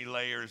gotten any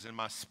layers in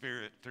my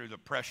spirit through the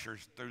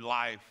pressures, through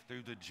life,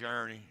 through the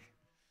journey,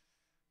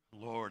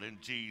 Lord, in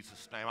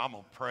Jesus' name, I'm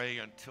going to pray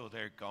until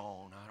they're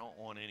gone. I don't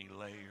want any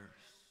layers.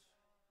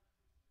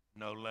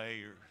 No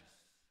layers.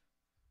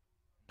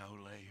 No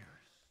layers.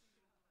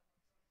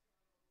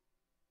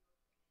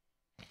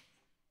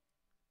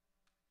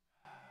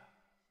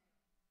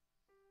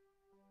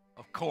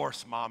 Of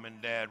course, Mom and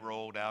Dad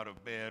rolled out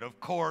of bed. Of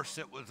course,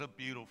 it was a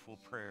beautiful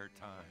prayer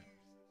time.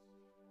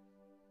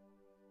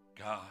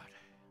 God,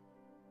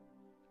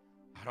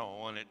 I don't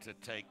want it to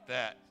take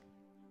that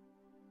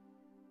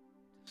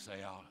to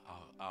say,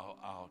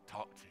 I'll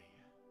talk to you.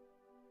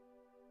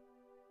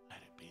 Let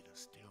it be the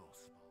still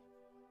small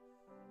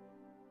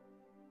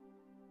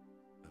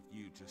voice of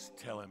you just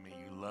telling me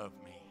you love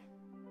me.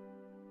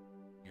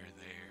 You're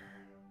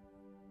there.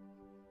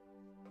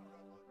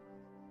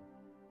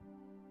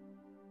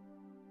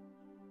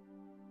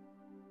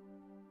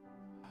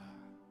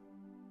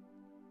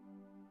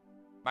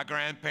 My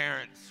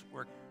grandparents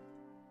were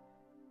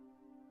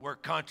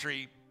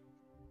country,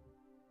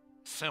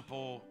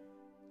 simple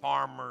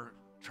farmer,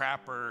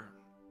 trapper,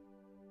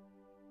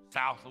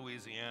 South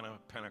Louisiana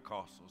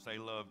Pentecostals. They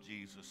loved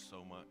Jesus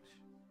so much.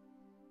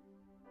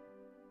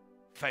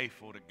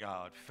 Faithful to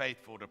God,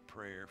 faithful to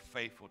prayer,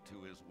 faithful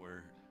to His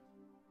Word.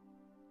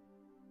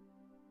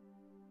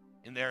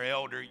 In their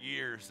elder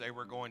years, they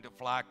were going to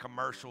fly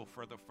commercial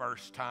for the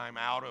first time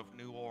out of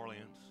New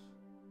Orleans.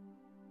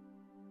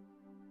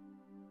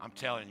 I'm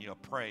telling you, a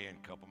praying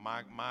couple.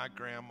 My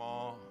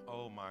grandma,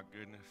 oh my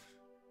goodness.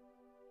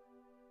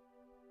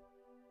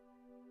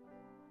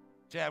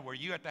 Chad, were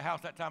you at the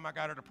house that time I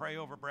got her to pray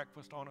over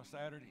breakfast on a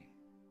Saturday?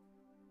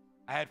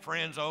 I had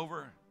friends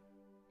over,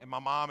 and my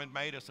mom had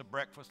made us a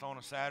breakfast on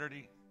a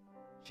Saturday.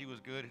 She was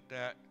good at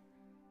that.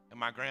 And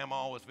my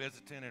grandma was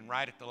visiting, and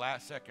right at the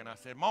last second, I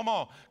said,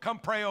 Mama, come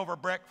pray over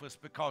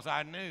breakfast, because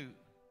I knew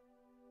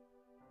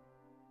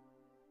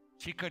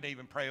she couldn't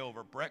even pray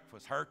over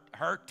breakfast.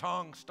 Her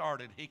tongue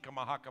started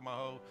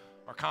hikamahakamaho,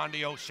 or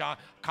kandio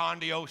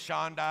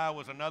shandai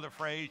was another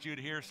phrase you'd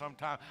hear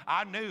sometime.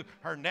 I knew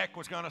her neck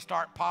was going to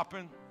start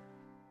popping.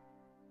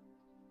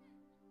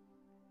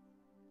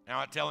 Am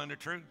I telling the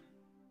truth?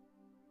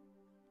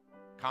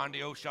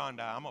 Kandio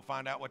shandai. I'm going to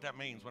find out what that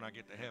means when I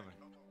get to heaven.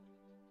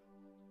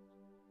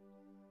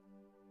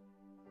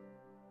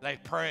 They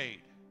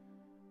prayed.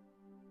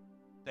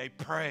 They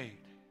prayed.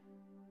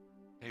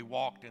 They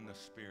walked in the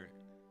Spirit.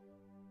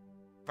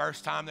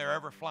 First time they're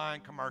ever flying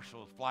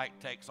commercial, flight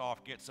takes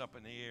off, gets up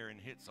in the air, and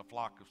hits a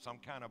flock of some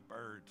kind of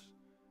birds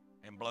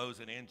and blows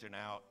an engine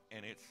out,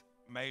 and it's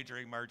major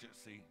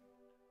emergency.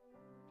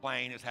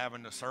 Plane is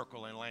having to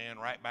circle and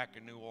land right back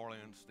in New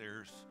Orleans.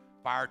 There's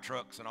fire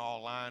trucks and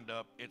all lined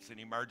up. It's an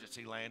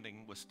emergency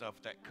landing with stuff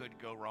that could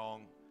go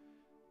wrong.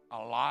 A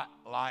lot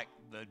like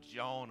the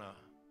Jonah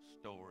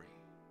story.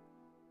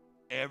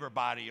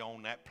 Everybody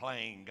on that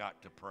plane got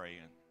to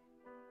praying.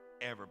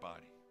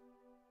 Everybody.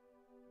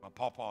 My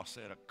papa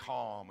said a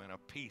calm and a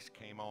peace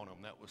came on them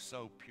that was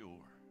so pure.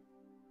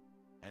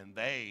 And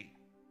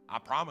I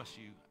promise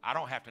you, I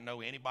don't have to know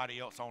anybody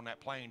else on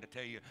that plane to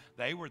tell you,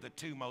 they were the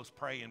two most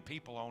praying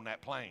people on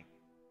that plane.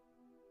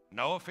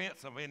 No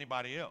offense of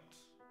anybody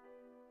else.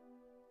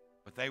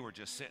 But they were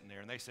just sitting there,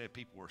 and they said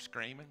people were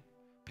screaming,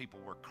 people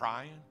were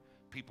crying,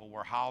 people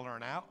were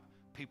hollering out,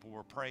 people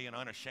were praying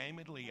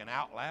unashamedly and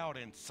out loud,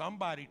 and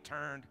somebody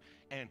turned,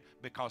 and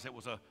because it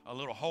was a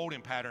little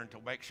holding pattern to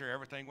make sure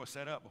everything was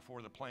set up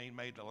before the plane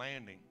made the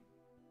landing.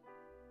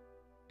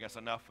 I guess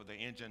enough of the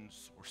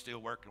engines were still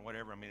working,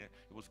 whatever. I mean, it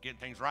was getting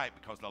things right,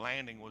 because the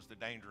landing was the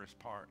dangerous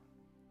part.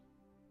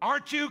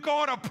 Aren't you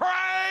going to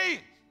pray?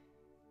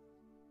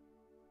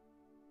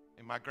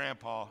 And my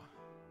grandpa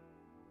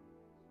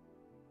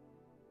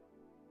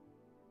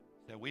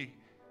said, we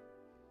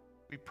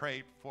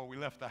prayed before we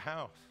left the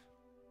house.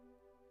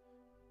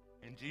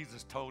 And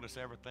Jesus told us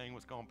everything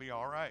was going to be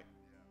all right.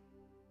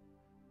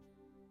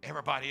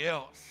 Everybody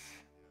else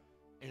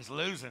is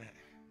losing it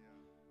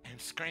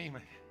and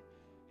screaming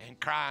and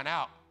crying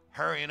out,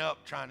 hurrying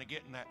up, trying to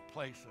get in that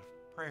place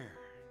of prayer.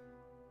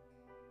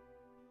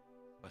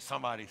 But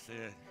somebody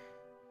said,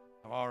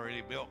 I've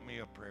already built me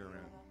a prayer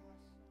room.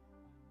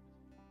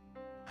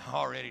 I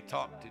already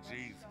talked to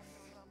Jesus.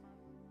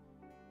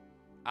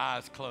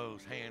 Eyes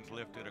closed, hands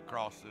lifted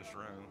across this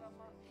room.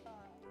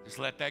 Just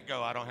let that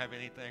go. I don't have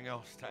anything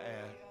else to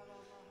add.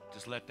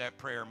 Just let that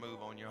prayer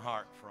move on your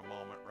heart for a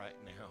moment right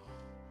now.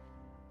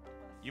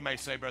 You may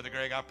say, Brother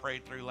Greg, I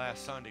prayed through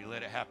last Sunday.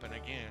 Let it happen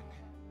again.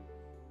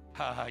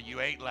 You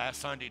ate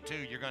last Sunday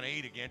too. You're going to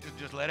eat again.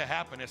 Just let it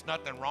happen. There's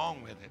nothing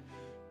wrong with it.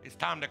 It's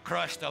time to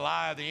crush the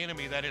lie of the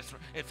enemy that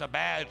it's a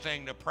bad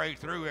thing to pray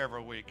through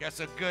every week. That's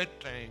a good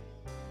thing.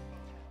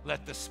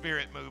 Let the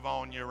Spirit move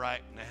on you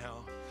right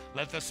now.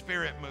 Let the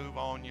Spirit move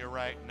on you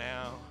right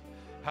now.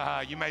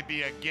 You may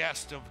be a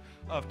guest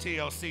of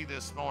TLC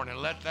this morning.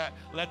 Let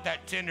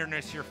that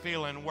tenderness you're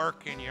feeling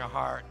work in your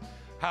heart.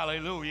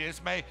 Hallelujah.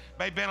 It's may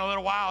been a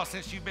little while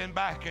since you've been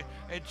back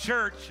at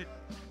church.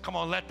 Come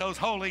on, let those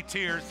holy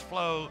tears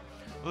flow.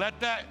 Let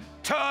that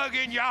tug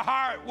in your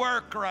heart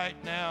work right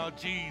now,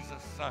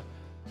 Jesus.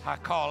 I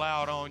call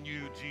out on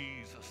you,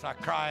 Jesus. I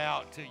cry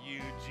out to you,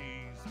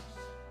 Jesus.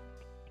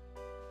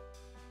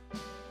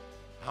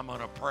 I'm going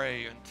to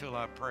pray until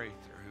I pray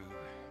through.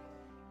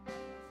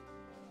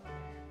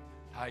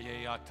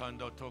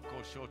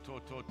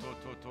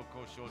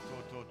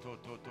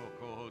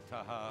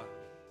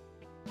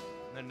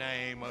 In the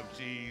name of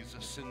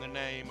Jesus, in the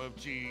name of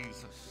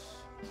Jesus.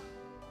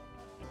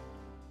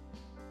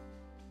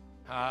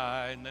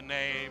 In the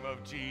name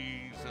of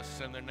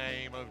Jesus, in the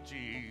name of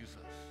Jesus.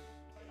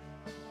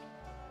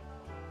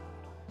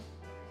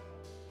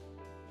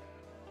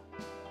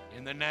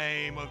 In the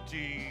name of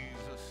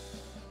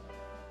Jesus.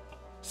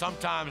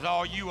 Sometimes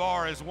all you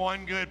are is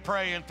one good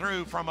praying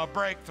through from a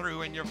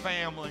breakthrough in your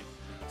family.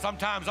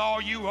 Sometimes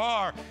all you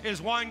are is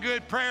one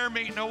good prayer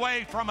meeting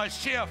away from a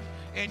shift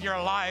in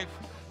your life.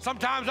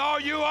 Sometimes all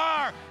you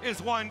are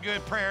is one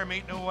good prayer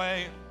meeting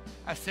away.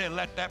 I said,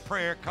 let that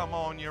prayer come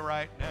on you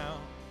right now.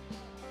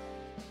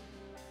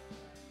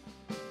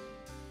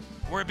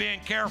 We're being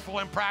careful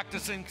in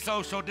practicing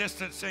social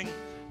distancing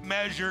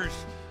measures.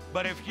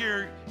 But if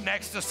you're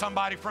next to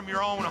somebody from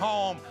your own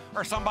home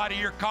or somebody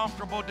you're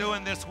comfortable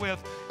doing this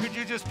with, could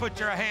you just put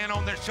your hand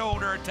on their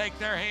shoulder and take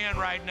their hand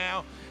right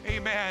now?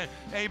 Amen.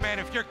 Amen.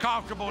 If you're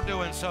comfortable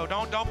doing so,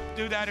 don't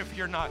do that if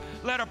you're not.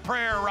 Let a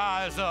prayer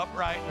rise up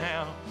right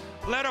now.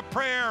 Let a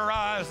prayer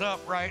rise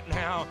up right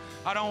now.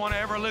 I don't want to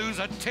ever lose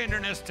a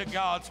tenderness to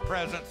God's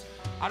presence.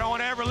 I don't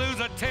want to ever lose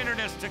a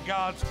tenderness to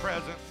God's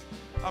presence.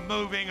 A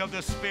moving of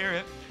the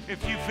Spirit.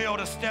 If you feel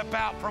to step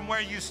out from where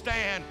you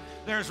stand,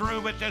 there's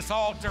room at this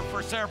altar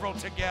for several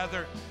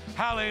together.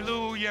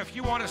 Hallelujah. If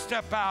you want to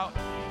step out,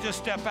 just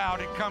step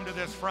out and come to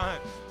this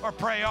front or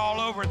pray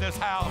all over this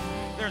house.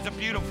 There's a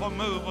beautiful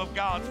move of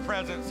God's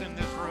presence in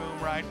this room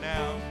right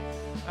now.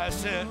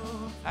 That's it.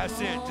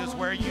 That's it. Just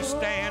where you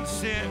stand,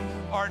 sit,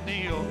 or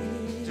kneel,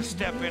 just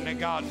step into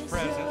God's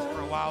presence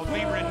for a while.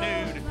 Be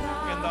renewed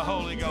in the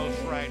Holy Ghost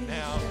right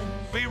now.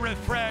 Be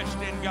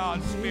refreshed in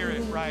God's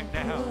Spirit right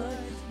now.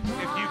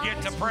 If you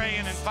get to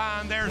praying and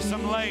find there's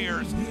some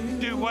layers,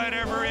 do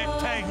whatever it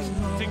takes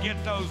to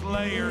get those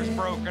layers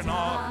broken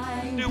off.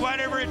 Do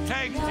whatever it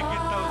takes to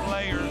get those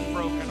layers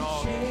broken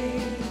off.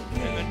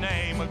 In the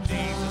name of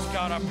Jesus,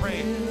 God, I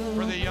pray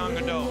for the young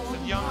adults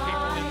and young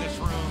people in this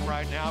room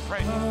right now. I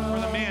pray for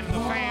the men and the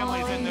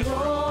families in this room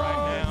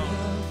right now.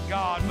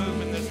 God,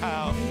 move in this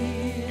house.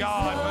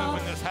 God,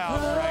 move in this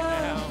house right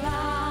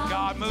now.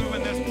 God, move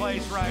in this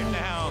place right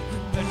now.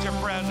 Let your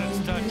presence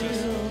touch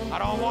us. I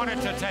don't want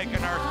it to take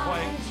an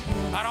earthquake.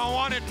 I don't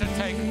want it to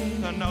take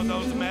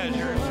those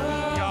measures.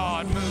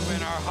 God, move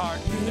in our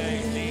heart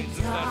today,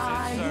 Jesus.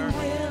 That's it, sir.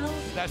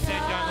 That's it,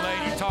 young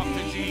lady. Talk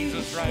to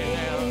Jesus right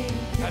now.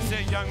 That's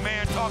it, young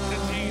man. Talk to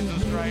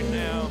Jesus right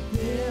now.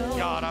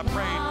 God, I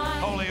pray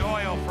holy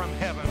oil from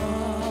heaven.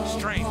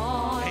 Strength.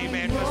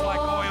 Amen. Just like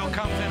oil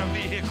comes in a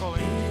vehicle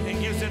and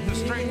gives it the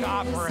strength to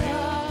operate.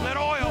 Let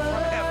oil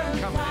from heaven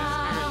come in his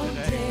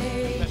spirit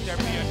today. Let there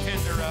be a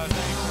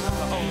tenderization of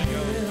the Holy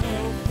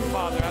Ghost.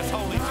 Father, that's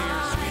holy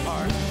tears,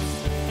 sweetheart.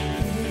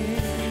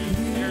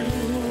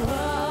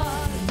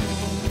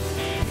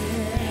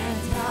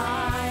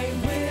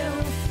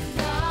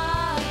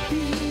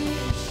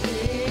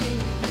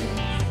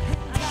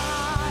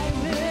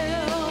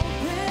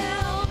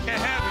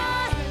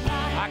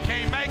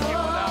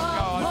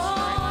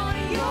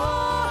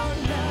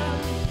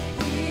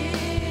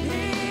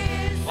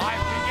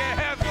 Life can get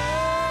heavy.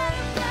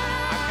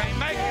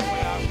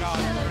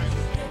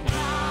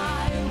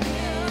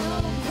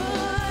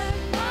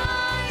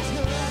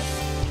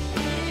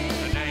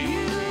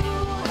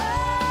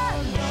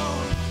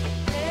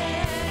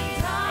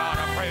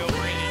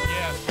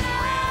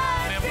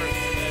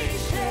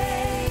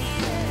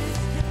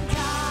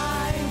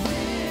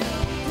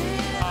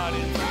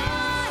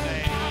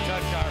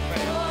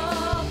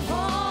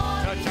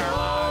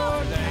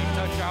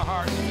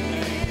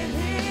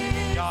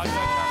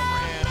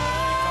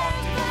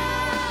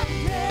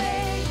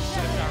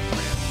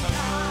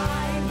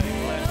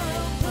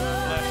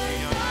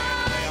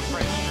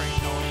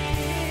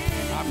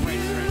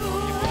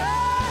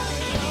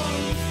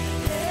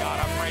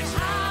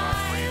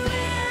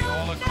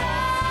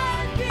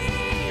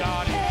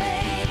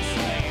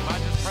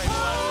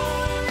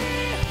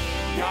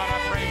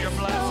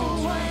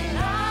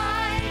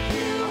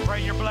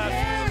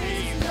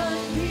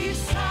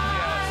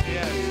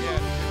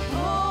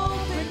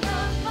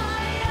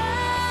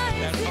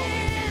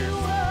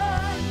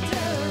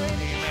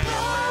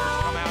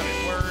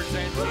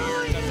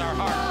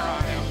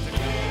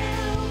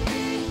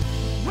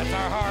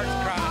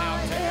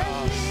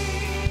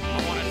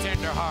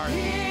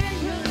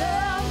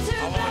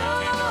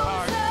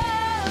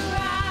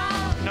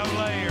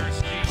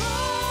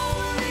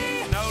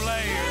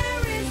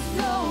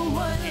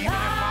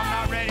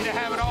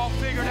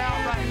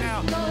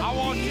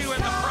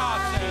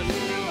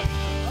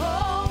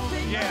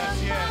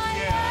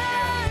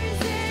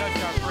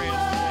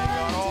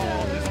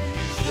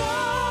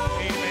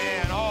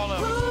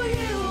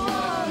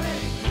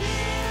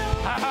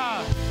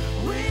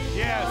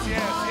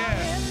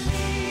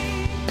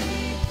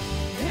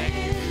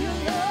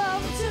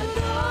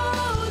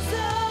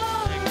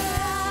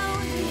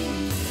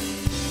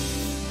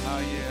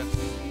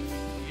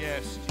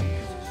 Yes,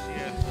 Jesus.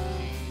 Yes,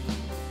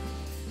 Jesus.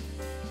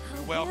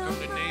 You're welcome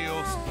to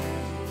kneel.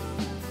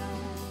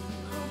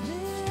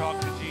 Just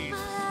talk to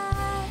Jesus.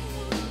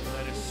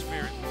 Let His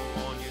Spirit move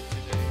on you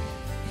today.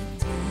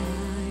 And I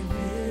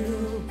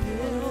will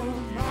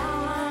build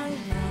my life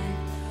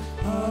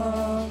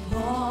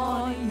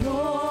upon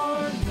your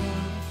love.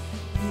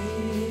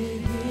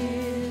 It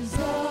is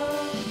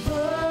a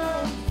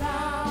firm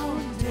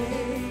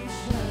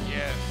foundation.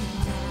 Yes.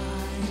 I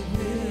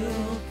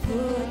will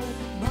put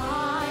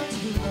my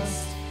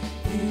trust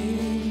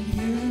in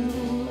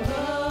you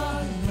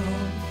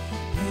alone,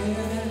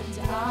 and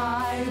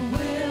I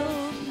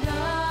will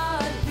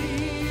not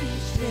be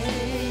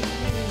shaken.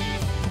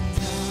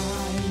 And I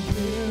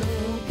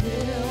will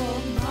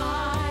build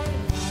my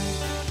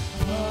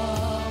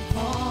life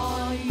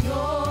upon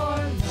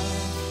your love.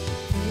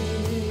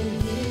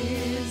 It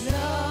is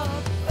a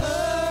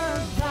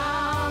firm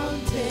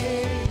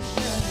foundation.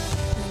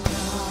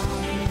 And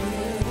I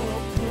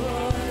will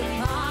put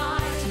my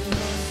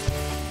trust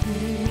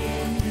in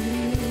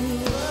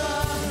you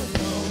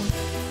alone,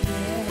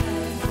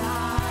 and I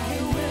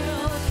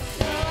will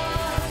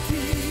not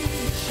be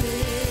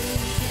shaken.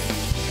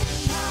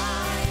 I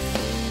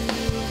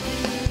will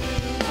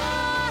build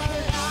my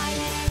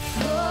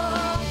life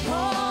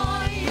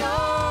upon your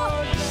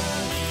love.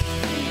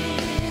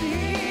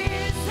 It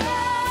is a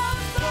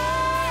firm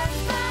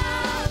foundation,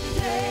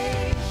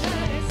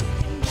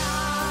 and I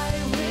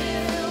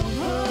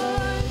will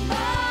put my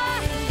trust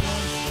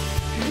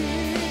in you alone,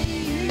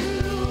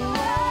 and I will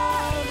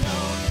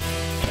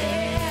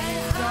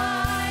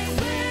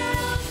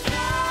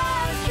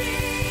not be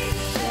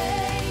shaken. And I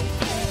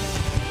will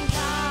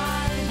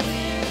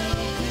build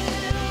my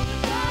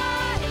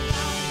life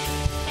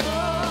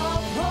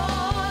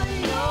upon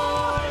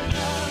your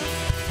love.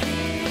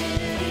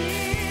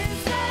 It is a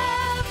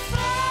firm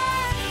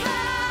foundation, and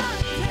I will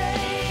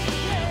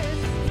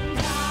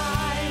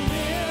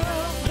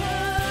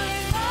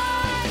put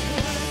my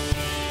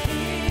trust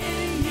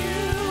in you alone,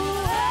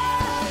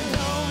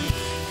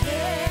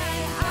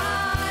 and I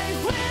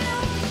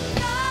will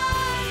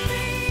not be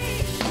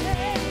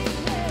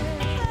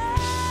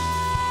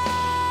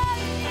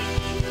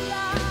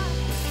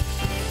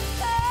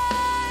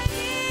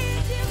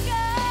shaken.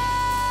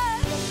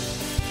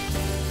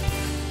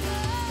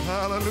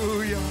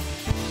 Hallelujah.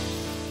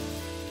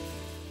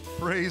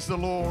 Praise the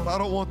Lord. I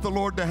don't want the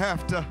Lord to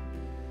have to,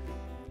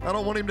 I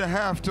don't want Him to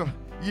have to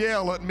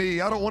yell at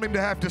me. I don't want Him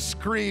to have to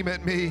scream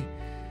at me.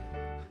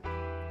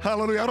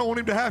 Hallelujah. I don't want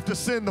Him to have to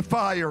send the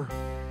fire.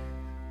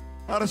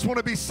 I just want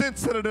to be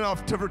sensitive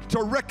enough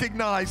to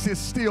recognize His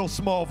still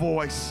small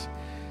voice.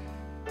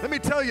 Let me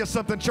tell you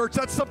something, church.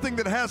 That's something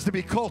that has to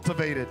be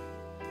cultivated.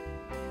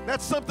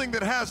 That's something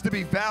that has to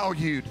be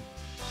valued.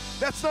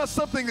 That's not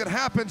something that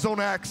happens on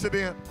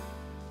accident.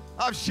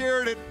 I've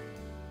shared it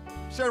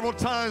several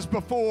times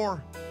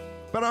before,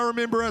 but I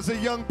remember as a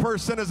young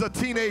person, as a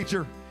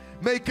teenager,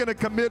 making a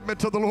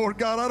commitment to the Lord.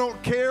 God, I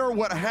don't care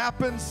what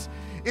happens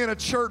in a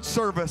church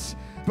service,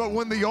 but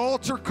when the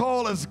altar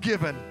call is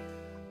given,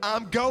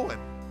 I'm going.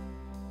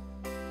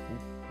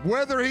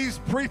 Whether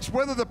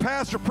the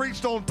pastor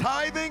preached on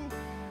tithing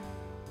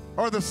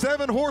or the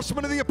 7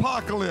 horsemen of the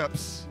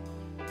apocalypse,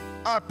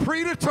 I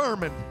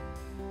predetermined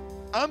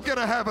I'm going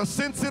to have a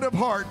sensitive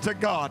heart to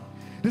God.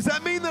 Does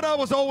that mean that I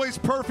was always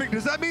perfect?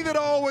 Does that mean that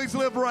I always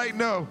live right?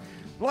 No.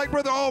 Like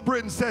Brother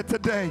Albritton said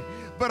today,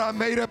 but I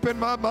made up in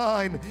my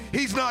mind,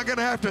 He's not going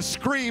to have to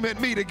scream at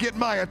me to get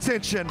my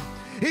attention.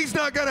 He's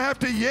not going to have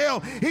to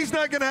yell. He's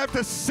not going to have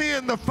to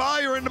send the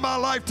fire into my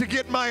life to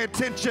get my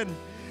attention.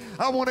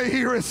 I want to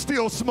hear His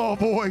still small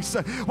voice.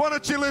 Why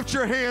don't you lift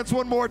your hands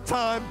one more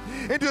time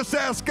and just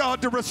ask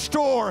God to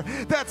restore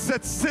that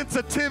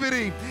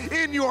sensitivity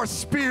in your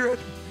spirit,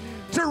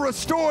 to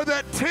restore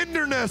that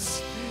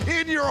tenderness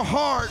in your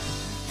heart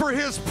for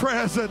His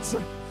presence.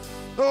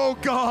 Oh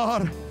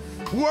God,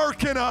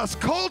 work in us.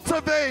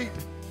 Cultivate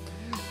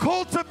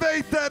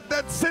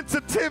that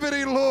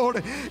sensitivity,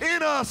 Lord,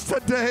 in us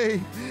today.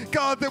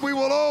 God, that we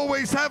will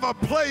always have a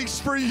place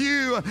for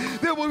You,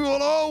 that we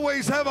will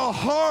always have a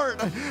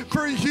heart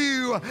for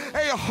You,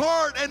 a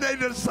heart and a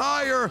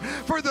desire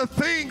for the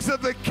things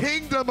of the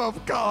kingdom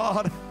of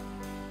God.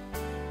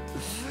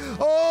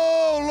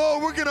 Oh,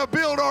 Lord, we're going to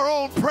build our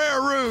own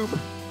prayer room.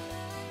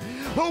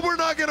 Lord, we're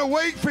not going to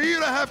wait for You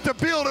to have to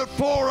build it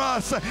for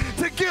us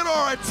to get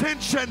our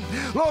attention.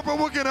 Lord, but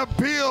we're going to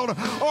build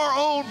our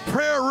own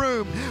prayer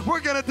room. We're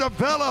going to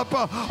develop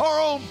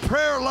our own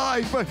prayer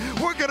life.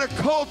 We're going to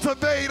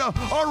cultivate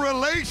our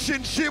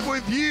relationship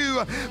with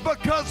You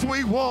because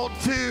we want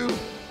to.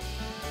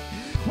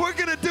 We're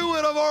going to do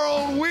it of our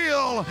own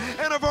will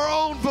and of our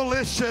own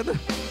volition.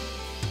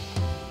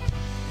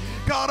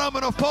 God, I'm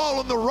going to fall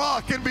on the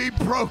rock and be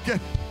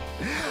broken.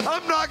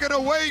 I'm not going to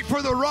wait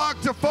for the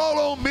rock to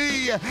fall on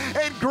me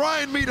and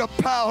grind me to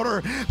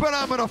powder, but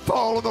I'm going to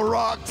fall on the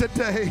rock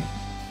today.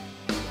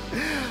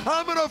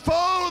 I'm going to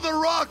fall on the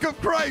rock of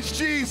Christ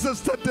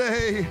Jesus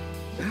today.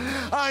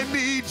 I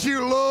need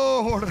You,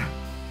 Lord.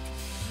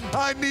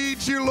 I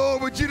need You,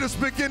 Lord. Would You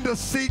just begin to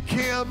seek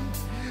Him?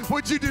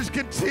 Would you just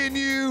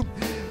continue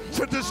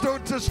to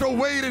just to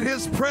wait in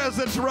His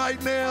presence right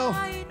now?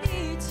 I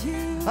need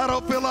you. I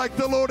don't feel like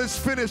the Lord is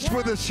finished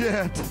with us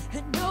yet.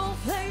 And no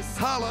place,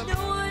 Hallelujah.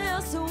 no one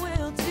else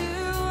will do.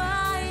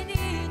 I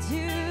need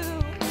you.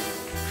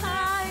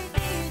 I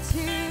need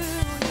you.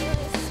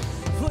 Yes,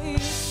 for you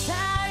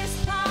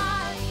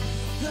satisfy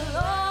the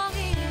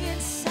longing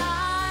inside.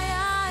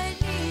 I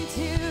need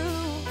you.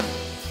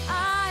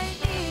 I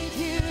need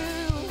you.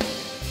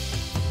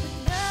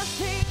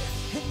 Nothing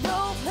and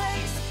no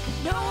place,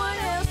 no one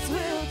else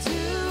will do.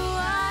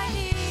 I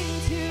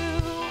need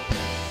you.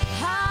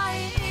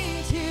 I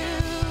need you.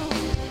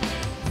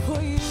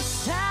 For you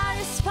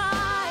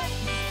satisfy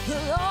the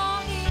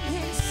longing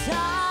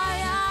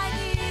inside. I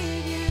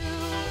need you.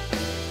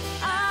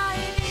 I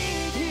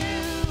need you.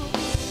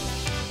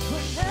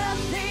 For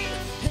nothing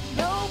and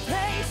no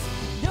place,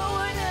 no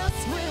one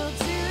else will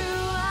do.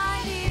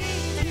 I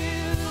need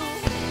you.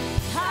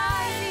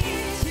 I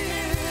need you.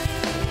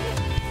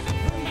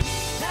 For you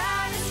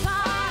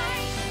satisfy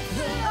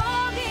the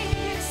longing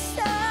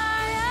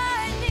inside.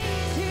 I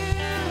need you.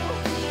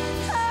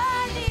 I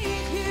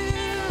need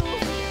you.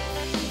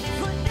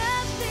 For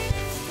nothing,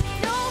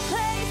 no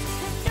place,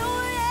 no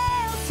one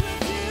else will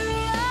do.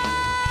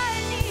 I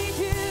need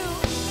you.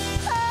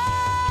 I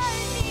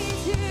need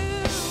you.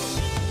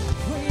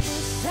 For you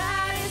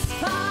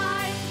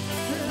satisfy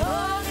the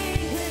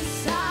longing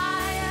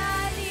inside.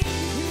 I need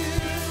you.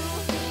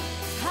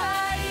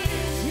 I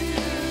need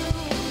you.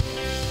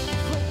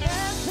 For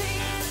nothing,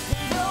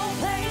 no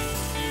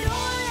place,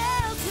 no one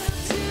else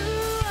will do.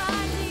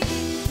 I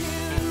need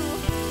you.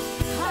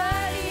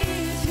 I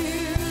need you.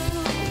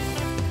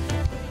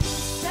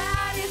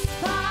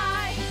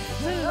 Satisfy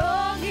the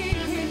longing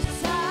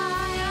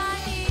inside. I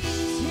need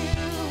you.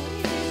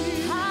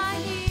 I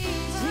need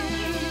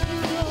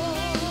you.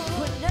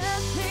 For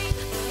nothing,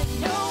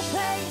 no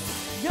place,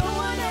 no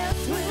one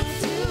else will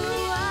do.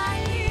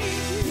 I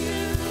need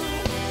you.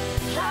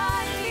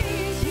 I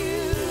need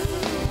you.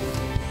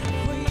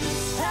 For you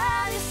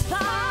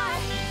satisfy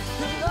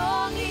the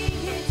longing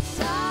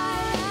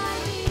inside. I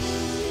need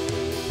you.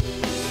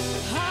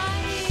 I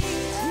need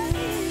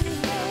you.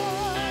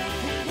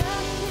 For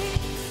nothing,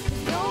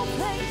 no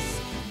place,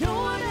 no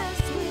one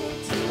else will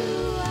do.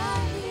 I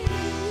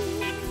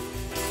need you.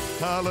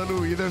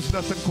 Hallelujah. There's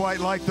nothing quite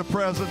like the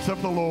presence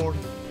of the Lord.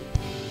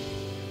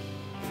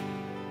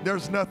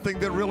 There's nothing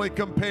that really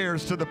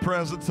compares to the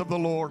presence of the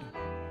Lord.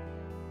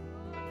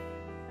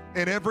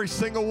 And every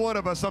single one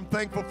of us, I'm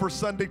thankful for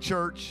Sunday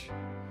church,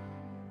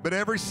 but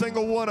every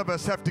single one of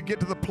us have to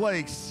get to the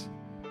place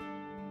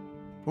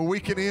where we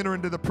can enter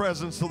into the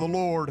presence of the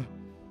Lord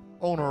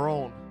on our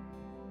own.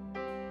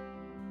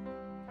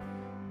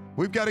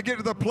 We've got to get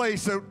to the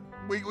place that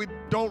we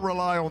don't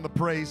rely on the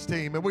praise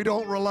team, and we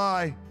don't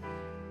rely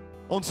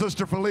on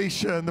Sister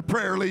Felicia and the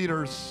prayer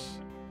leaders.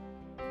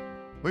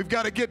 We've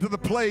got to get to the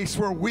place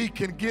where we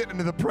can get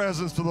into the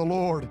presence of the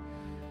Lord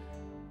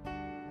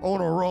on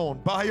our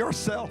own, by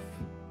yourself.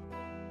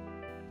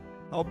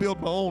 I'll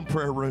build my own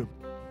prayer room.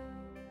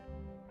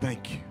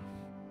 Thank you.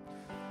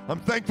 I'm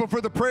thankful for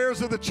the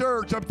prayers of the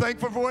church. I'm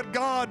thankful for what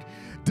God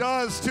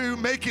does to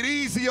make it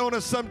easy on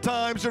us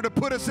sometimes, or to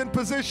put us in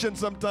position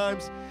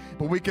sometimes.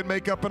 But we can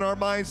make up in our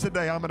minds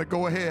today, I'm going to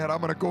go ahead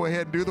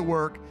and do the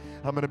work.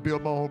 I'm going to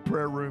build my own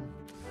prayer room.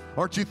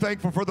 Aren't you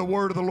thankful for the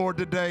word of the Lord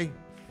today?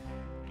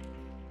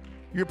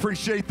 You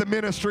appreciate the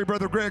ministry,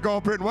 Brother Greg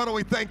Albritton. Why don't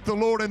we thank the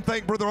Lord and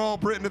thank Brother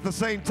Albritton at the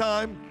same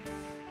time?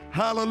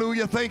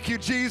 Hallelujah. Thank you,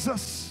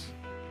 Jesus.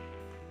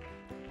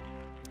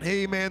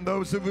 Amen.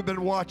 Those who have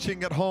been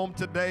watching at home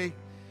today,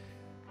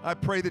 I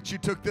pray that you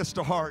took this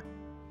to heart.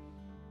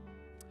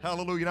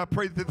 Hallelujah. And I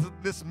pray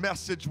that this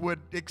message would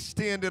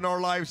extend in our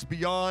lives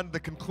beyond the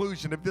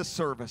conclusion of this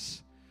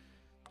service.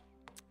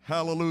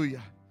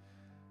 Hallelujah.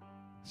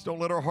 Just don't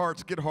let our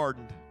hearts get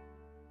hardened.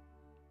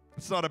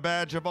 It's not a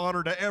badge of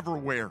honor to ever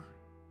wear.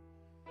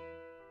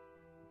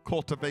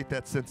 Cultivate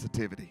that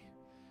sensitivity.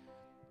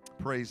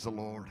 Praise the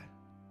Lord.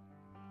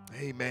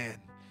 Amen.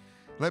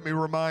 Let me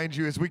remind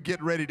you as we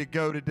get ready to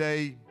go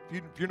today,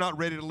 if you're not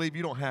ready to leave,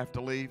 you don't have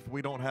to leave.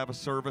 We don't have a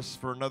service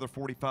for another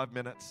 45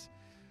 minutes,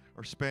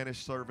 or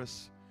Spanish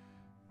service.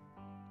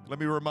 Let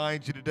me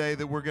remind you today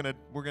that we're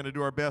gonna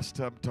do our best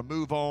to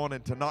move on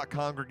and to not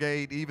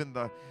congregate. Even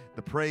the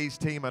praise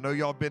team, I know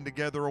y'all been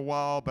together a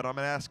while, but I'm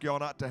gonna ask y'all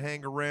not to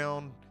hang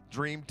around.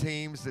 Dream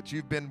teams that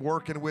you've been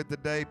working with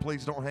today,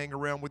 please don't hang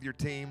around with your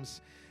teams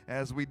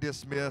as we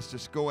dismiss.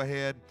 Just go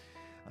ahead.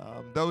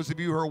 Those of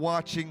you who are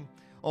watching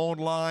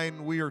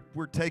online, we're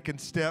taking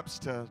steps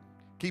to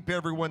keep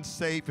everyone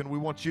safe, and we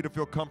want you to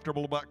feel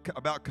comfortable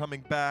about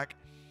coming back.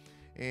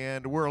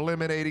 And we're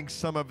eliminating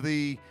some of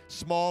the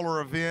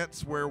smaller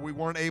events where we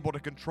weren't able to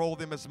control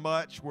them as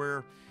much,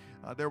 where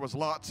there was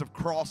lots of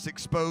cross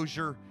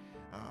exposure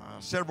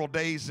several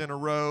days in a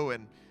row,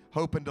 and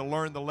hoping to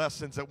learn the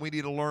lessons that we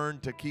need to learn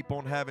to keep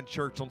on having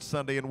church on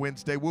Sunday and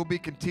Wednesday. We'll be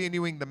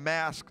continuing the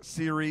mask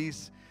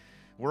series.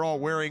 We're all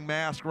wearing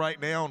masks right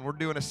now, and we're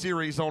doing a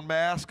series on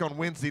mask on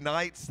Wednesday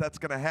nights. That's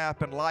going to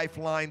happen.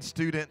 Lifeline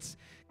students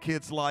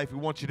Kids Life. We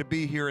want you to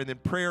be here, and then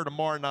prayer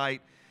tomorrow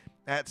night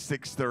at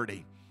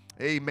 6:30.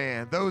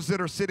 Amen. Those that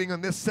are sitting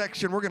in this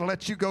section, we're going to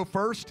let you go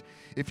first.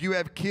 If you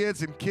have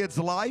kids in Kids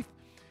Life,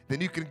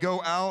 then you can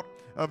go out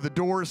of the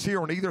doors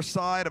here on either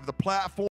side of the platform.